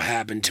it's going to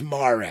happen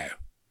tomorrow.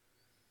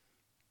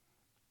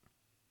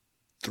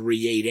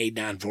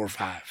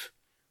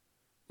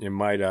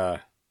 3888945.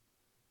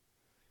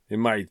 It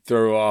might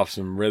throw off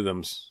some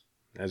rhythms.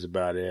 That's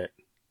about it.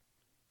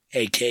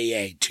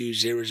 AKA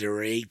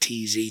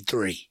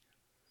 2008TZ3.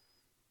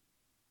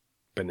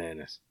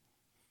 Bananas.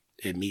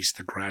 It meets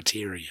the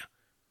criteria.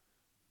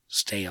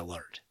 Stay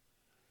alert.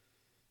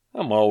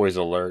 I'm always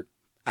alert.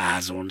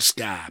 Eyes on the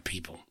sky,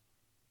 people.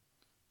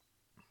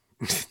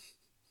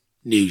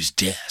 News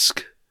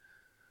desk.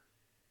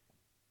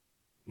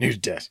 News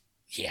desk.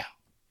 Yeah.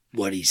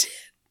 What he said.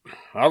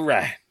 All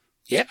right.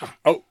 Yeah.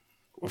 Oh,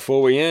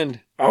 before we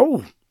end,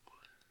 Oh.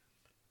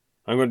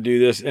 I'm going to do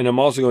this, and I'm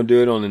also going to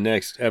do it on the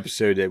next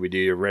episode that we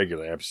do, a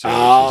regular episode.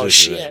 Oh, this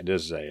shit.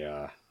 This is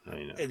a,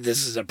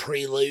 This is a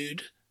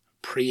prelude,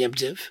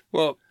 preemptive.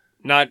 Well,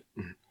 not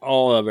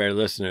all of our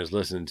listeners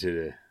listen to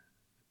the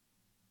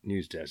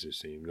news desk, it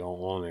seems.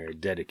 On their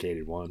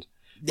dedicated ones.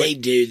 They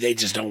do. They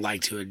just don't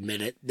like to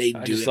admit it. They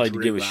I do just it like to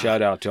give a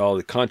shout out to all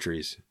the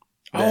countries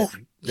that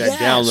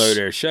yes.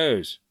 download our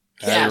shows.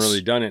 I Yes. haven't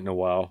really done it in a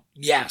while.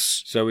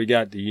 Yes. So we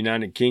got the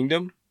United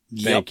Kingdom.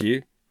 Thank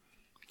you.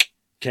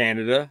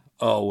 Canada.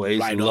 Always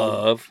Right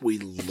love. on. We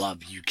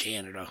love you,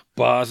 Canada.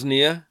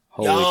 Bosnia.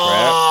 Holy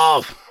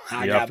crap.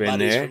 I We got up in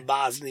buddies there. from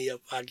Bosnia.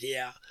 Fuck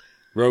yeah.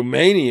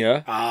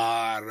 Romania.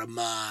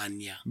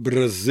 Romania.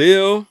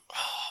 Brazil.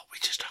 Oh, we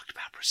just talked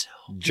about Brazil.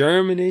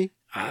 Germany.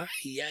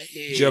 Yeah.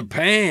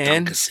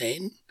 Japan.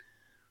 Dankeschön.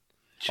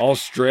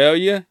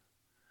 Australia.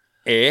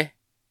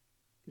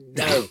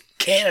 No,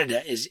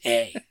 Canada is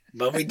A.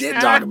 But we did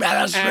talk about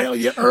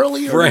Australia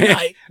earlier Fran-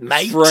 tonight,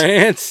 mate.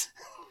 France.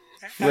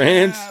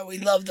 France. We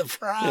love the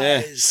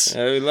fries.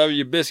 We love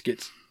your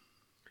biscuits.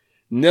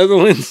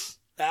 Netherlands.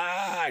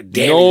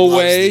 Danny Norway.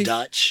 loves the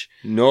Dutch.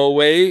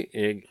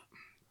 Norway.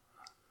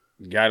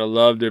 Gotta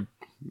love the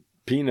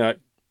peanut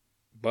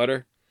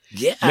butter.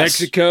 Yes.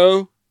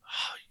 Mexico.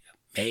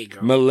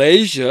 Mega.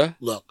 Malaysia.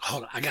 Look,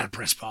 hold on. I got to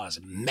press pause.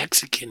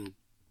 Mexican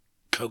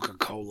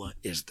Coca-Cola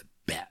is the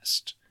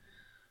best.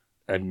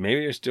 And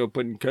maybe they're still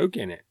putting Coke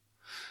in it.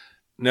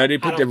 No, they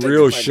put the don't think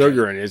real they put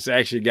sugar Coke. in it. It's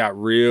actually got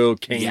real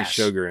cane Yes,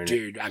 sugar in it.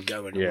 dude, I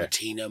go into Yeah.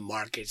 Latino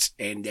markets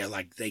and they're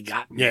like, they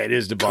got Yeah, it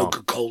is the bomb.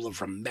 Coca-Cola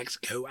from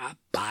Mexico. I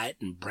buy it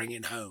and bring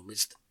it home.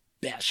 It's the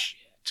best shit.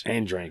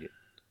 And drink it.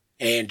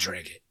 And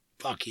drink it.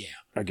 Fuck yeah.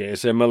 Okay,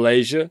 so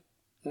Malaysia.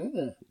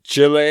 Mm.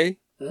 Chile.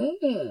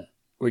 Mm.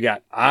 We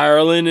got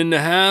Ireland in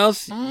the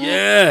house.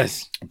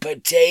 Yes.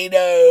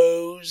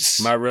 Potatoes.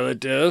 My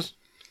relatives.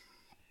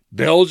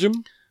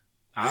 Belgium.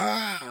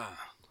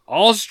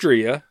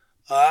 Austria.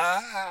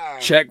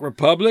 Czech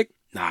Republic.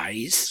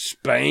 Nice.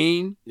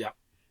 Spain. Yep.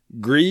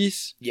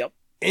 Greece. Yep.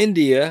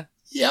 India.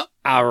 Yep.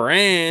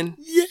 Iran.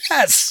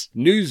 Yes.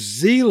 New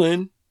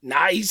Zealand.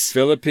 Nice.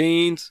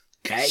 Philippines.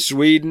 Okay.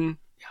 Sweden.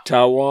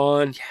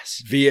 Taiwan.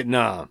 Yes.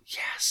 Vietnam.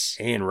 Yes.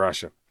 And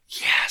Russia.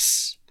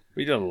 Yes.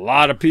 We did a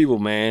lot of people,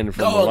 man,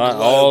 from Go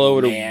all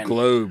over man. the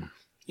globe.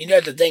 You know,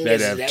 the thing That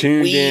is have that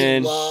tuned we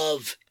in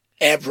love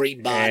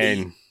everybody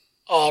and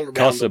all around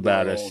cuss the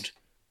about world. us.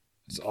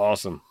 It's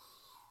awesome.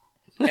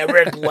 And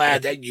we're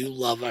glad that you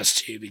love us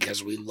too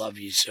because we love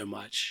you so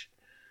much.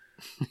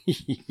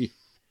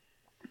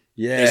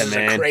 Yeah, This is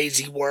man. a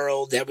crazy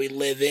world that we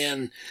live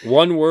in.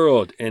 One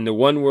world, and the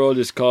one world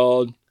is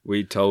called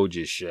We Told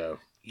You Show.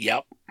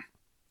 Yep.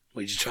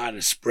 We just try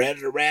to spread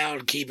it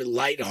around, keep it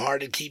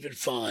lighthearted, keep it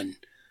fun.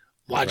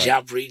 Watch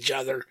out for each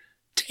other.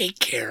 Take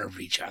care of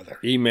each other.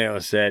 Email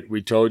us at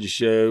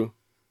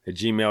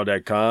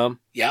wetoldyoushow@gmail.com.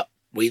 Yep.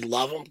 We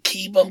love them.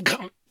 Keep them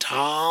coming.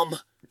 Tom.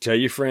 Tell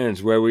your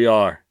friends where we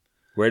are,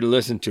 where to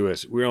listen to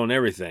us. We're on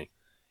everything.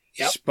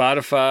 Yep.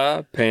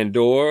 Spotify,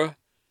 Pandora,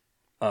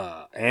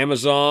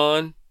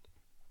 Amazon,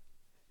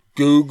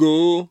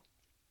 Google.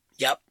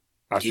 Yep.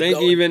 I Keep think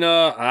going. even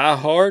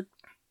iHeart.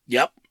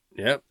 Yep.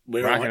 Yep.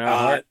 We're Rocking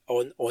on,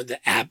 iHeart. on the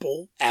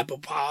Apple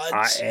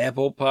Pods.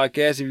 Apple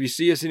Podcast. If you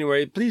see us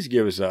anywhere, please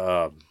give us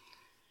a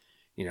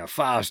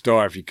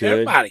 5-star if you could.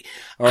 Everybody.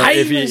 Or I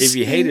if even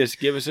you hate seen us,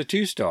 give us a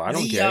 2-star. I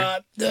don't care.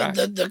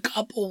 The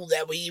couple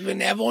that we even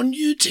have on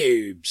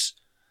YouTube's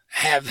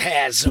have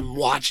had some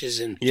watches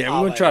and Yeah, we're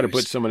going to try to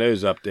follows. put some of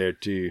those up there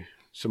too.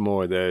 Some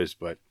more of those,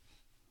 but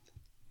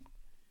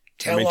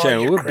Tell all tell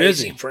you, your we're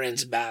crazy busy.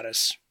 friends about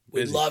us.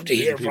 We'd Busy. love to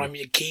Busy hear people. from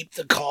you. Keep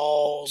the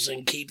calls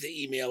and keep the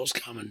emails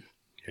coming.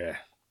 yeah.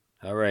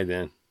 All right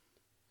then.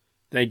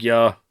 Thank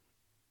y'all.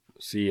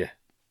 See ya.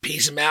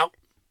 Peace 'em out.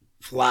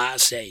 Fly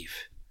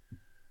safe.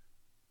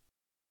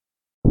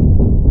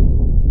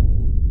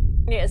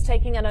 Is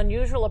taking an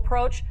unusual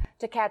approach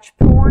to catch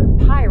porn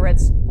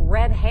pirates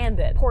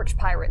red-handed. Porch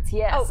pirates,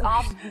 yes.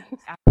 Oh,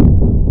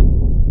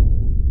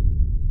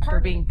 For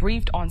being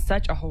briefed on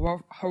such a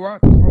horrific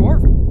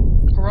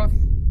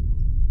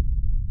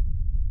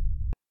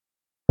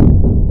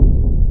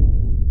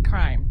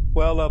crime.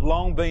 Well, I've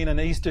long been an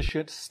Easter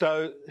show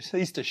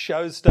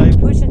staple.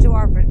 Push into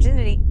our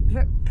vicinity.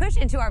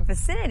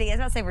 As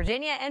I say,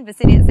 Virginia and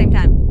vicinity at the same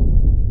time.